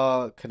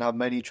 Joga can have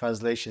many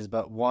translations,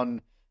 but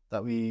one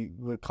that we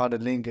would kind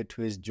of link it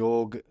to is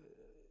Jog,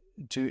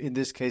 to in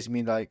this case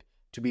mean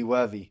to be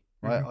worthy,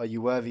 right? Are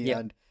you worthy? Yeah.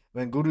 And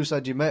when Guru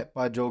Sahib Ji met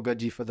Bhai Joga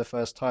Ji for the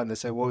first time, they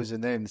said, what was your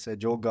name? They said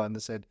Joga, and they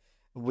said,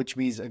 which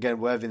means again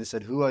worthy. And they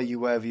said, who are you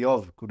worthy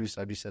of? Guru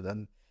Sahib Ji said,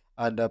 and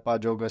Bhai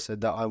Joga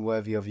said that I'm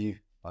worthy of you,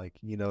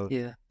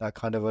 that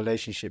kind of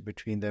relationship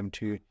between them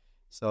two.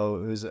 So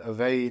it was a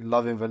very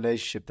loving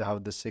relationship to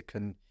have the Sikh,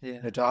 and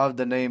to have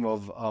the name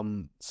of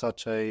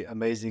such a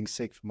amazing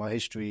Sikh from our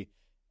history,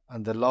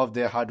 and the love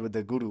they had with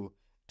the Guru.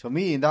 To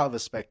me, in that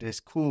respect, it's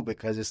cool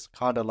because it's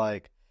kind of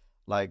like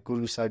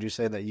Guru Sahib Ji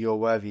saying that you're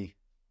worthy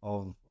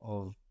of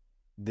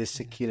this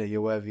Sikhi,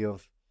 you're worthy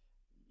of.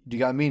 Do you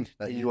get what I mean?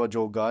 That you are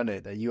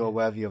Joga, that you are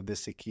worthy of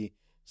this Sikhi.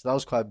 So that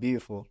was quite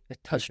beautiful.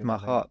 It touched my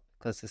heart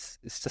because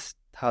it's just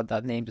how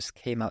that name just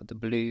came out of the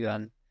blue.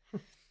 And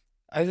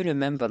I even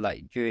remember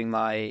during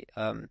my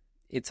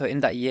so in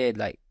that year,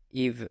 I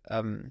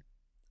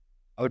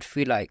would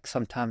feel like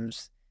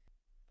sometimes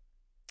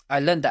I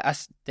learned that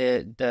as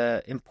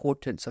the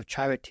importance of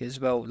charity as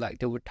well. Like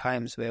there were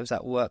times where I was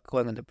at work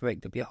going on the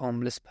break, there'd be a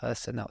homeless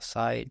person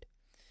outside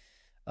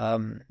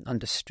on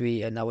the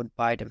street, and I would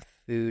buy them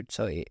food.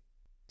 So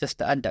just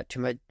to add that to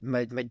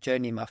my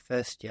journey in my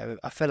first year,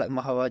 I felt like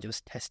Maharaj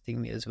was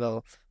testing me as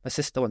well. My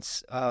sister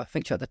once, I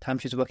think at the time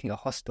she was working at a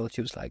hostel,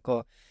 she was like,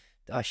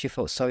 she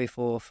felt sorry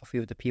for a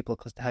few of the people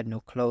because they had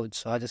no clothes.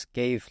 So I just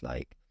gave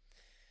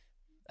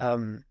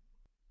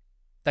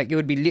it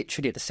would be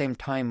literally at the same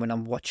time when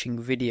I'm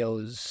watching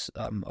videos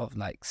of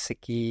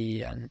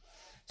Sikhi and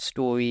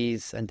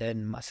stories, and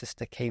then my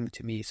sister came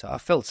to me. So I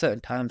felt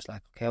certain times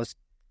I was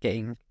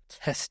getting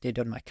tested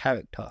on my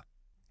character.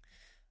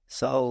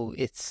 So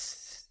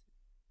it's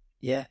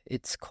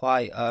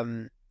quite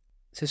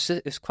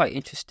it's quite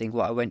interesting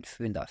what I went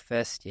through in that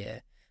first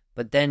year.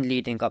 But then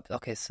leading up,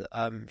 so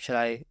should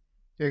I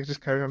Yeah,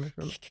 just carry on.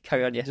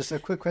 Carry on, yeah. Just a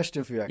quick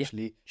question for you,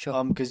 actually. Yeah,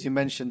 sure. Because you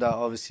mentioned that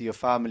obviously your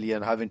family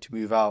and having to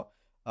move out.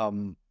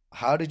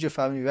 How did your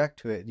family react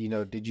to it?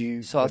 Did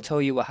you? So I'll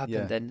tell you what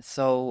happened then.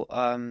 So,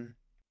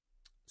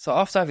 so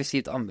after I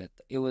received Amrit,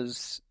 it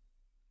was,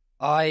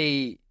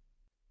 I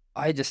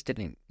just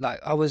didn't, like,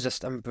 I was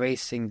just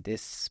embracing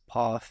this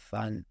path,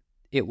 and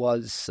it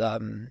was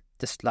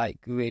just like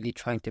really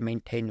trying to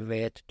maintain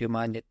rare to do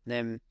my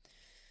nitnem.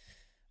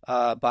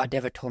 But I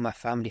never told my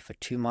family for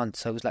 2 months.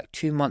 So it was like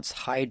 2 months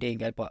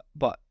hiding, but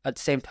at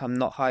the same time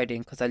not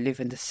hiding because I live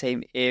in the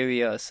same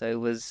area. So it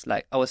was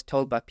like I was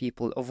told by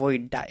people,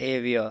 avoid that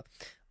area.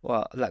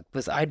 Well, like,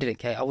 because I didn't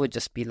care. I would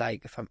just be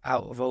like, if I'm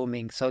out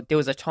roaming. So there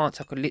was a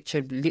chance I could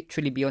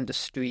literally be on the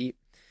street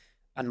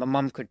and my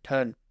mum could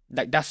turn.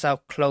 Like, that's how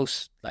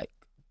close, like,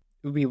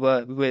 we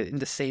were in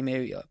the same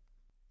area.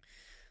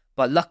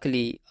 But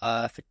luckily,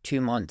 for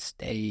 2 months,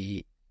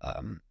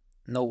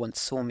 no one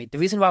saw me. The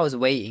reason why I was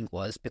waiting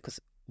was because,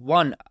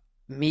 one,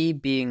 me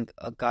being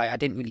a guy, I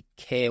didn't really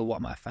care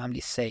what my family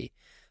say.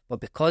 But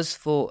because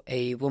for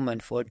a woman,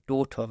 for a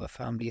daughter of a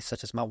family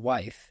such as my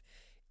wife,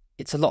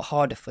 it's a lot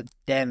harder for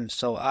them.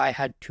 So I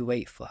had to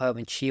wait for her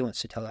when she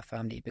wants to tell her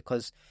family,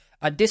 because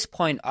at this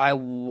point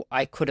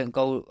I couldn't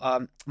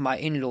go. My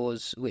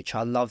in-laws, which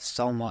I love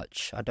so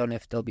much, I don't know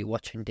if they'll be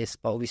watching this,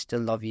 but we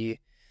still love you.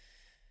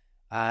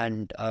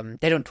 And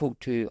they don't talk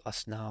to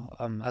us now.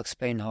 I'll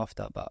explain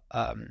after. But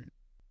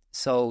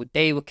so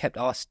they kept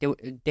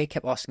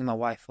asking my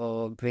wife,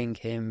 "Oh, bring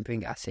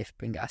Asif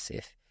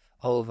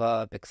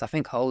over," because I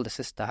think her older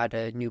sister had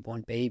a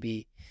newborn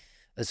baby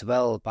as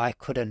well, but I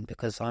couldn't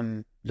because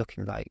I'm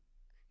looking like,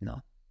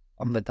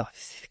 I'm the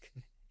sick.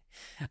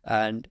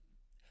 And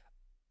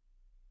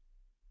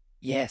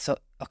yeah, so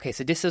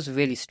this was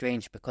really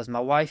strange because my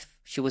wife,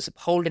 she was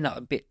holding out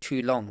a bit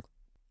too long.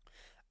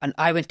 And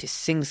I went to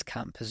Singh's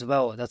camp as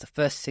well. That was the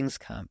first Singh's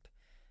camp.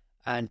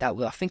 And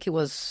I think it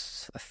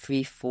was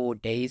 3-4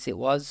 days it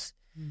was.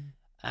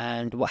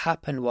 And what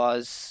happened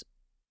was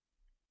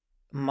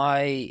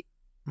my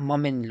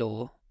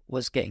mum-in-law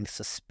was getting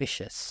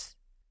suspicious.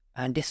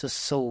 And this was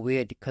so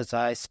weird because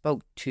I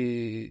spoke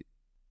to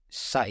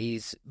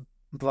Sai's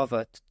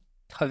brother,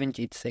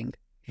 Javji Singh,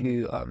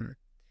 who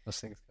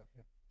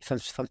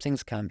from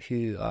Singh's camp,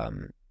 who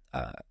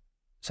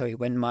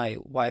when my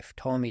wife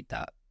told me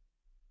that,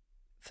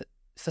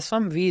 for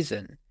some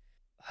reason,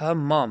 her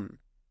mum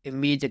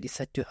immediately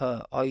said to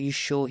her, "Are you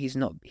sure he's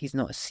not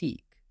a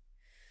Sikh?"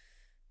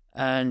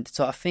 And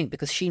so I think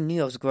because she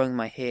knew I was growing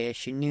my hair,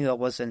 she knew I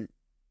wasn't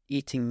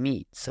eating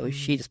meat, so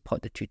she just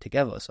put the two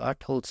together. So I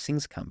told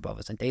Singh's camp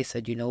brothers, and they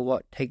said, "You know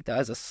what? Take that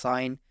as a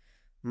sign.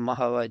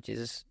 Maharaj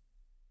is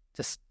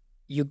just,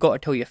 you got to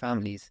tell your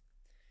families."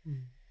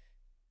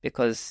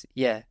 Because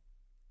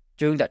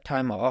during that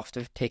time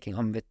after taking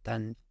Amrit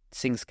and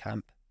Singh's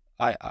camp,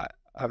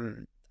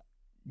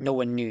 no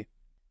one knew.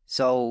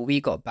 So we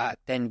got back,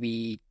 then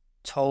we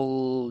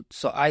told,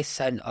 so I just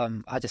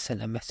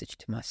sent a message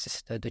to my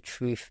sister, the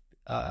truth,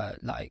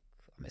 like,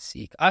 I'm a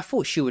Sikh. I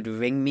thought she would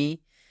ring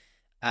me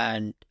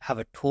and have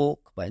a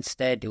talk, but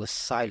instead there was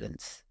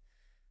silence.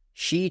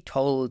 She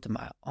told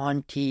my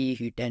auntie,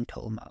 who then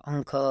told my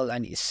uncle,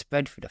 and it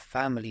spread through the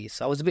family.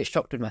 So I was a bit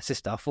shocked with my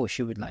sister. I thought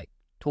she would like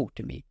talk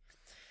to me.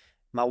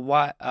 My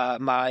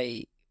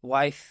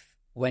wife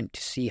went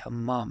to see her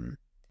mum.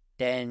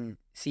 Then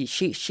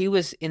she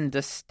was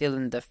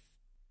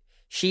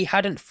she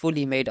hadn't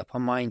fully made up her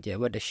mind yet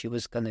whether she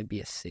was gonna be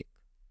a Sikh.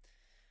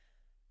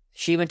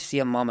 She went to see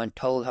her mum and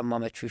told her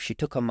mum the truth. She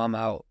took her mum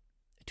out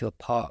to a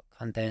park,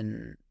 and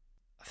then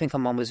I think her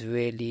mum was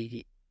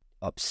really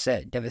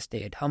upset,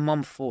 devastated. Her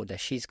mum thought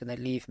that she's gonna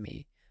leave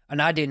me,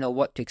 and I didn't know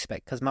what to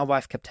expect because my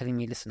wife kept telling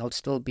me, "Listen, I'll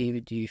still be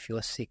with you if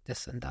you're Sikh,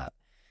 this and that."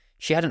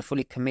 She hadn't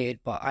fully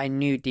committed, but I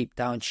knew deep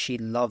down she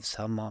loves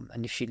her mum,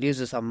 and if she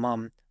loses her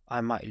mum,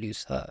 I might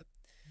lose her.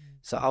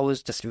 So I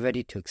was just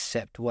ready to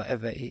accept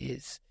whatever it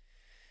is.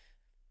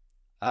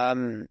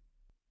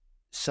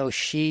 So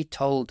she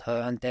told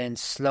her, and then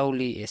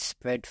slowly it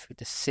spread through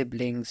the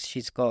siblings.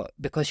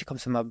 Because she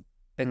comes from a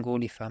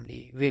Bengali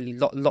family, really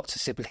lots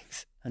of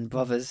siblings and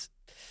brothers.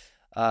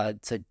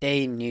 So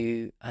they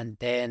knew, and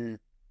then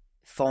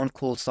phone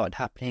calls started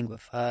happening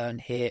with her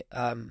and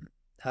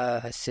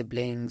her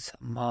siblings, her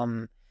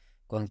mum,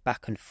 going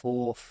back and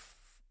forth,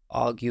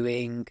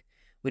 arguing.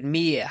 With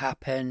me, it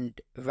happened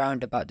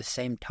around about the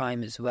same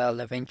time as well.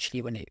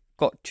 Eventually, when it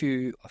got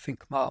to, I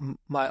think,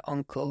 my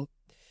uncle.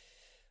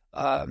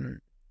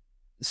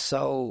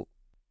 So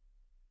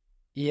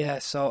I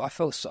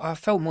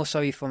felt more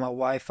sorry for my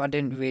wife. I'll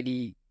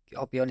be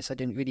honest, I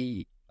didn't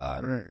really.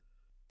 I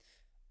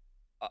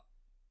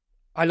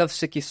love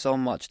Sikhi so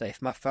much that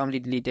if my family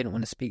really didn't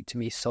want to speak to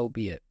me, so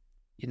be it.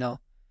 If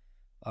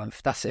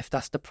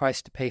that's the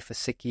price to pay for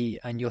Sikhi,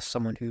 and you're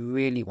someone who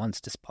really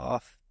wants this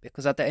path,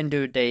 because at the end of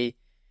the day,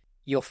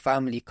 your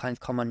family can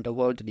come under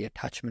worldly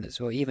attachment as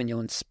well, even your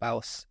own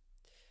spouse.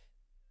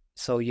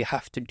 So you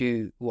have to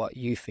do what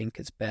you think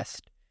is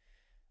best.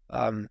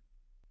 I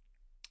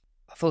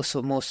feel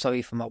so more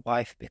sorry for my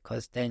wife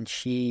because then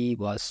she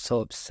was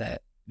so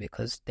upset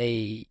because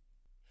they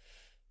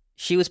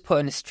she was put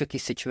in a tricky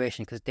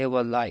situation because they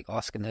were like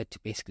asking her to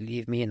basically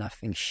leave me, and I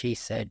think she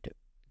said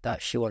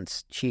that she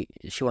wants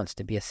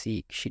to be a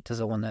Sikh. She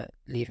doesn't want to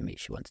leave me.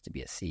 She wants to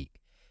be a Sikh,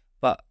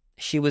 but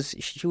she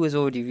was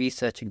already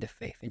researching the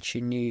faith and she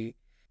knew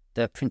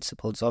the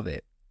principles of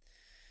it.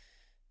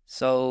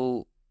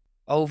 So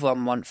over a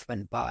month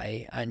went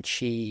by and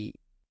she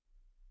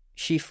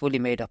fully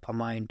made up her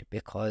mind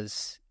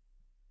because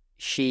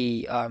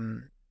she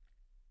wanted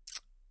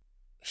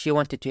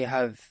to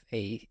have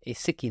a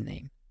Sikhi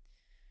name.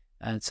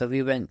 And so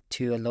we went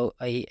to a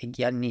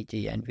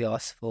Gyaniji and we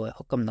asked for a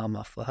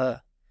hukamnama for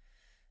her.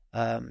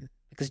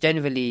 Because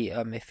generally,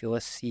 if you're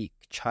a Sikh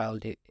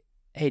child,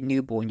 a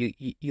newborn,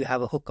 you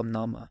have a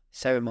hukamnama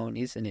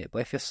ceremony, isn't it?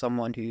 But if you're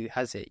someone who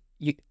has it,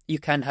 you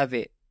can have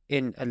it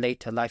in a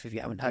later life if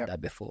you haven't had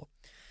that before.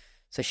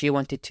 So she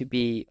wanted to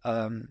be,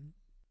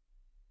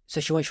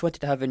 she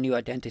wanted to have a new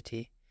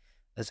identity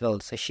as well.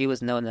 So she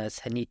was known as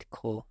Hanit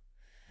Kaur.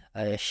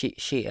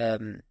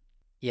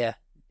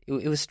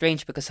 It was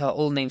strange because her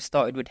old name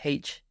started with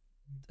H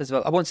as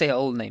well. I won't say her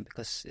old name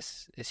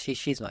because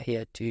she's not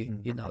here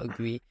to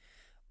agree.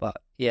 But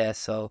yeah,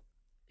 so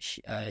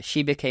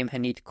she became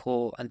Hanit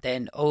Kaur, and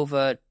then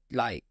over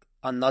like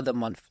another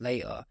month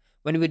later,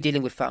 when we were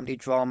dealing with family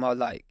drama,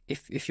 like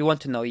if you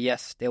want to know,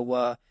 yes, there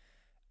were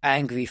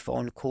angry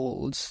phone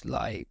calls.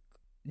 Like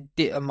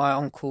my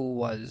uncle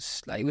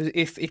was like,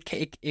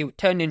 it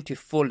turned into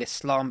full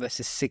Islam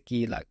versus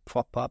Sikhi, like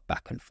proper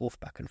back and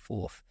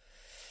forth.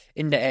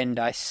 In the end,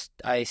 I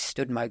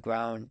stood my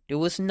ground. There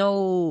was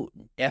no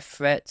death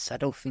threats. I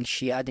don't think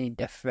she had any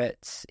death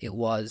threats. It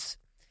was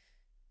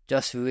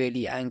just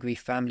really angry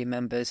family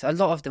members. A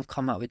lot of them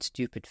come out with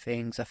stupid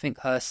things. I think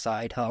her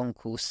side, her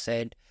uncle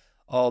said,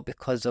 "Oh,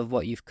 because of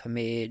what you've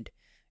committed,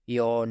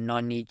 your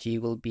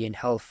Naniji will be in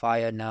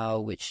hellfire now,"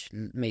 which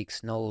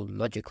makes no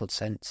logical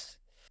sense.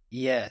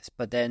 Yes,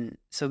 but then,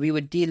 so we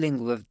were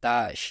dealing with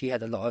that. She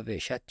had a lot of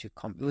it. She had to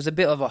it was a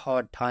bit of a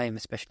hard time,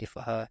 especially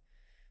for her.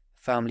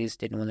 Families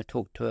didn't want to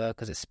talk to her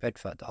because it spread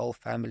throughout the whole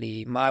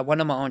family.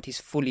 One of my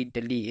aunties fully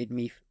deleted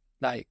me,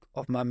 like,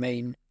 of my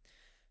main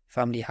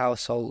family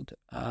household,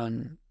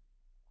 and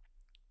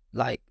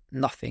like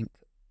nothing.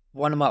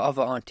 One of my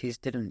other aunties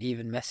didn't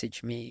even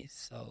message me.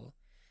 So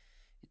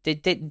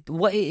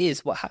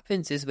what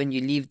happens is when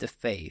you leave the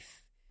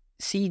faith,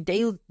 see,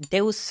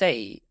 they'll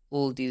say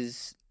all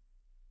these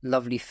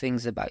lovely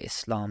things about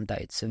Islam,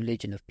 that it's a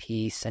religion of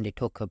peace, and they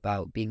talk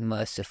about being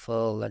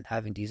merciful and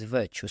having these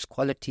virtuous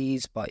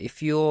qualities. But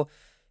if you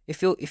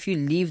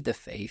leave the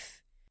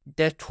faith,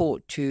 they're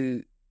taught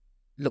to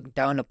look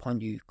down upon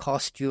you,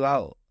 cast you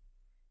out,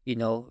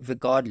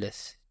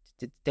 regardless.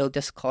 They'll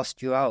just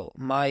cast you out.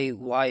 My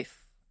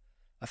wife,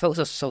 I felt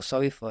so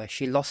sorry for her.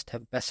 She lost her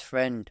best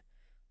friend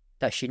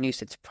that she knew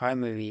since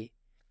primary,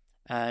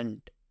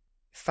 and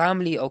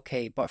family,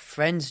 okay, but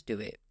friends do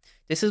it.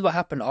 This is what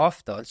happened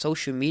after on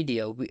social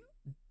media.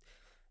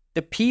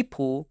 The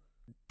people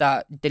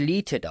that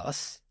deleted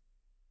us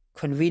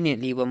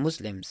conveniently were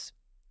Muslims.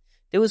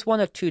 There was one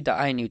or two that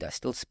I knew that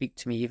still speak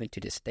to me even to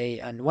this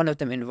day, and one of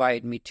them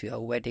invited me to her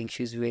wedding.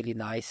 She was really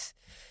nice.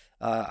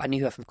 I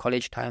knew her from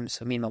college times,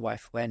 so me and my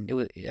wife went.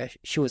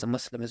 She was a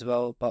Muslim as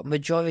well, but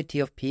majority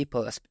of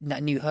people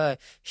that knew her,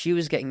 she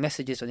was getting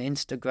messages on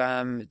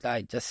Instagram,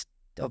 like just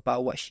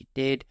about what she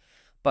did.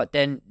 But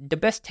then the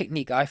best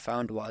technique I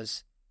found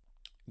was,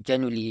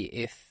 generally,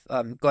 if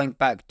going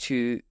back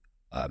to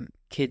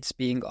kids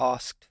being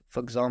asked,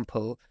 for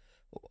example,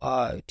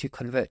 to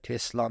convert to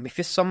Islam, if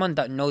you're someone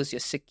that knows you're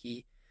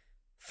Sikhi,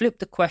 flip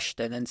the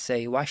question and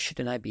say, why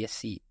shouldn't I be a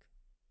Sikh?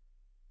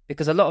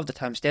 Because a lot of the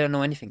times they don't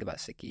know anything about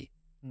Sikhi.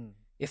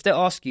 If they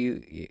ask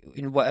you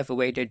in whatever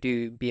way they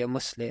do, be a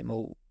Muslim,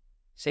 or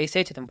say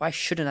to them, why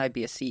shouldn't I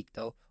be a Sikh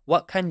though?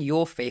 What can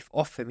your faith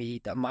offer me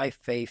that my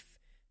faith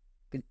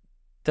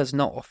does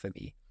not offer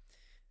me?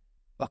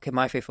 Okay,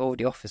 my faith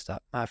already offers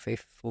that. I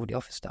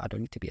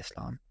don't need to be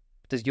Islam.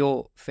 Does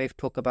your faith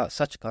talk about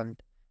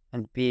Sachkhand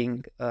and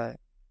being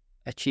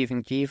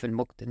achieving Jivan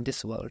Mukt in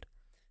this world?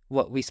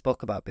 What we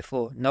spoke about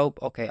before? Nope.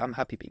 Okay, I'm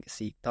happy being a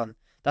Sikh. Done.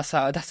 That's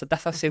how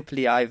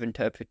simply I've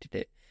interpreted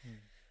it.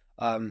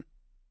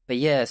 But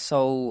yeah,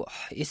 so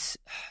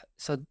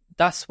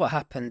that's what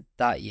happened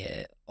that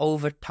year.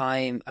 Over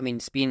time, I mean,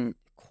 it's been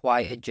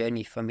quite a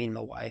journey for me and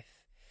my wife.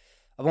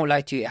 I won't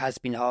lie to you, it has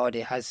been hard.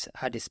 It has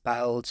had its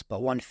battles,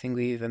 but one thing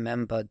we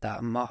remember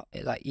that,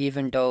 like,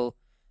 even though,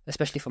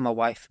 especially for my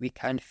wife, we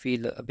can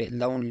feel a bit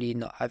lonely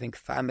not having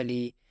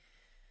family.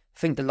 I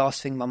think the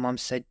last thing my mum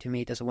said to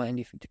me doesn't want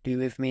anything to do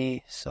with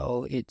me,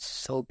 so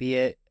be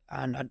it.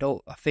 And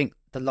I think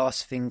the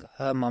last thing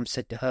her mum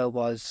said to her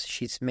was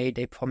she's made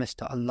a promise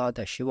to Allah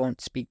that she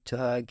won't speak to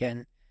her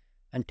again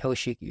until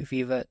she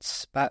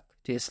reverts back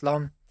to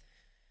Islam.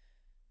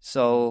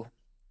 So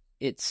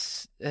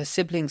it's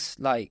siblings,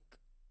 like,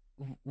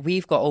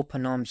 we've got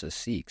open arms as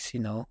Sikhs,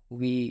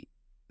 we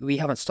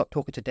haven't stopped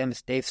talking to them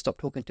as they've stopped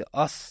talking to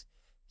us.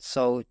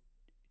 So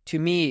to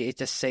me, it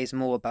just says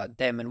more about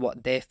them and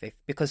what their faith,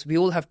 because we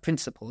all have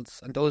principles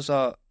and those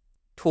are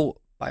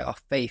taught by our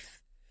faith.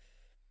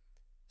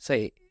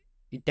 So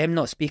them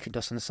not speaking to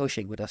us and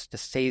associating with us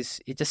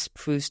it just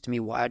proves to me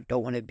why I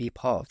don't want to be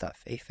part of that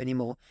faith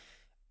anymore.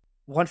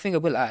 One thing I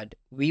will add,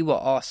 we were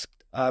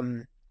asked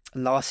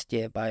last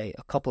year by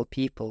a couple of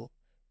people,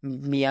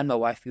 me and my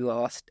wife, we were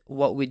asked,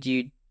 what would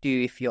you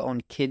do if your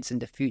own kids in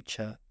the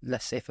future,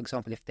 let's say, for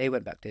example, if they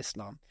went back to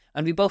Islam?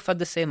 And we both had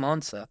the same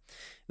answer.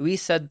 We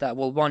said that,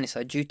 well, one, it's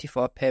our duty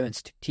for our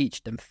parents to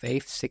teach them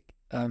faith,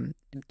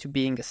 to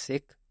being a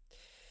Sikh.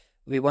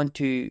 We want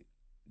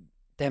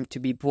them to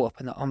be brought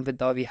up in an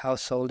Amrit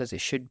household as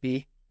it should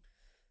be.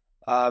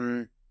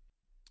 As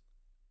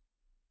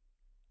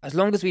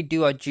long as we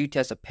do our duty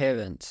as a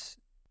parent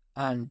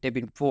and they've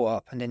been brought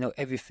up and they know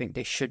everything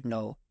they should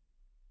know,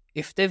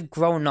 if they've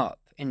grown up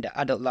in their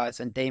adult lives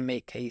and they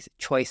make a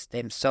choice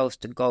themselves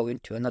to go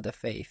into another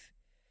faith,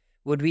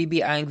 would we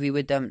be angry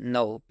with them?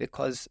 No,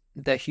 because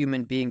they're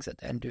human beings at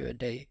the end of the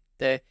day.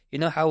 You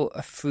know how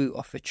a fruit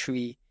off a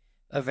tree,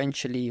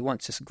 eventually,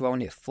 once it's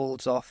grown, it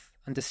falls off,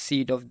 and the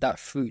seed of that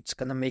fruit's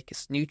going to make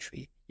its new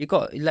tree. You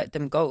got to let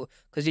them go,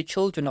 because your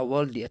children are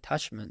worldly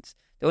attachments.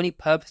 The only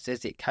purpose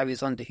is it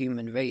carries on the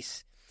human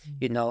race,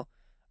 you know.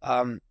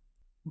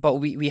 But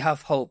we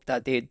have hope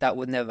that that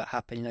would never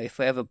happen. You know, if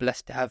we're ever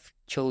blessed to have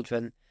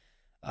children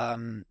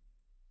in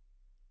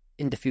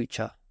the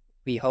future,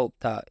 we hope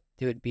that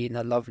they would be in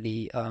a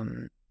lovely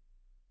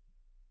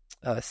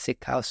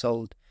Sikh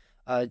household.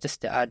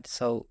 Just to add,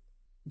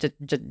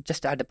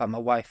 just to add about my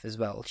wife as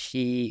well.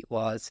 She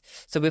was,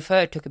 so with her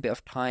it took a bit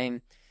of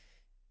time.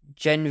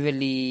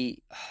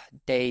 Generally,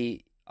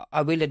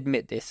 I will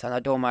admit this, and I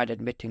don't mind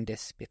admitting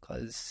this,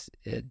 because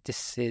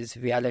this is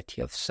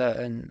reality of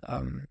certain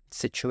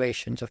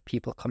situations of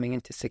people coming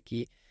into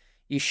Sikhi.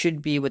 You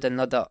should be with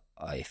another,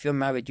 if you're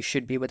married, you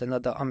should be with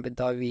another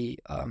Amritdhari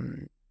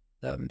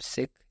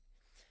Sikh.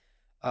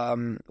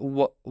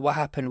 What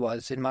happened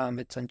was, in my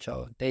Amrit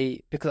Sanchar,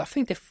 because I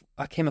think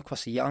I came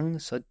across young,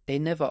 so they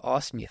never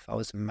asked me if I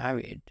was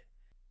married,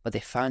 but they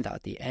found out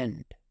at the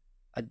end,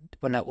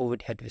 when I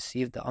already had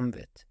received the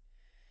Amrit.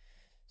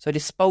 So they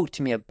spoke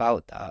to me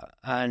about that,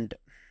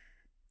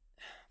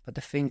 but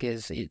the thing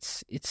is,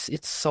 it's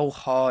so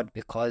hard,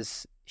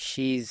 because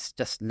she's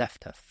just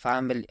left her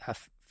family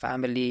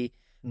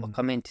or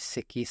come into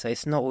Sikhi, so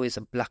it's not always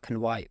a black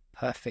and white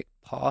perfect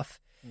path.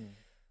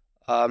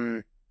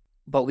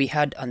 But we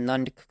had a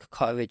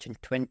non-courage in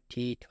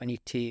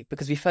 2022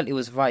 because we felt it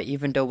was right,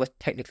 even though we're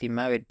technically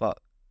married, but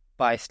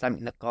by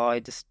Islamic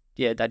Nikah,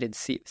 that didn't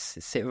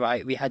sit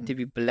right. We had to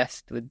be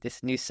blessed with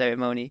this new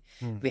ceremony.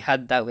 We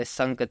had that with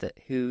Sangat,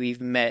 who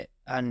we've met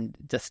and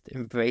just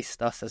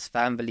embraced us as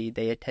family.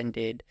 They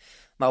attended.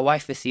 My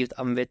wife received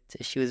Amrit.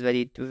 She was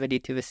ready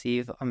to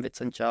receive Amrit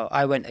Sanchar.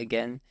 I went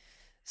again.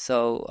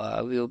 So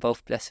we were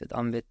both blessed with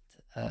Amrit.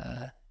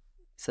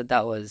 So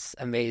that was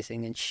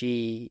amazing. And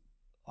she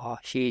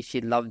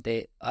loved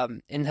it.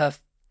 Around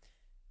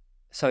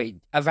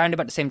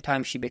about the same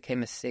time she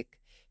became a Sikh,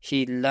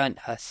 she learned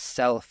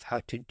herself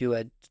how to do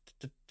a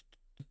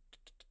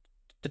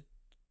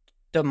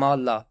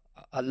Damala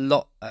a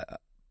lot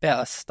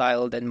better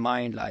style than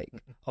mine. Like,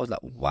 I was like,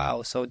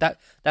 wow. So that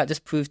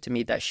just proved to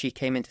me that she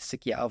came into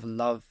Sikhi out of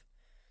love,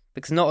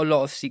 because not a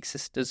lot of Sikh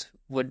sisters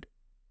would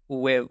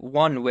wear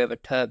a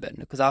turban,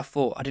 because I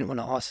thought, I didn't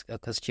want to ask her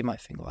because she might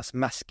think, oh, it's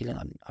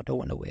masculine, I don't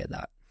want to wear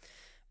that.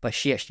 But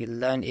she actually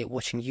learned it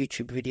watching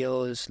YouTube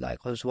videos. Like,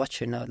 I was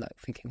watching her, like,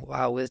 thinking,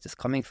 wow, where's this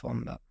coming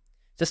from? But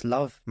just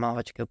love,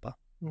 Maharaj Kripa.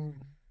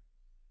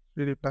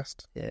 Really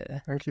blessed.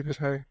 Yeah. Thank you for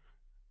sharing.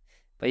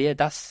 But yeah,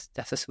 that's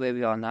just where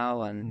we are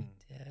now, and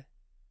yeah.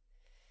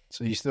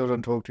 So you still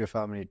don't talk to your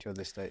family till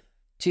this day?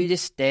 To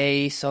this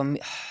day, so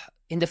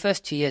in the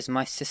first 2 years,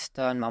 my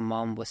sister and my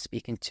mum were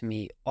speaking to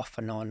me off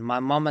and on. My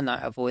mum and I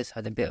have always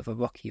had a bit of a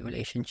rocky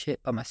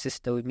relationship, but my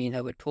sister, with me and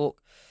her, would talk.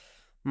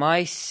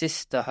 My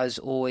sister has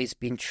always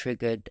been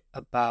triggered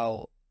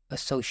about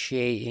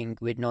associating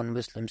with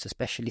non-Muslims,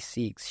 especially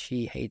Sikhs.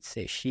 She hates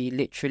it. She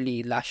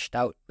literally lashed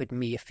out with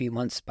me a few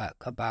months back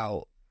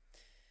about,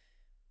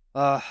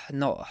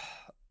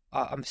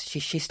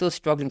 she's still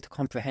struggling to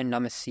comprehend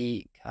I'm a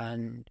Sikh,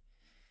 and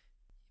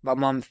my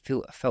mum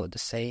felt the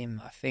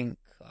same, I think.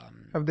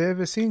 Have they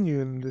ever seen you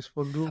in this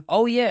full group?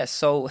 Oh, yeah.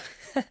 So,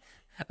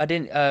 I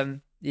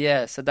didn't,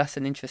 so that's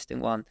an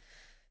interesting one.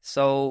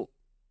 So,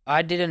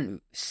 I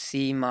didn't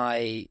see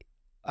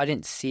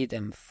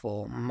them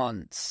for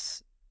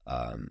months.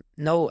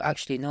 No, I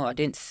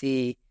didn't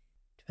see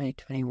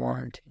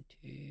 2021,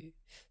 22.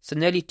 So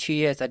nearly 2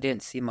 years I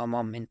didn't see my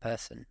mom in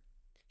person.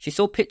 She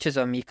saw pictures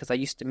of me because I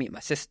used to meet my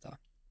sister.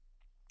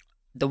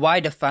 The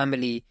wider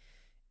family,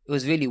 it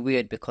was really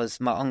weird because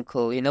my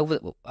uncle,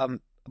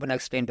 when I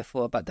explained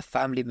before about the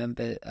family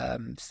members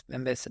and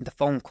the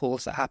phone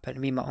calls that happened,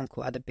 me and my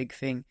uncle had a big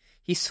thing.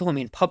 He saw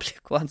me in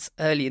public once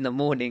early in the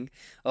morning.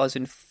 I was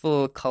in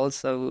full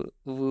Khalsa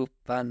whoop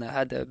and I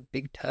had a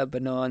big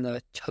turban on,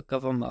 a chakra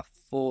on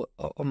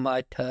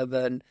my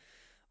turban,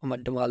 on my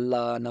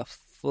dumalla, and a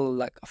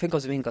full, I think I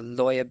was wearing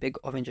a big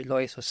orange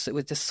lawyer, so it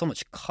was just so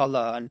much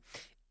colour. And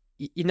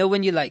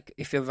when you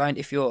if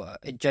you're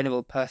a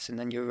general person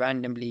and you're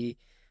randomly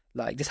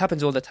Like, this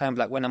happens all the time.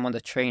 Like, when I'm on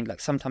the train, like,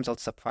 sometimes I'll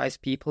surprise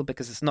people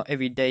because it's not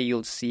every day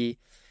you'll see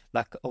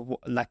like a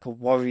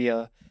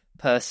warrior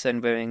person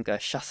wearing a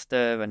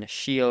shastra and a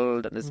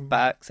shield on his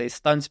back. So he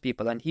stuns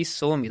people. And he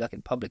saw me like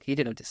in public. He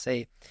didn't know what to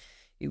say.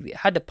 We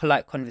had a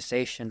polite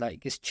conversation.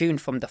 Like, his tune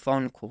from the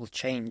phone call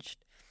changed.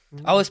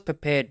 I was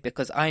prepared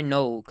because I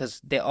know, because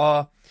there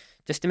are,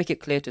 just to make it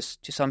clear to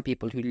some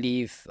people who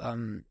leave,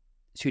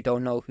 who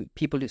don't know,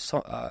 people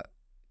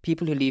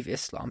who leave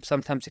Islam,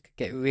 sometimes it could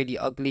get really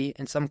ugly.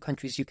 In some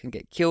countries, you can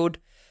get killed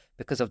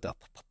because of the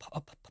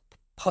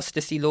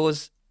apostasy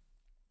laws.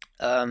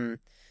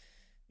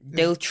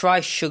 They'll try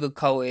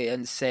sugarcoat it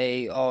and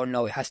say, "Oh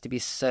no, it has to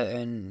be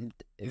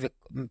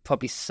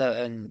probably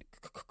certain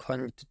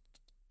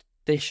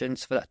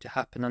conditions for that to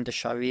happen under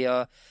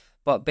Sharia."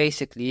 But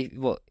basically,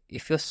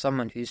 if you're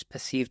someone who's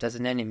perceived as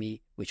an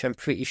enemy, which I'm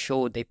pretty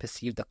sure they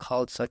perceive the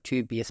Khalsa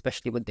to be,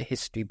 especially with the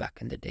history back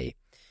in the day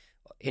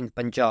in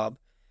Punjab,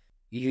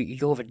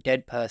 you're a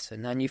dead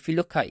person. And if you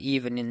look at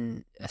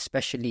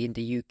especially in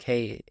the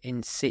UK,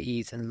 in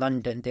cities and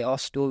London, there are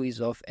stories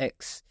of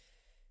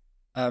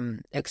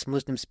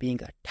ex-Muslims being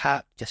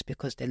attacked just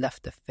because they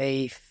left the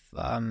faith.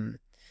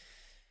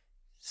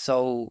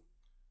 So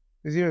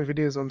there's even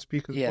videos on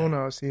speakers phone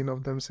I've seen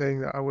of them saying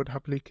that I would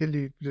happily kill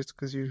you just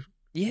because you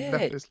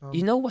left Islam.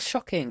 You know what's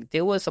shocking?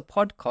 There was a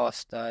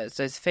podcast.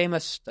 There's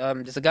famous.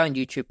 There's a guy on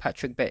YouTube,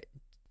 Patrick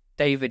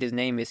David, his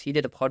name is. He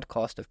did a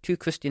podcast of 2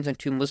 Christians and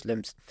 2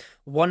 Muslims.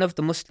 One of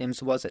the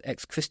Muslims was an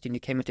ex-Christian who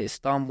came into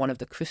Islam. One of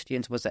the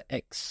Christians was an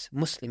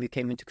ex-Muslim who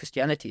came into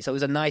Christianity. So it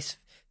was a nice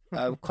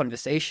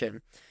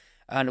conversation.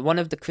 And one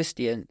of the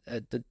Christians,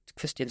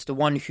 the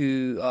one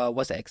who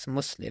was an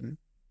ex-Muslim,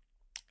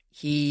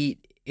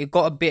 it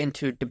got a bit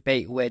into a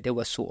debate where they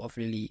were sort of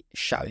really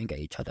shouting at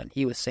each other. And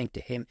he was saying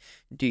to him,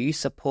 "Do you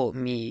support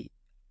me?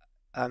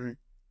 Do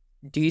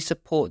you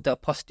support the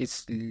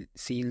apostasy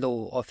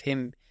law of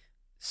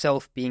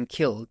himself being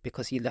killed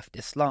because he left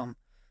Islam?"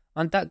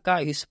 And that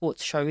guy who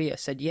supports Sharia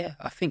said, "Yeah,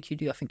 I think you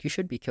do. I think you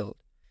should be killed."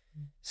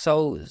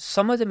 So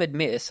some of them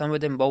admit it, some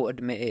of them won't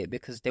admit it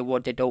because they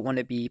don't want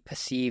to be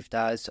perceived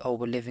as, "Oh,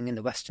 we're living in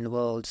the Western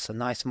world. It's a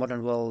nice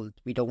modern world.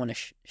 We don't want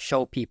to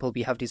show people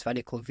we have these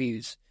radical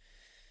views."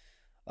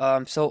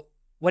 So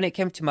when it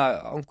came to my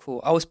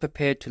uncle, I was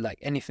prepared to, like,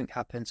 anything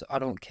happens, I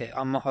don't care.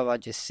 I'm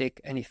Maharaja's Sikh,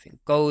 anything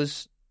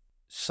goes,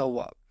 so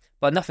what?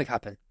 But nothing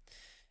happened.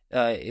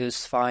 It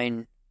was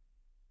fine.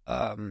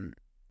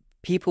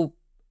 People,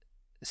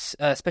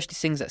 especially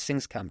Singhs at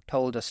Singh's camp,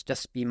 told us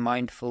just be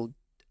mindful.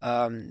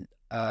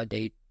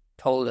 They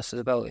told us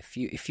as well, if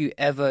you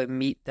ever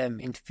meet them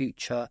in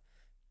future,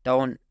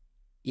 don't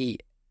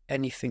eat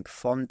anything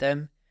from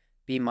them.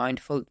 Be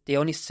mindful. They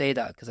only say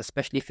that because,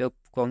 especially if you're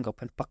growing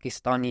up in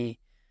Pakistani,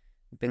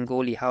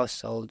 Bengali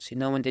households,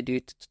 when they do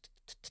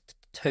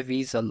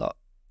taweez a lot.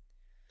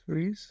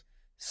 Taweez?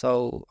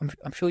 So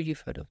I'm sure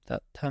you've heard of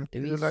that term,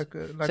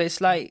 taweez. So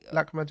it's like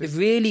black magic.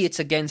 Really, it's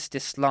against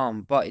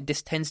Islam, but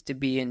this tends to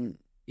be in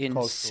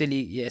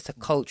silly. Yeah, it's a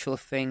cultural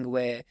thing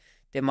where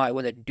they might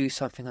want to do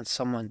something on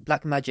someone.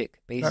 Black magic,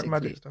 basically.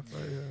 Black magic stuff,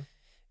 right? Yeah.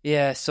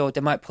 Yeah, so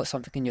they might put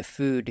something in your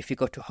food. If you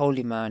go to a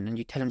holy man and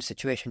you tell them the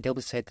situation,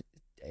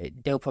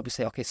 they'll probably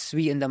say, "Okay,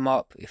 sweeten them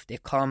up. If they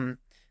come,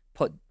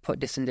 put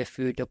this in their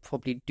food, they'll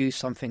probably do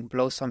something,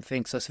 blow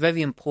something." So it's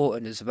very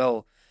important as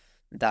well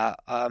that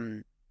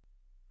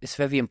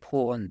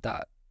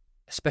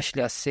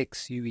especially as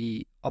Sikhs,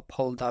 we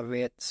uphold our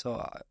rights.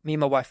 So me and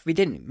my wife, we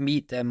didn't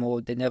meet them,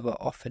 or they never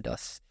offered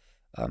us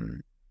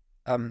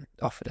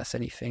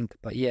anything.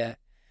 But yeah.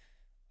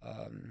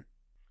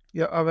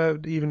 I've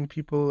heard even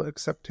people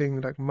accepting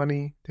like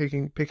money,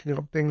 picking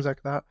up things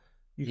like that.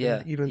 You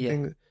can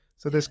think.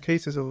 So there's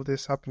cases of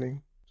this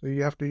happening. So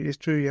it's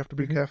true, you have to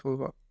be careful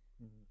about.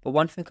 But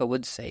one thing I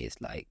would say is,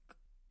 like,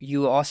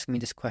 you were asking me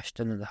this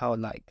question and how,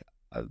 like,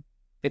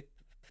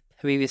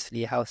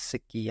 previously how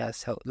Sikhi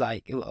has helped,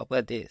 like,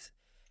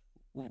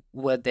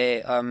 were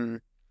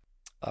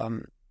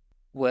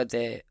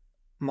there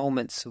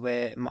moments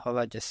where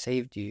Maharaja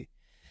saved you?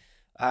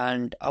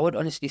 And I would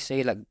honestly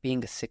say, like,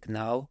 being a Sikh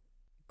now,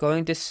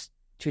 going back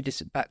to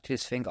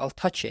this thing, I'll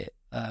touch it,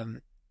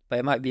 but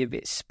it might be a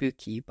bit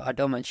spooky, but I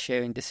don't mind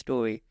sharing the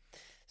story.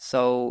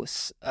 So,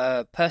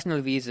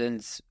 personal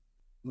reasons,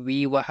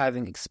 we were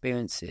having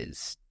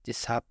experiences.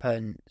 This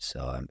happened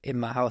in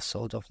my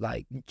household of,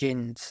 like,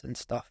 jinns and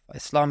stuff.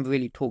 Islam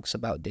really talks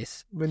about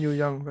this. When you're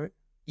young, right?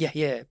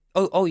 Yeah.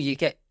 Oh, you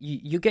get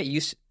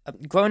used.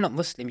 Growing up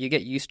Muslim, you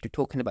get used to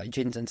talking about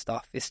jinns and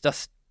stuff. It's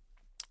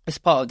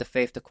part of the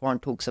faith. The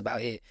Quran talks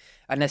about it.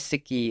 And as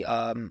Sikhi,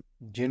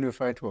 jinn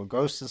referring to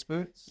ghosts and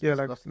spirits? Yeah,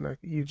 like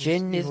evil,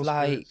 jinn is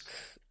like,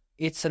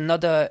 it's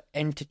another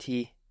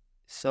entity.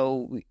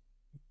 So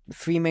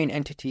 3 main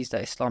entities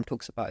that Islam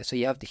talks about. So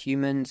you have the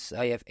humans,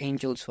 you have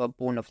angels who are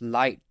born of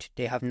light.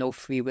 They have no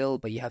free will,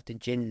 but you have the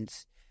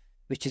jinns,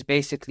 which is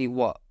basically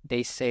what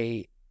they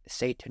say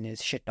Satan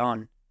is.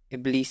 Shaitan.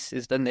 Iblis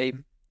is the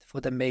name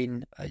for the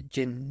main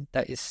jinn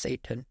that is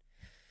Satan.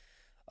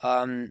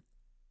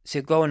 So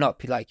growing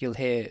up, like, you'll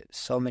hear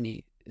so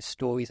many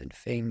stories and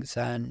things,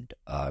 and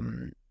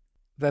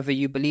whether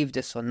you believe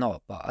this or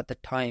not, but at the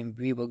time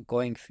we were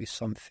going through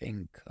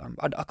something.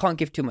 I can't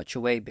give too much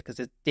away because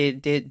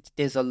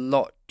there's a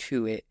lot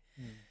to it,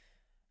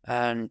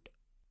 and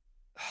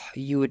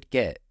you would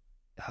get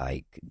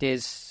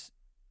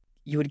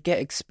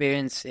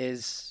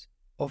experiences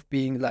of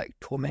being like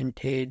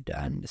tormented,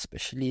 and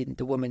especially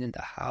the woman in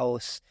the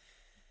house,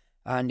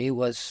 and it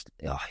was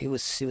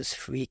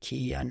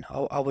freaky, and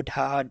I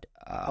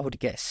would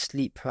get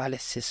sleep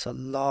paralysis a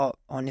lot.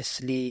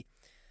 Honestly,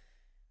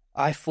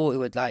 I thought it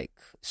would like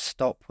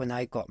stop when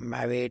I got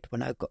married.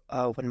 When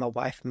my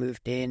wife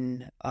moved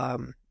in,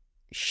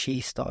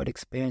 she started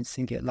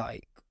experiencing it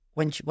like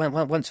when she went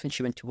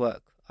to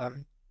work.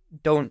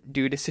 Don't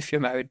do this if you're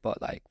married, but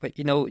like, but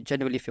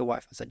generally if your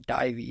wife has a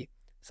diary,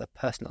 it's a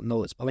personal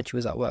notes. But when she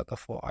was at work, I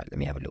thought, all right, let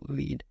me have a little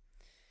read.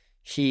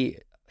 She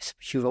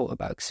wrote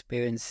about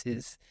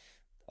experiences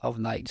of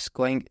like just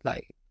going,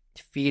 like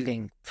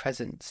feeling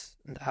presence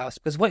in the house.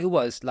 Because what it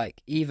was,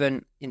 like,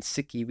 even in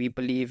Sikhi, we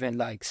believe in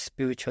like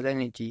spiritual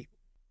energy,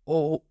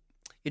 or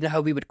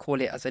how we would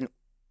call it as an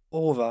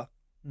aura.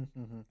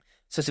 Mm-hmm.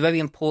 So it's very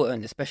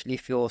important, especially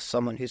if you're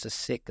someone who's a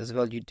Sikh as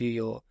well. You do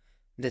your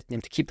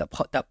listening to keep that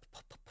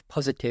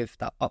positive,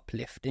 that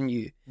uplift in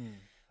you.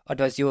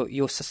 Otherwise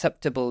you're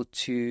susceptible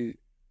to,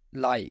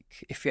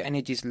 like, if your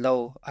energy is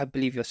low, I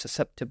believe you're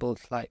susceptible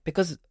to, like,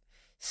 because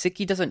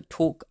Sikhi doesn't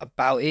talk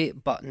about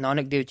it, but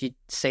Nanak Dev Ji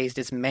says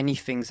there's many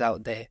things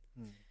out there.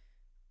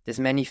 There's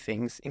many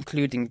things,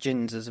 including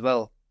jinns as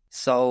well.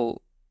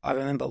 So I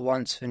remember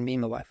once when me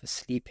and my wife were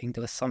sleeping,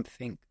 there was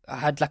something, I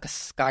had like a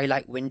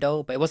skylight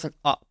window, but it wasn't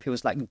up, it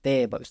was like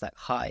there, but it was like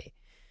high,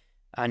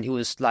 and it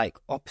was like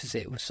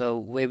opposite. So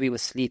where we were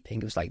sleeping,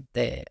 it was like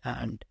there,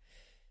 and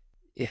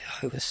it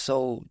was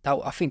so,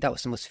 I think that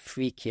was the most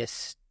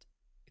freakiest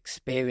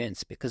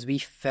experience, because we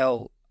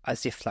felt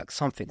as if like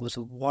something was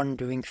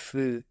wandering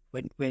through,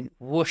 when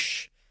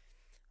whoosh,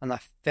 and I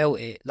felt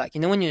it, like,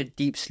 when you're in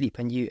deep sleep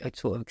and you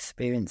sort of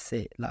experience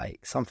it,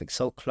 like something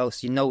so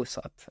close,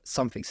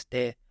 something's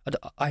there.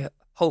 I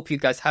hope you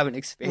guys haven't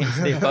experienced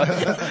it,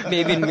 but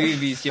maybe in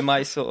movies you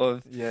might sort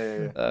of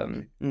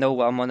know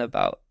what I'm on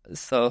about.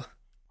 So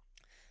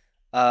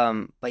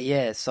but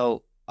yeah,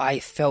 so I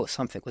felt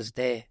something was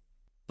there.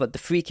 But the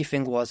freaky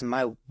thing was,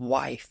 my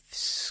wife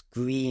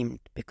screamed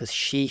because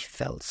she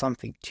felt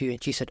something too,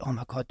 and she said, "Oh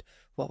my God,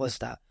 what was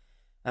that?"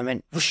 And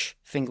then whoosh,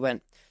 thing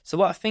went. So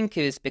what I think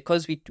is,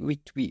 because we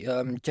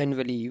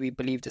generally we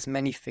believe there's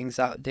many things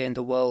out there in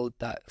the world,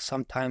 that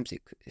sometimes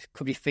it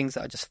could be things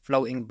that are just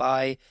floating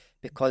by,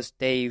 because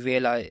they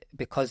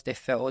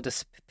felt, oh, the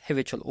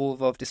spiritual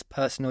aura of this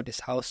person or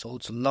this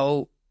household's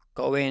low.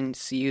 Go in,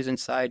 see who's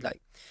inside.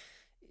 Like,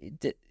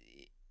 it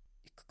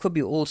could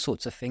be all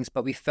sorts of things,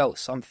 but we felt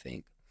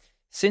something.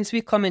 Since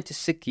we come into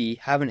Sikhi,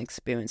 haven't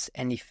experienced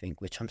anything,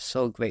 which I'm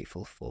so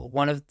grateful for.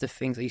 One of the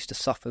things I used to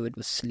suffer with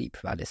was sleep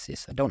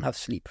paralysis. I don't have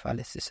sleep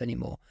paralysis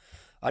anymore.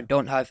 I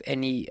don't have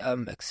any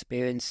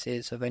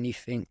experiences of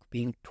anything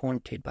being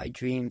taunted by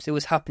dreams. It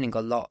was happening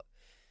a lot.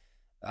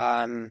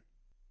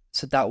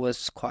 So that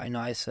was quite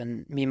nice.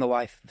 And me and my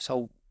wife,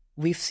 so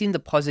we've seen the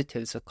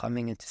positives of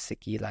coming into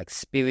Sikhi, like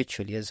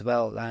spiritually as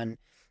well. And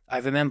I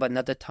remember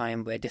another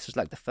time where this was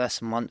like the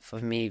first month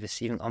of me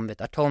receiving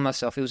Amrit. I told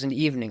myself, it was in the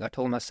evening, I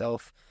told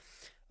myself,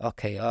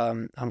 okay,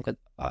 I'm good.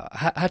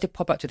 I had to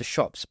pop out to the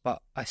shops,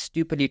 but I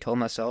stupidly told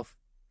myself,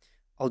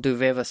 I'll do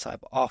Reva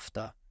Sahib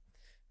after.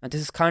 And this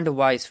is kind of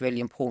why it's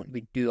really important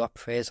we do our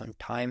prayers on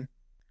time.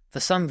 For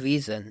some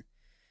reason,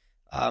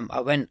 I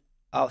went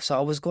out, so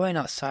I was going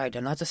outside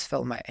and I just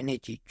felt my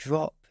energy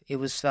drop. It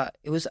was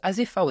as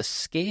if I was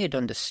scared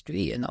on the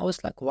street, and I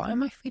was like, why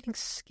am I feeling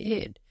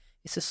scared?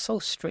 It's just so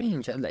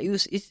strange.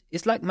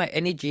 It's like my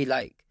energy,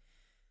 like,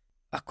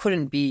 I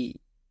couldn't be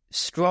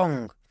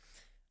strong.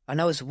 And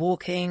I was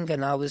walking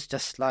and I was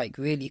just like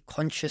really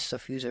conscious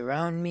of who's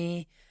around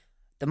me.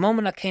 The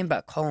moment I came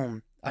back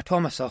home, I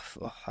told myself,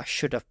 oh, I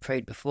should have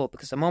prayed before,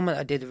 because the moment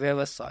I did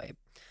Reva Sahib,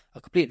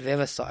 I completed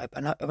Reva Sahib,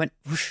 and I went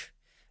whoosh,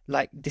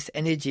 like this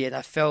energy, and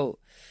I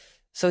felt.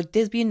 So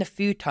there's been a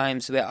few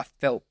times where I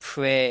felt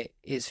prayer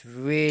is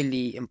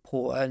really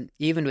important,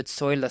 even with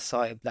Soila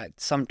Sahib, like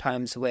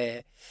sometimes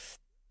where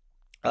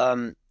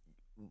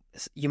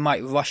you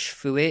might rush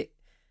through it,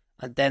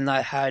 and then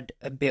I had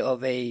a bit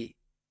of a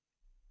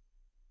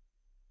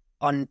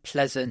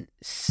unpleasant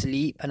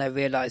sleep, and I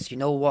realized, you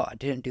know what, I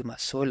didn't do my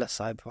Soila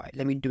Sahib right,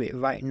 let me do it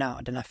right now.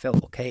 And then I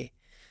felt okay.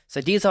 So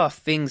these are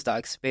things that I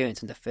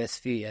experienced in the first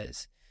few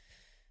years.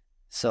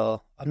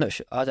 So I'm not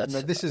sure. No,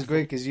 this is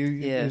great, because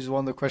it was one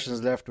of the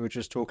questions left, which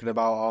was talking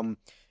about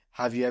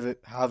have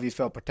you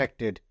felt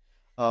protected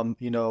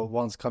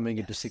once coming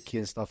into Sikhi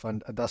and stuff,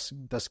 and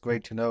that's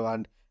great to know.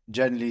 And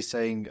generally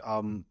saying,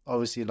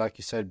 obviously, like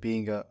you said,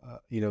 being a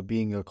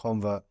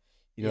convert,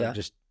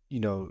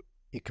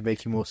 it can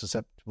make you more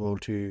susceptible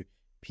to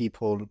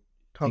people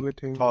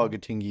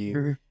targeting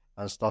you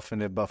and stuff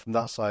in it. But from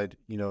that side,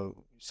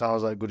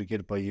 sounds like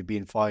good, but you're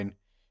being fine.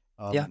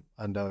 And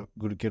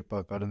good,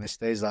 God, and it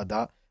stays like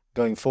that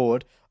going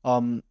forward.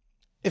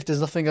 If there's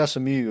nothing else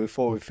from you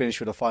before we finish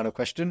with a final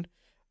question,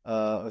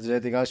 Is there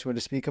anything else you want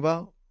to speak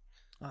about?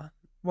 You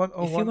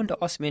want to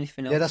ask me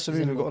anything else? Yeah, that's what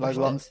we've got. Like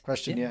one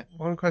question. Yeah.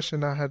 One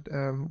question I had.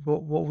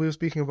 What we were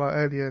speaking about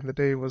earlier in the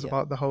day was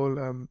about the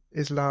whole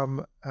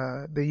Islam.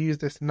 They use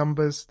this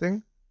numbers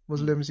thing.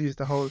 Muslims use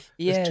the whole.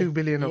 There's 2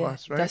 billion of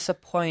us, right? That's a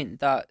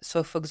point.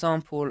 So, for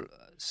example,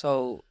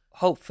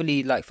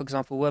 hopefully, like for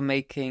example, we're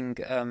making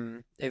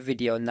a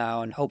video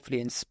now, and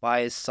hopefully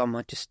inspires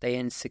someone to stay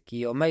in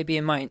Sikhi, or maybe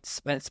it might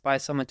inspire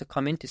someone to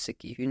come into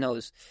Sikhi. Who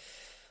knows?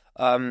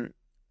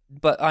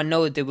 But I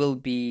know there will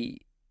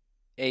be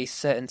a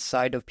certain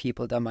side of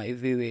people that might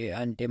view it,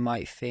 and they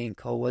might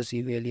think, "Oh, was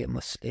he really a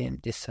Muslim?"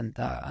 This and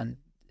that, and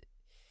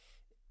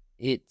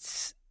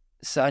it's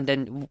so. And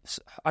then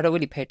I don't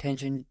really pay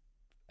attention.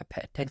 I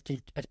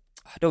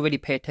don't really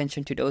pay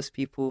attention to those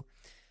people,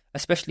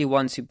 especially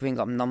ones who bring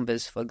up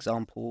numbers. For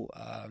example,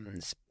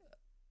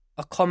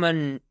 a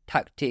common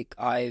tactic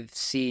I've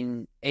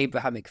seen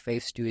Abrahamic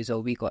faiths do is,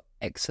 we got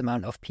X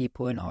amount of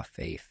people in our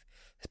faith,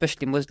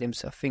 especially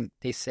Muslims. I think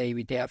they say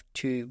they have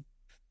 2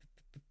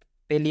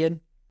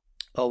 billion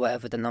or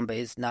whatever the number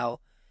is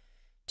now.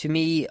 To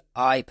me,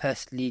 I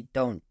personally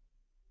don't.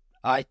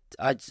 I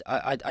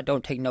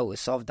don't take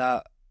notice of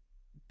that,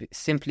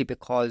 simply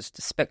because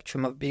the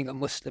spectrum of being a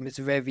Muslim is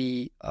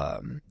very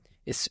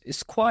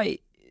it's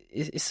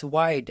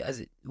wide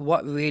as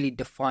what really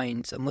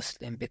defines a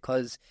Muslim,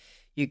 because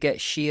you get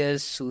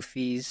Shias,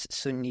 Sufis,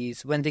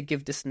 Sunnis. When they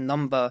give this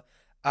number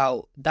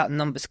out, that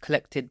number's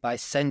collected by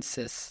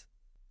census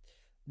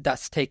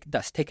that's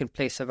taken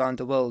place around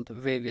the world,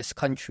 various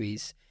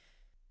countries,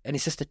 and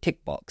it's just a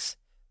tick box.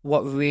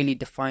 What really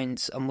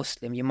defines a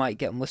Muslim? You might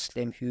get a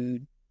Muslim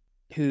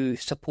who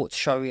supports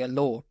Sharia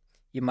law.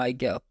 You might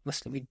get a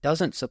Muslim who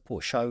doesn't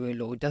support Sharia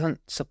law, doesn't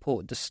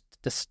support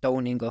the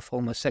stoning of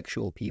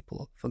homosexual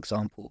people, for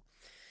example.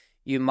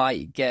 You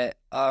might get,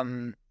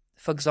 for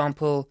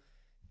example,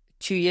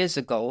 2 years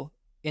ago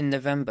in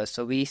November,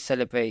 so we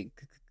celebrate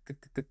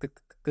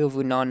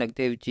Guru Nanak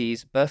Dev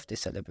Ji's birthday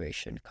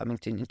celebration, coming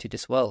into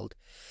this world.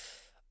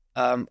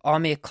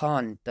 Amir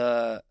Khan,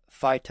 the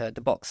fighter,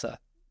 the boxer,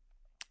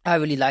 I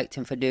really liked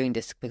him for doing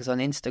this, because on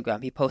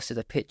Instagram he posted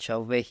a picture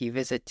where he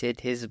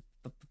visited his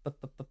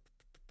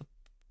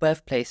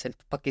birthplace in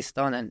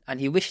Pakistan, and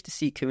he wished the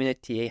Sikh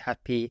community a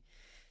happy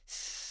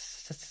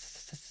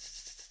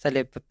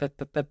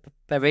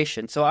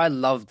celebration. So I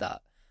love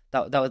that.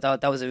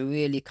 That was a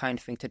really kind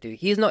thing to do.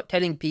 He's not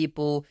telling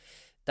people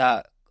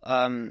that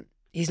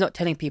he's not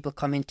telling people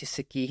come into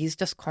Sikhi. He's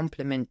just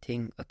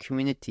complimenting a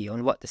community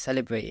on what they're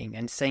celebrating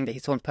and saying that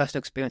his own personal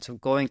experience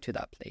of going to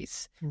that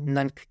place.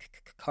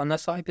 Nankana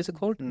Sahib, is it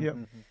called? Yeah.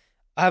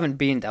 I haven't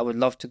been there. I would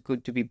love to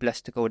be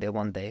blessed to go there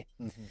one day.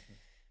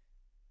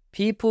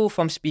 People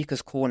from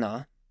Speaker's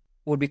Corner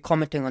would be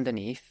commenting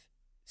underneath,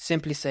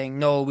 simply saying,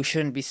 "No, we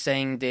shouldn't be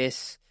saying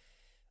this.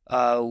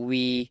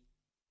 We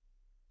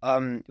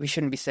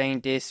shouldn't be saying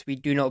this. We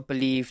do not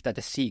believe that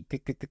the Sikh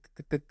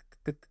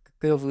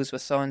gurus were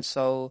so and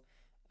so."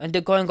 And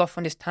they're going off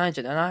on this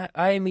tangent, and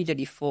I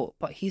immediately thought,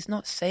 but he's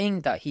not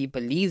saying that he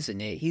believes in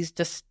it. He's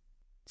just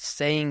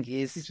saying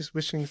he's just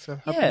wishing for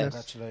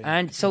happiness. Yeah.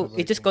 And so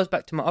it just goes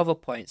back to my other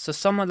point. So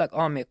someone like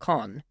Amir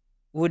Khan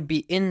would be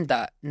in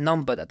that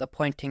number that they're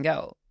pointing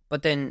out,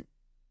 but then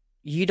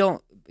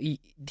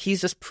he's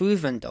just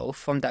proven, though,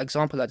 from the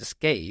example I just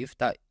gave,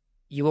 that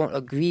you won't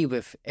agree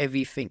with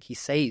everything he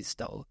says,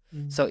 though.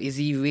 So is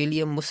he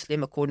really a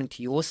Muslim according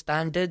to your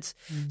standards?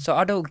 So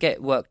I don't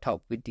get worked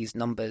up with these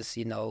numbers.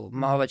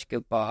 Maharaj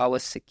Gilbar, our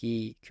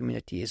Sikhi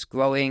community is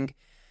growing.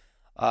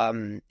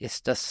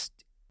 It's just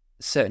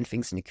certain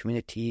things in the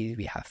community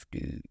we have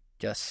to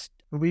just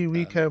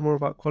we care more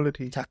about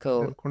quality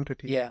than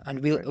quantity. Yeah,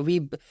 and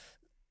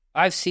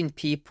I've seen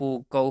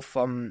people go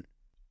from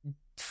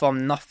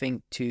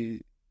nothing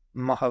to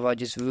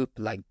Maharaj's Roop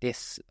like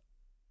this.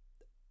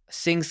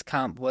 Singh's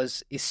camp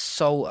is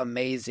so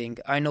amazing.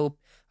 I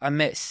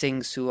met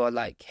Singhs who are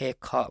like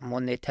haircut,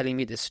 when they're telling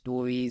me the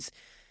stories.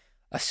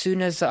 As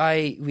soon as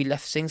we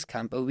left Singh's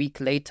camp, a week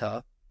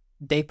later,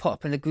 they put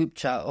up in the group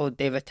chat,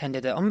 they've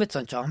attended an Amrit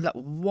Sanchar. I'm like,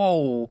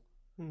 whoa,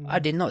 I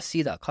did not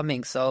see that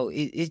coming. So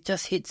it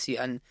just hits you.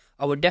 And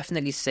I would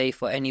definitely say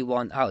for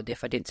anyone out there,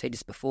 if I didn't say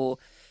this before,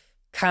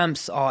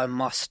 camps are a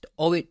must.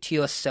 Owe it to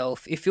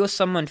yourself. If you're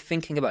someone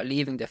thinking about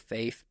leaving the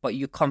faith, but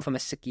you come from a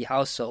Sikhi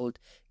household,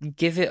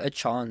 give it a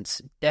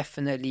chance.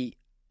 Definitely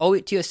owe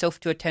it to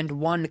yourself to attend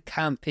one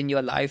camp in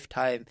your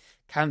lifetime.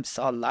 Camps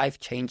are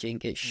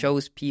life-changing. It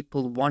shows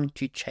people want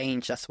to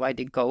change. That's why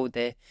they go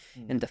there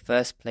in the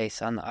first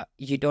place. And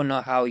you don't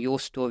know how your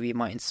story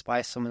might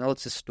inspire someone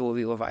else's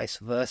story, or vice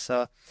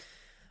versa.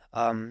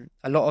 A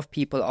lot of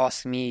people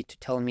ask me to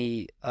tell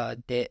me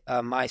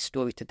my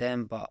story to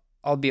them, but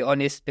I'll be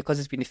honest, because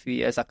it's been a few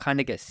years, I kind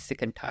of get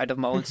sick and tired of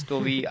my own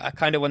story. I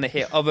kind of want to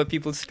hear other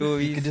people's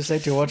stories. You can just say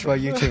to watch my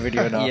YouTube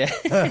video now.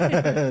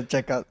 Yeah.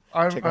 check out.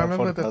 I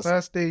remember the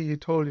first day you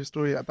told your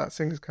story at that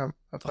Singh's camp.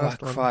 I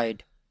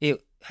cried.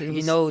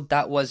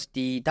 That was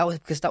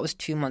because that was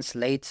 2 months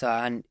later,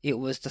 and it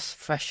was just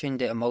fresh in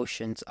the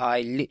emotions.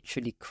 I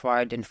literally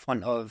cried in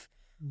front of,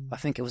 I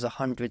think it was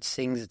 100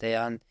 Singhs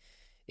there, and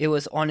it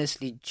was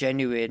honestly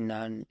genuine.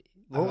 And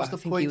what was the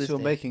point you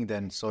were making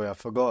then? Sorry, I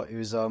forgot. It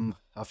was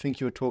I think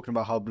you were talking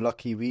about how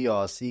lucky we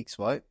are, Sikhs,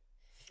 right?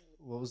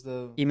 What was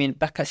the? You mean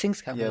back at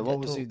Singh's camp? Yeah, what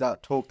was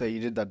that talk that you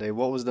did that day?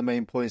 What was the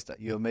main points that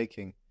you were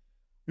making?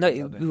 No,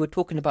 we were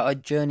talking about our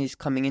journeys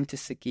coming into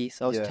Sikhi.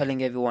 So I was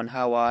telling everyone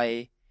how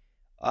I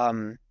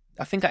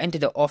think I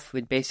ended it off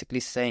with basically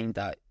saying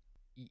that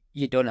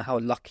you don't know how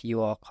lucky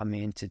you are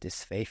coming into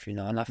this faith, you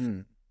know.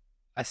 And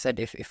I said,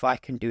 if I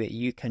can do it,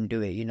 you can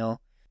do it, you know.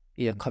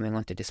 You're coming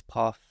onto this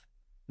path.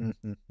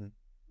 Mm-hmm.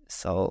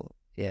 So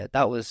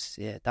that was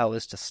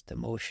just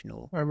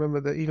emotional. I remember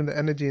that even the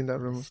energy in that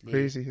room was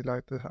crazy,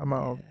 like the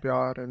amount of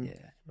pyar and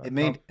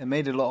it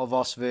made a lot of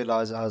us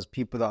realize as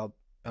people that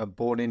are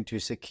born into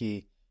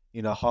Sikhi,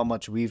 you know, how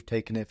much we've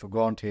taken it for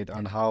granted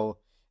and how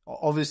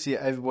obviously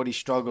everybody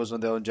struggles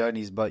on their own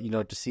journeys, but you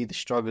know, to see the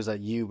struggles that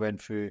you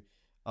went through,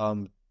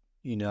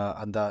 you know,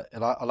 and I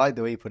like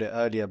the way you put it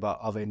earlier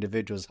about other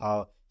individuals,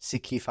 how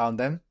Sikhi found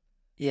them,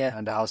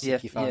 and how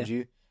Sikhi found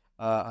you,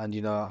 and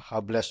you know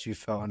how blessed you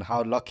felt and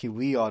how lucky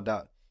we are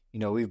that you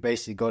know we've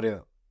basically got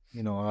it,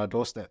 you know, on our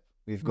doorstep.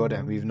 We've got it,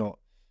 and we've not,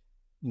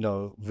 you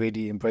know,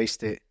 really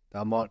embraced it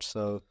that much.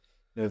 So,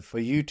 you know, for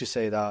you to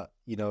say that,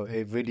 you know,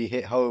 it really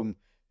hit home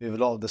with a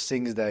lot of the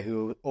Singhs there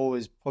who are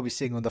always probably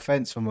sitting on the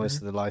fence for most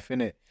of their life,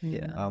 innit?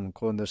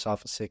 Calling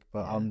themselves a Sikh.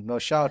 But no,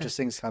 shout out to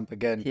Singh's camp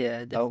again.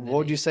 Yeah, definitely. What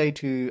would you say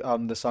to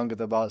the Sangat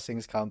about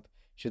Singh's camp?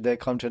 Should they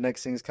come to the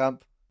next Singh's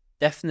camp?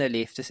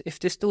 Definitely. If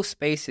there's still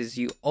spaces,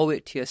 you owe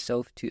it to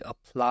yourself to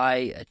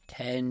apply,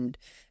 attend,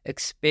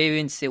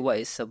 experience it, what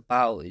it's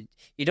about.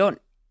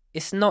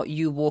 It's not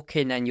you walk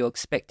in and you're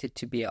expected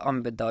to be an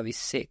Ambadari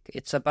Sikh.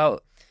 It's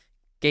about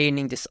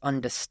gaining this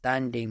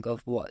understanding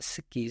of what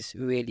Sikhi is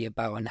really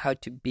about and how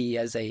to be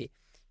as a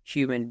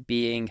human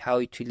being,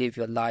 how to live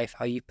your life,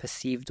 how you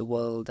perceive the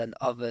world and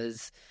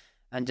others,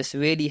 and just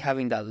really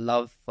having that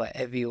love for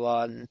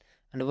everyone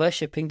and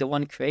worshipping the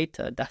one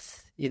creator.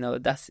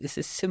 It's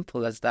as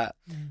simple as that.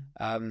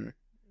 You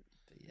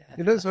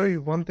know, sorry,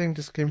 one thing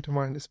just came to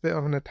mind. It's a bit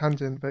of a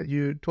tangent, but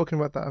you talking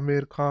about that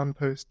Amir Khan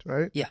post,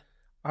 right? Yeah.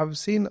 I've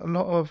seen a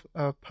lot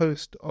of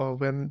posts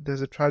of when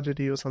there's a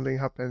tragedy or something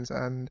happens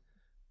and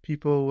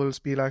people will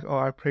be like, oh,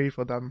 I pray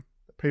for them,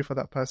 pray for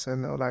that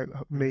person, or like,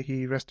 may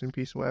he rest in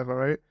peace or whatever,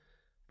 right?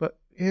 But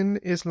in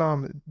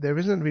Islam, there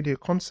isn't really a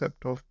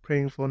concept of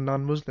praying for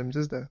non-Muslims,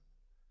 is there?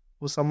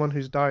 Or someone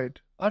who's died?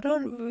 I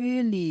don't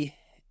really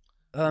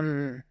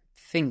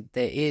think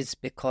there is,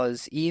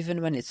 because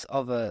even when it's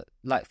other,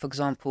 like, for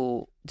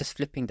example, just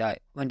flipping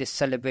that, when there's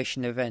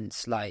celebration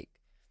events, like,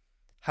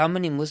 how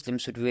many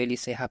Muslims would really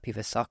say Happy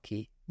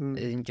Vaisakhi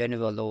in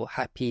general, or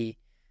happy?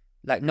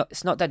 Like,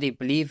 it's not that they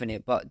believe in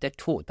it, but they're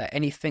taught that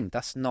anything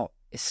that's not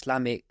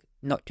Islamic,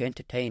 not to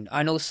entertain.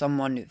 I know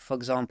someone, for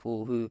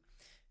example, who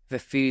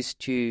refused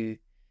to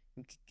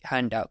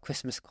hand out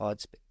Christmas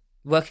cards,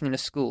 working in a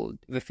school,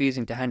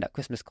 refusing to hand out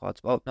Christmas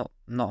cards. Well, no,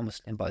 not a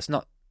Muslim, but it's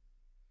not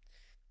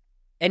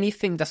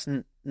anything that's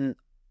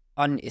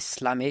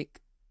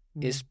un-Islamic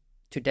is,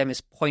 to them,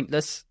 is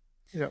pointless.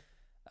 Yeah,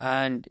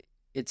 and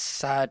it's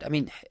sad. I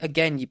mean,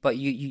 again, but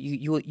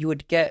you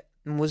would get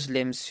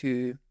Muslims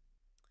who,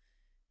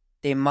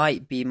 they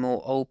might be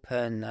more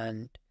open,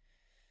 and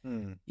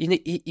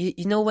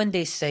you know when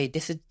they say,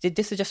 this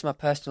is just my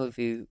personal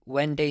view,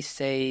 when they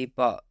say,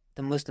 but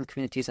the Muslim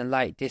community isn't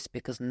like this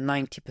because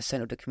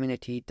 90% of the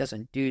community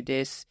doesn't do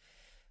this.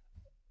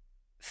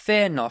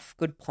 Fair enough,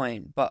 good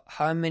point. But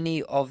how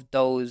many of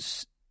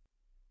those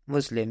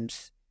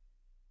Muslims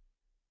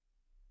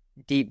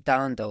deep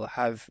down though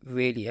have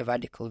really a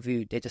radical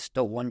view? They just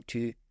don't want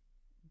to.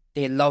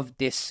 They love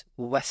this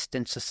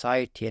Western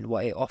society and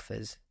what it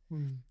offers.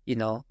 You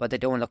know, but they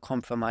don't want to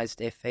compromise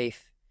their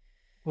faith.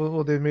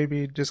 Or they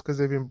maybe just because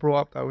they've been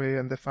brought up that way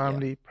and the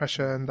family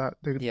pressure and that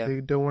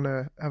they don't want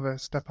to ever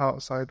step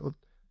outside or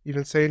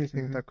even say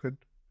anything that could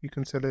be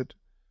considered.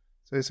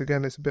 So it's a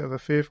bit of a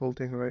fearful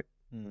thing, right?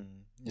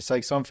 It's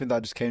like something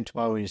that just came to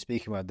mind when you're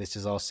speaking about this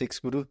is our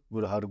Sixth Guru,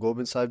 Guru Har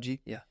Gobind Sahib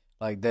Ji. Yeah.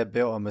 Like they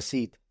built a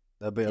masjid,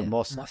 they built a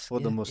mosque for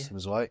the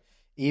Muslims, right?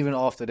 Even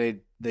after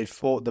they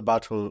fought the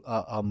battle,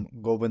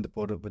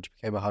 Gobindapur, which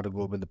became a Har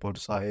Gobindapur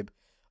Sahib,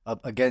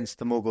 against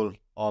the Mughal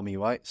army,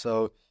 right?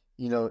 So,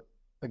 you know,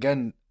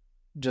 again,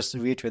 just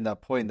reiterating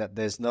that point that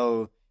there's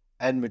no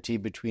enmity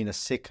between a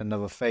Sikh and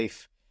another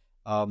faith.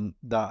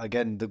 That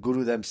again, the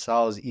Guru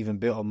themselves even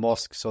built a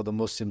mosque so the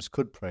Muslims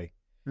could pray,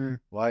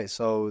 right?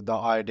 So the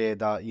idea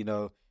that, you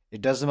know,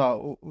 it doesn't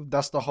matter.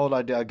 That's the whole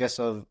idea, I guess,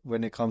 of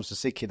when it comes to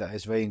Sikhi, that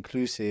it's very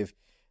inclusive.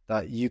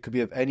 That you could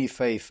be of any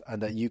faith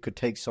and that you could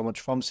take so much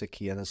from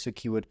Sikhi, and the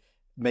Sikhi would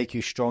make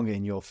you stronger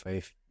in your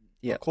faith.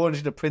 Yeah. According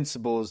to the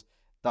principles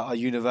that are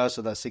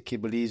universal, that Sikhi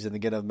believes in,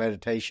 again, of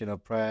meditation,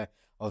 of prayer,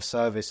 of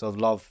service, of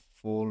love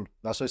for all.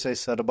 That's what it says,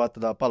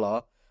 Sarabata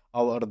Pala.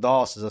 Our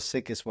ardas as a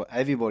Sikh is for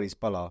everybody's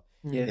Pala.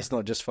 Yeah. It's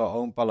not just for our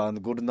own Pala.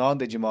 And Guru Nanak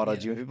Dev Ji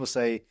Maharaj, when people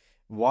say,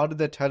 why did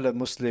they tell a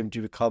Muslim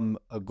to become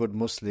a good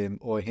Muslim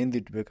or a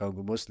Hindu to become a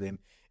good Muslim?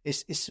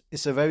 It's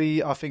a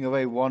very, I think, a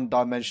very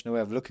one-dimensional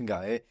way of looking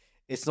at it.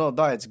 It's not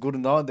that, it's good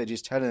knowledge.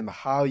 Just telling them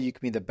how you can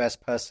be the best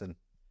person.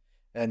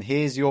 And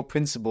here's your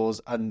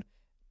principles, and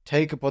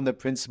take upon the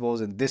principles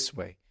in this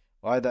way,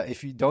 right? That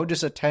if you don't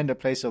just attend a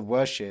place of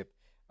worship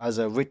as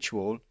a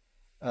ritual,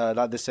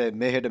 like they say,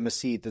 Mehir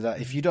Masjid,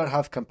 that if you don't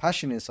have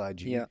compassion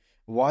inside you,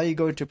 why are you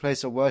going to a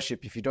place of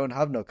worship if you don't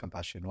have no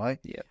compassion, right?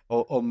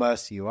 Or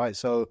mercy, right?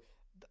 So,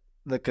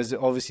 because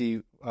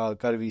obviously,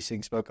 Japji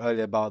Singh spoke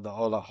earlier about the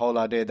whole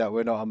idea that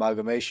we're not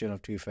amalgamation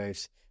of two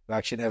faiths, we're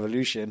actually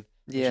evolution,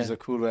 which is a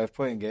cool way of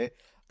putting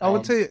it. I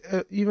would say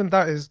even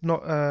that is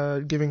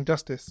not giving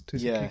justice to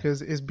Sikhi,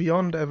 because it's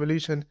beyond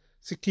evolution.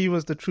 Sikhi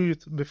was the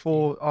truth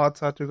before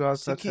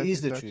Sikhi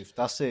is the truth.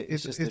 That's it.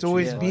 It's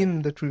always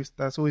been the truth.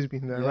 That's always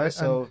been there, right?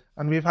 So,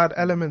 and we've had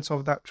elements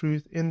of that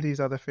truth in these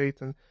other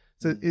faiths. And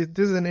so this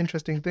is an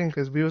interesting thing,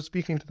 because we were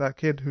speaking to that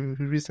kid who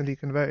recently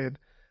converted,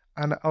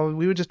 and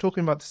we were just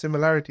talking about the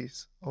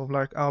similarities of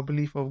like our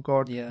belief of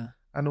God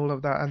and all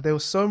of that. And there were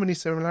so many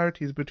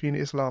similarities between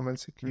Islam and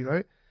Sikhi,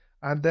 right?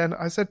 And then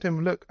I said to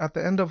him, look, at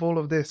the end of all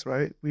of this,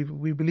 right,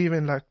 we believe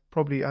in like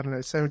probably, I don't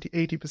know, 70,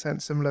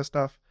 80% similar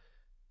stuff.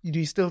 Do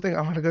you still think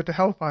I'm going to go to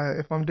hellfire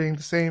if I'm doing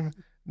the same,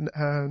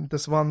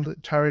 this one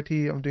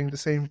charity, I'm doing the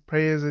same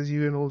prayers as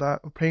you and all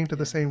that, praying to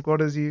the same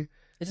God as you?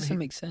 It doesn't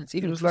make sense.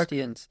 Even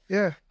Christians.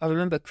 Like, I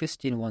remember a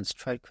Christian once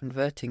tried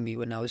converting me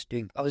when I was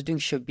doing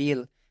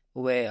Shabil,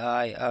 where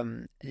I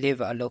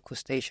live at a local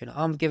station.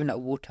 I'm giving out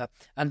water,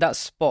 and that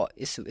spot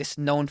is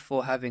known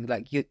for having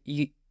like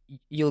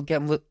you'll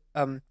get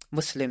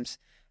Muslims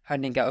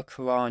handing out a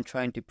Quran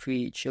trying to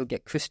preach. You'll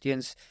get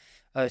Christians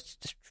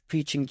just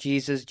preaching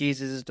Jesus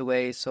is the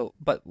way. So,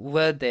 but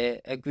we're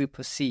there, a group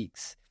of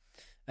Sikhs,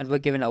 and we're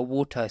giving out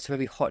water. It's a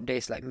very hot day.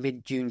 It's like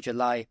mid-June,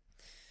 July,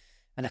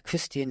 and a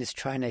Christian is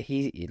trying to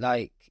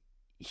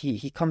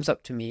he comes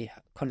up to me,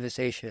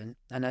 conversation,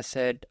 and I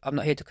said, I'm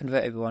not here to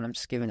convert everyone, I'm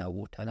just giving out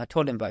water. And I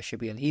told him about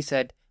Shabi, and he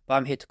said, but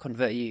I'm here to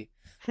convert you.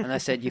 And I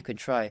said, you can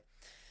try.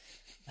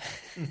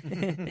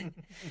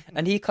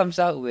 And he comes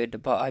out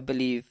with, but I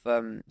believe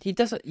he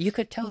doesn't. You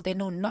could tell they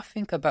know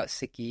nothing about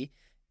Sikhi.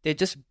 They're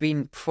just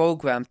been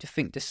programmed to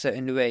think this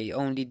certain way.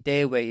 Only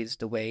their way is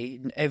the way.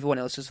 Everyone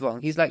else is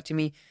wrong. He's like to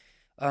me,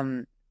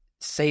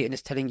 Satan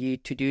is telling you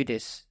to do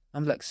this.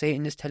 I'm like,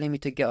 Satan is telling me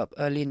to get up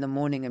early in the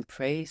morning and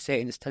pray.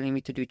 Satan is telling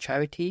me to do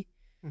charity.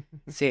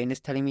 Satan is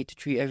telling me to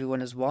treat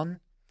everyone as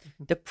one.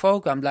 The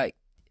program, like,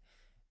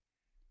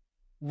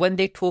 when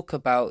they talk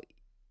about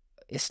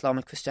Islam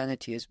and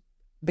Christianity, is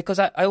because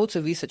I also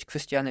research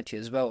Christianity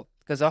as well,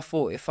 because I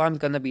thought if I'm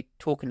going to be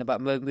talking about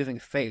moving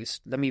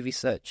faiths, let me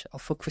research. I'll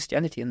put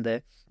Christianity in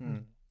there.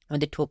 When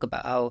they talk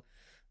about how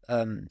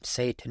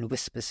Satan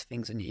whispers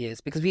things in your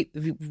ears, because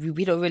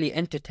we don't really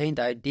entertain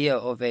the idea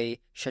of a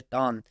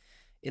shaitan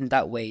in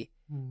that way.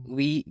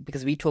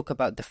 Because we talk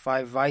about the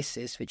 5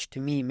 vices, which to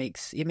me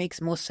makes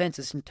more sense.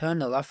 It's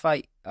internal. I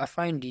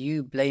find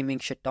you blaming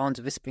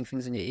shaitans whispering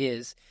things in your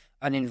ears,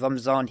 and in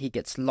Ramzan he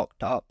gets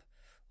locked up.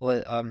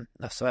 Or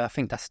sorry, I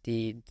think that's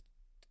the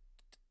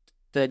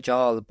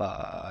Dajjal,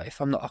 but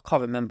if I'm not, I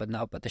can't remember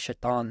now. But the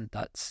shaitan,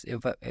 that's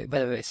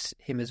whether it's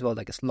him as well,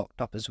 that gets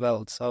locked up as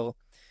well. So,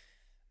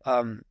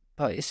 but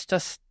it's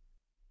just,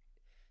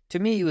 to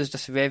me, it was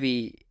just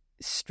very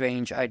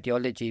strange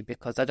ideology,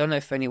 because I don't know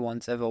if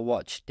anyone's ever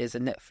watched. There's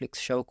a Netflix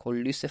show called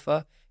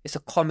Lucifer. It's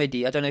a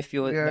comedy. I don't know if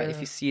if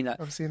you've seen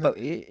that. I've seen but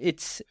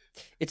it.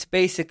 It's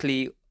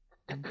basically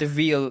the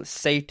real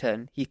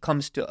Satan. He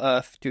comes to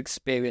Earth to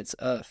experience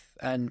Earth,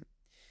 and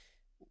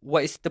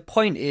the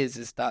point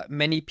is that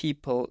many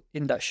people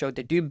in that show,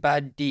 they do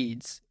bad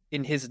deeds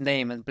in his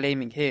name and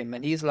blaming him,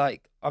 and he's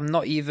like, I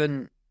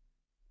wasn't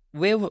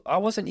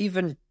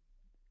even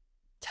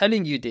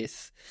telling you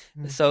this.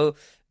 So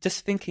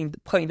just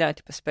putting that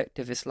into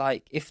perspective, is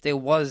like if there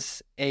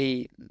was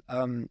a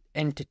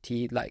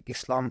entity like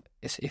Islam,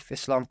 if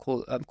Islam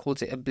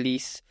calls it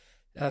Iblis,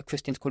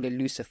 Christians call it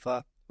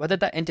Lucifer. Whether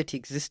that entity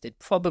existed,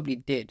 probably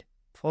did,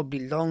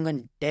 probably long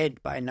and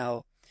dead by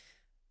now.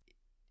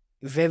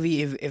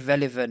 Very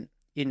irrelevant.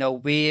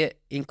 We're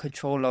in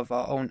control of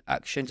our own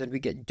actions, and we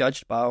get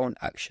judged by our own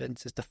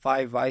actions. It's the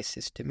 5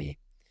 vices to me.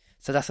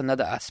 So that's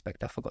another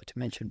aspect I forgot to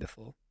mention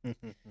before.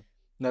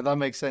 No, that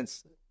makes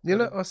sense.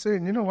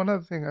 One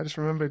other thing I just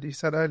remembered, you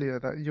said earlier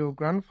that your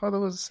grandfather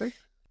was a Sikh?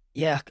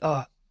 Yeah.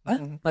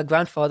 My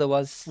grandfather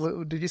was...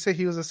 Well, did you say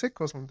he was a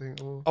Sikh or something?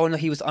 Or... Oh, no,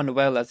 he was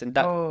unwell, as in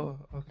that... Oh,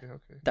 okay.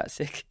 That's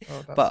Sikh.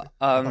 Oh, that's but,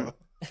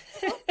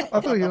 Sikh.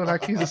 I thought you were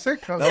like, he's a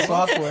Sikh. That's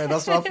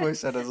what I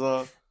said as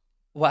well.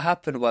 What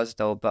happened was,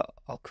 though, but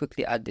I'll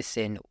quickly add this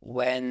in,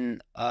 when...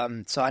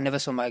 so I never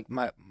saw my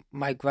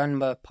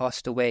grandma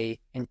passed away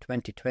in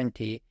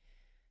 2020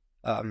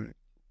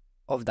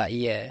 of that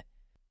year.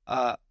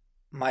 So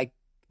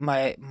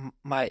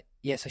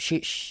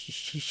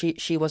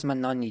she was my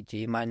Nani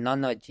ji. My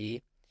Nana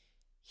ji,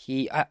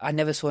 I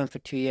never saw him for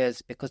 2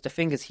 years, because the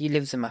thing is, he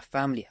lives in my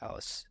family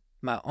house.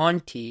 My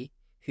auntie,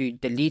 who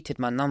deleted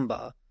my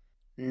number,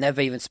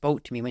 never even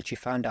spoke to me when she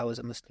found out I was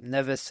a Muslim.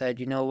 Never said,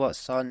 you know what,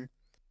 son,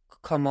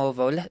 come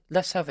over,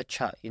 let's have a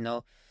chat,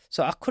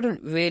 So I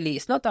couldn't really,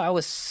 it's not that I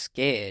was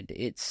scared,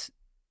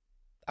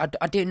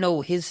 I didn't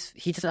know he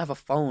doesn't have a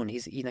phone.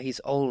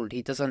 He's old.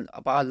 He doesn't.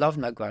 But I loved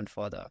my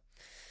grandfather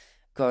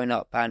growing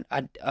up, and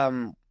I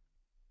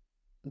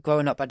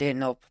didn't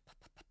know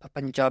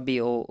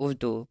Punjabi or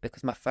Urdu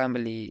because my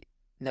family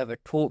never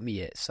taught me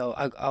it. So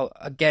I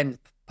again,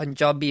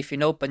 Punjabi, if you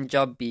know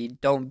Punjabi,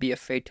 don't be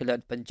afraid to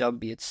learn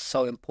Punjabi. It's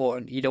so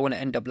important. You don't want to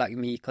end up like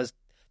me, because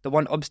the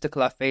one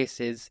obstacle I face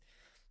is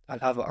I'll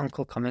have an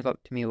uncle coming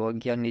up to me, or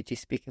Gyaniji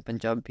speaking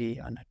Punjabi,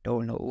 and I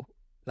don't know.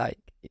 Like,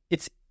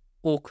 it's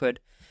awkward.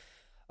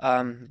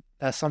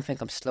 That's something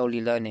I'm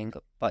slowly learning.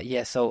 But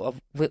yeah, so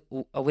with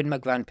my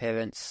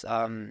grandparents,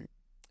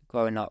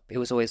 growing up, it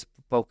was always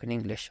broken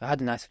English. I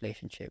had a nice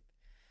relationship.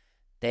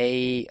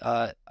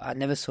 I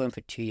never saw him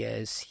for 2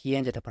 years. He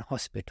ended up in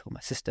hospital.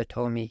 My sister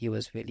told me he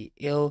was really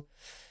ill.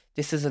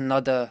 This is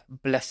another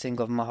blessing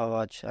of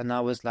Maharaj. And I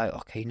was like,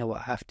 okay, you know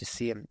what? I have to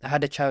see him. I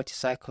had a charity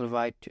cycle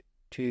ride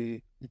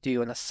to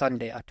do on a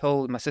Sunday. I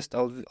told my sister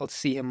I'll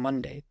see him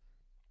Monday.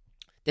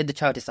 Did the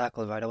charity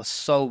cycle ride. I was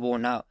so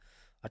worn out.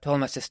 I told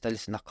my sister,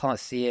 listen, I can't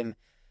see him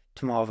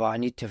tomorrow. I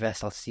need to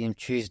rest. I'll see him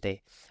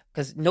Tuesday.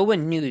 Because no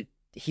one knew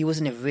he was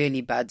in a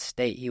really bad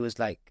state. He was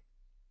like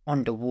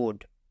on the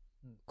ward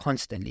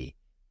constantly,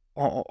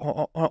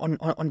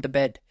 on the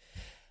bed.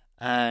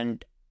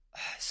 And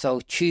so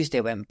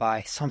Tuesday went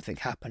by. Something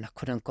happened. I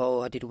couldn't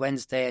go. I did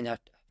Wednesday, and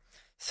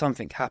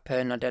something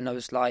happened. And then I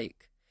was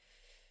like,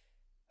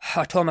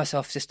 I told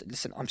myself, sister,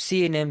 listen, I'm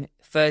seeing him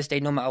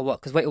Thursday no matter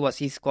what. Because what it was,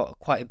 he's got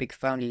quite a big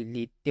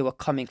family. They were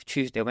coming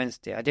Tuesday,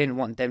 Wednesday. I didn't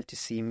want them to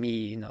see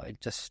me,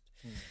 it just...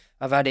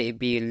 I'd rather it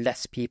be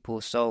less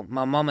people. So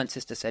my mom and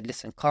sister said,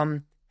 listen,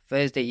 come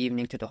Thursday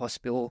evening to the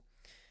hospital.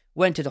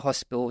 Went to the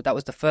hospital. That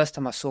was the first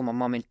time I saw my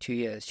mom in 2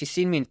 years. She's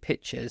seen me in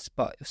pictures,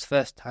 but it was the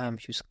first time.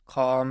 She was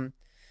calm.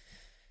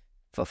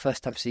 For the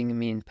first time seeing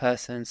me in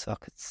person, so I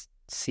could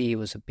see it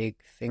was a big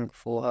thing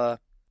for her.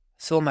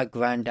 Saw my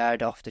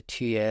granddad after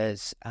 2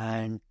 years,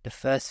 and the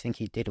first thing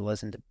he did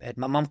was in the bed.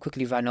 My mom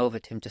quickly ran over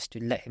to him just to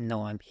let him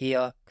know I'm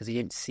here, because he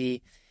didn't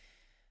see.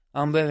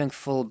 I'm wearing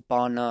full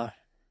bana,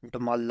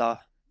 damalla,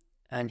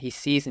 and he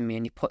sees me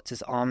and he puts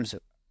his arms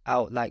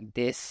out like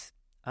this,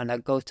 and I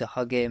go to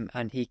hug him,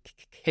 and he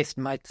kissed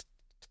my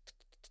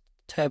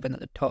turban at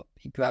the top.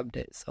 He grabbed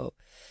it, so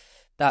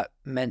that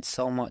meant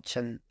so much.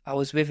 And I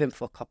was with him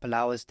for a couple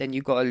hours. Then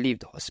you got to leave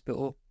the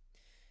hospital.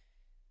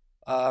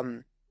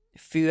 A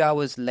few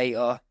hours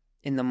later,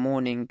 in the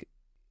morning,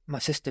 my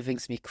sister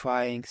rings me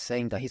crying,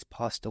 saying that he's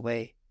passed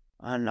away.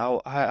 And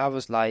I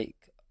was like,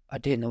 I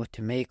didn't know what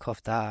to make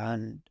of that.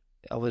 And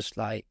I was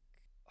like,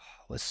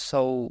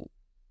 so...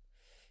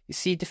 You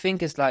see, the thing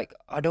is, like,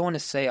 I don't want to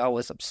say I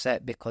was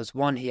upset, because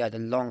one, he had a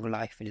long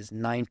life in his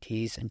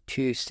 90s, and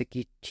two,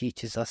 Sikhi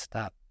teaches us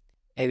that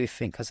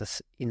everything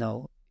has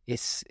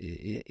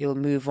it'll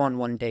move on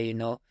one day,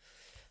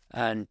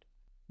 and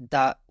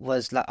that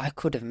was like, I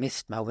could have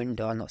missed my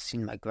window and not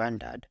seen my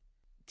granddad.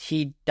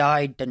 He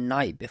died the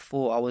night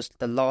before. I was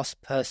the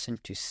last person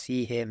to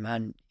see him,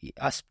 and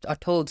I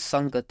told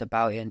Sangat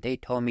about it, and they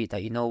told me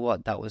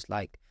that, that was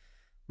like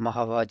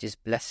Maharaj's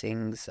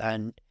blessings,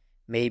 and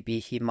maybe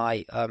he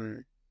might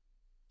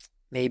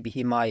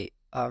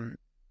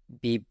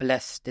be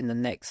blessed in the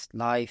next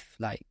life,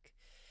 like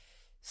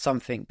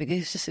something.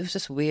 Because it was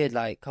just weird.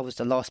 Like, I was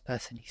the last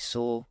person he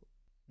saw.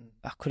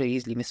 I could have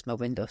easily missed my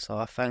window, so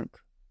I thank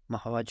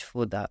Maharaj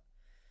for that.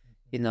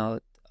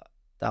 That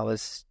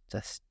was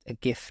just a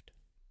gift.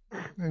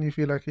 And you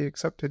feel like he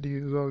accepted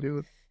you as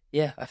well,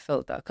 Yeah, I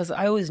felt that, because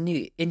I always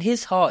knew in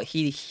his heart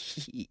he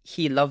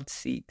loved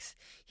Sikhs.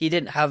 He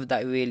didn't have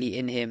that really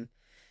in him,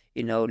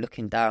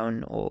 looking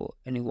down or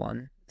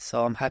anyone.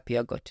 So I'm happy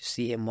I got to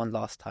see him one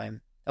last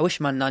time. I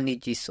wish my Nani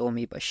ji saw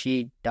me, but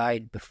she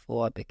died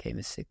before I became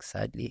a Sikh,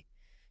 sadly,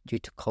 due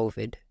to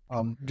COVID.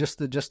 Just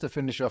to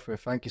finish off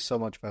with, thank you so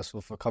much,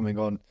 Faisal, for coming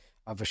on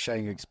and for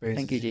sharing your experience.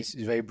 Thank you, Ji. It's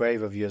very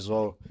brave of you as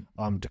well,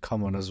 to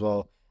come on as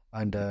well.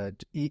 And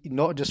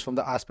not just from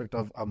the aspect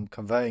of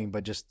conveying,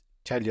 but just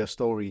tell your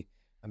story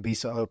and be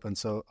so open.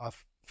 So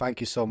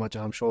thank you so much,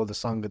 and I'm sure the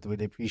Sangat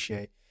will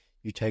appreciate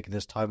you taking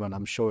this time, and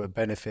I'm sure it'll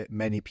benefit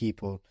many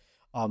people.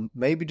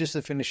 Maybe just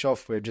to finish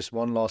off with just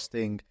one last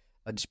thing,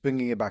 just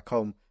bringing it back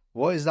home.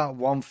 What is that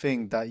one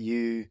thing that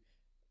you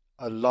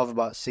love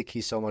about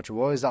Sikhi so much?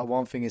 What is that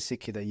one thing in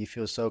Sikhi that you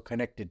feel so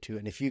connected to?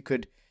 And if you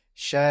could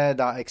share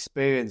that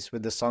experience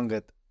with the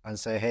Sangat and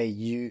say,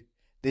 hey,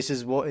 this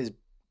is what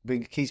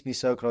keeps me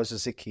so close to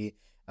Sikhi,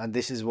 and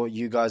this is what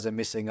you guys are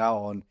missing out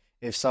on.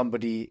 If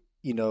somebody,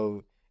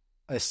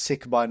 a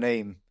Sikh by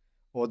name,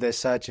 or they're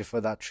searching for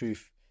that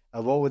truth,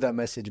 what would that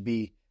message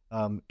be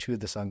to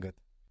the Sangat?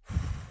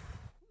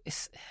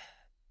 It's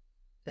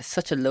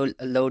such a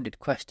loaded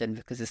question,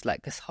 because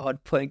it's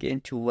hard putting it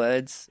into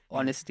words.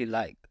 Honestly,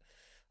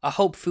 I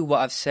hope through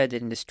what I've said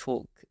in this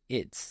talk,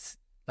 it's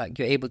like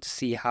you're able to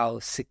see how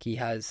Sikhi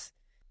has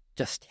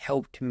just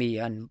helped me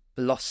and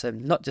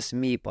blossomed, not just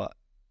me, but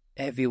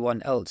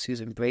everyone else who's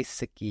embraced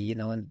Sikhi,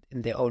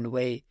 in their own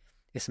way.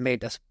 It's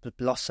made us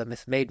blossom.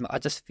 I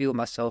just feel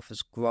myself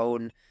has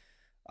grown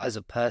as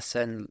a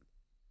person.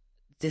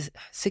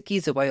 Sikhi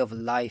is a way of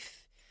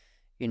life.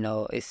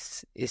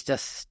 it's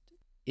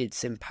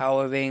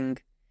empowering.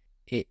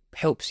 It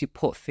helps you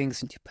put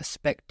things into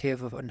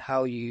perspective on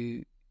how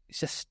you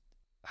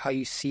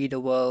see the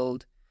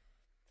world.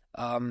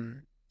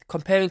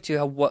 Comparing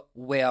to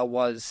where I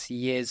was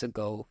years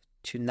ago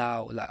to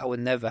now, like I would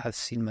never have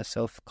seen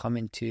myself come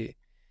into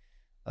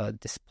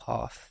this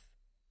path.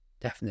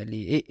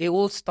 Definitely, it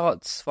all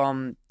starts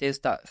from, there's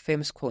that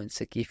famous quote in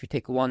Sikhi: if you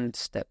take one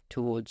step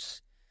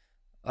towards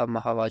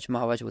Maharaj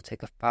will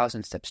take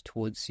 1,000 steps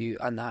towards you.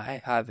 And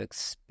I have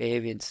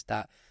experienced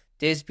that.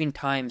 There's been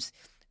times,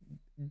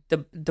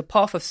 the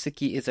path of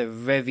Sikhi is a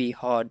very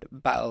hard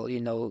battle.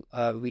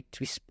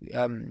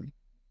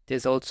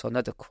 There's also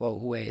another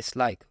quote where it's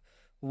like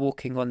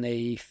walking on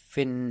a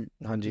thin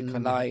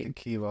line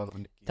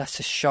that's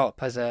as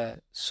sharp as a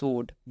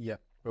sword. Yeah,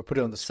 we'll put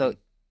it on the screen. So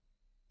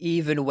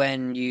even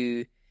when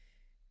you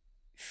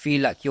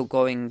feel like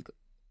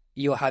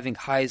you're having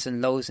highs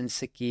and lows in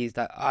Sikhis,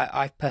 that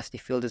I personally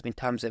feel there's been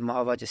times that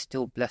Maharaj has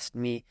still blessed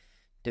me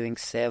doing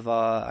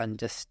seva and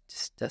just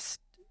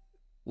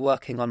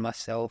working on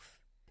myself.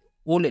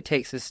 All it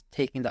takes is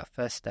taking that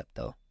first step,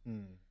 though,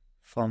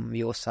 from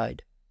your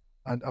side.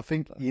 And I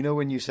think,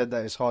 when you said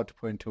that, it's hard to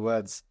put into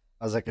words.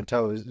 As I can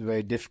tell, it's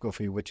very difficult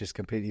for you, which is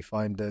completely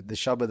fine. The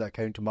shabad that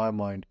came to my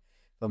mind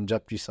from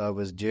Japji Sahib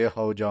was Je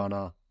ho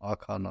jana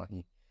aakha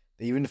nahi.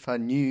 Even if I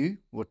knew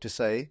what to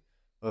say,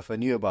 or if I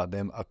knew about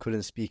them, I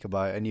couldn't speak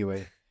about it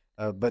anyway.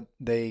 But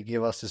they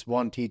give us this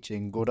one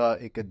teaching: Gora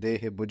ek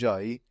dehe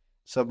bujai,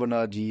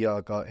 sabna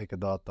jiya ka ek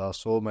data,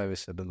 so mai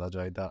visadala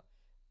jaida.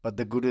 But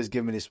the Guru is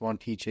giving this one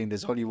teaching.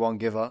 There's only one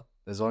giver.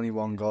 There's only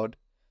one God.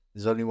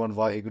 There's only one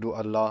Vaheguru,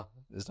 Allah.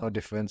 There's no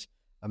difference.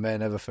 And may I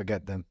never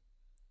forget them.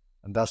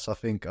 And that's, I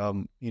think,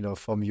 from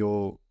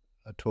your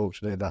talk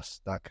today, that's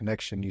that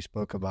connection you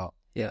spoke about.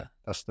 Yeah.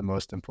 That's the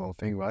most important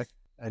thing, right?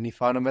 Any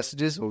final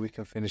messages, or we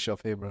can finish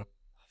off here, bro?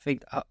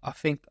 I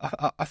feel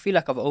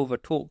like I've over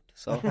talked.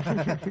 So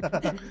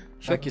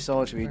thank you so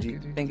much,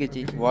 Viji. Thank you,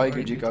 Ji.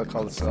 Vaheguru Ji Ka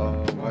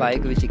Khalsa.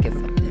 Vaheguru Ji Ki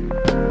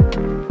Fateh.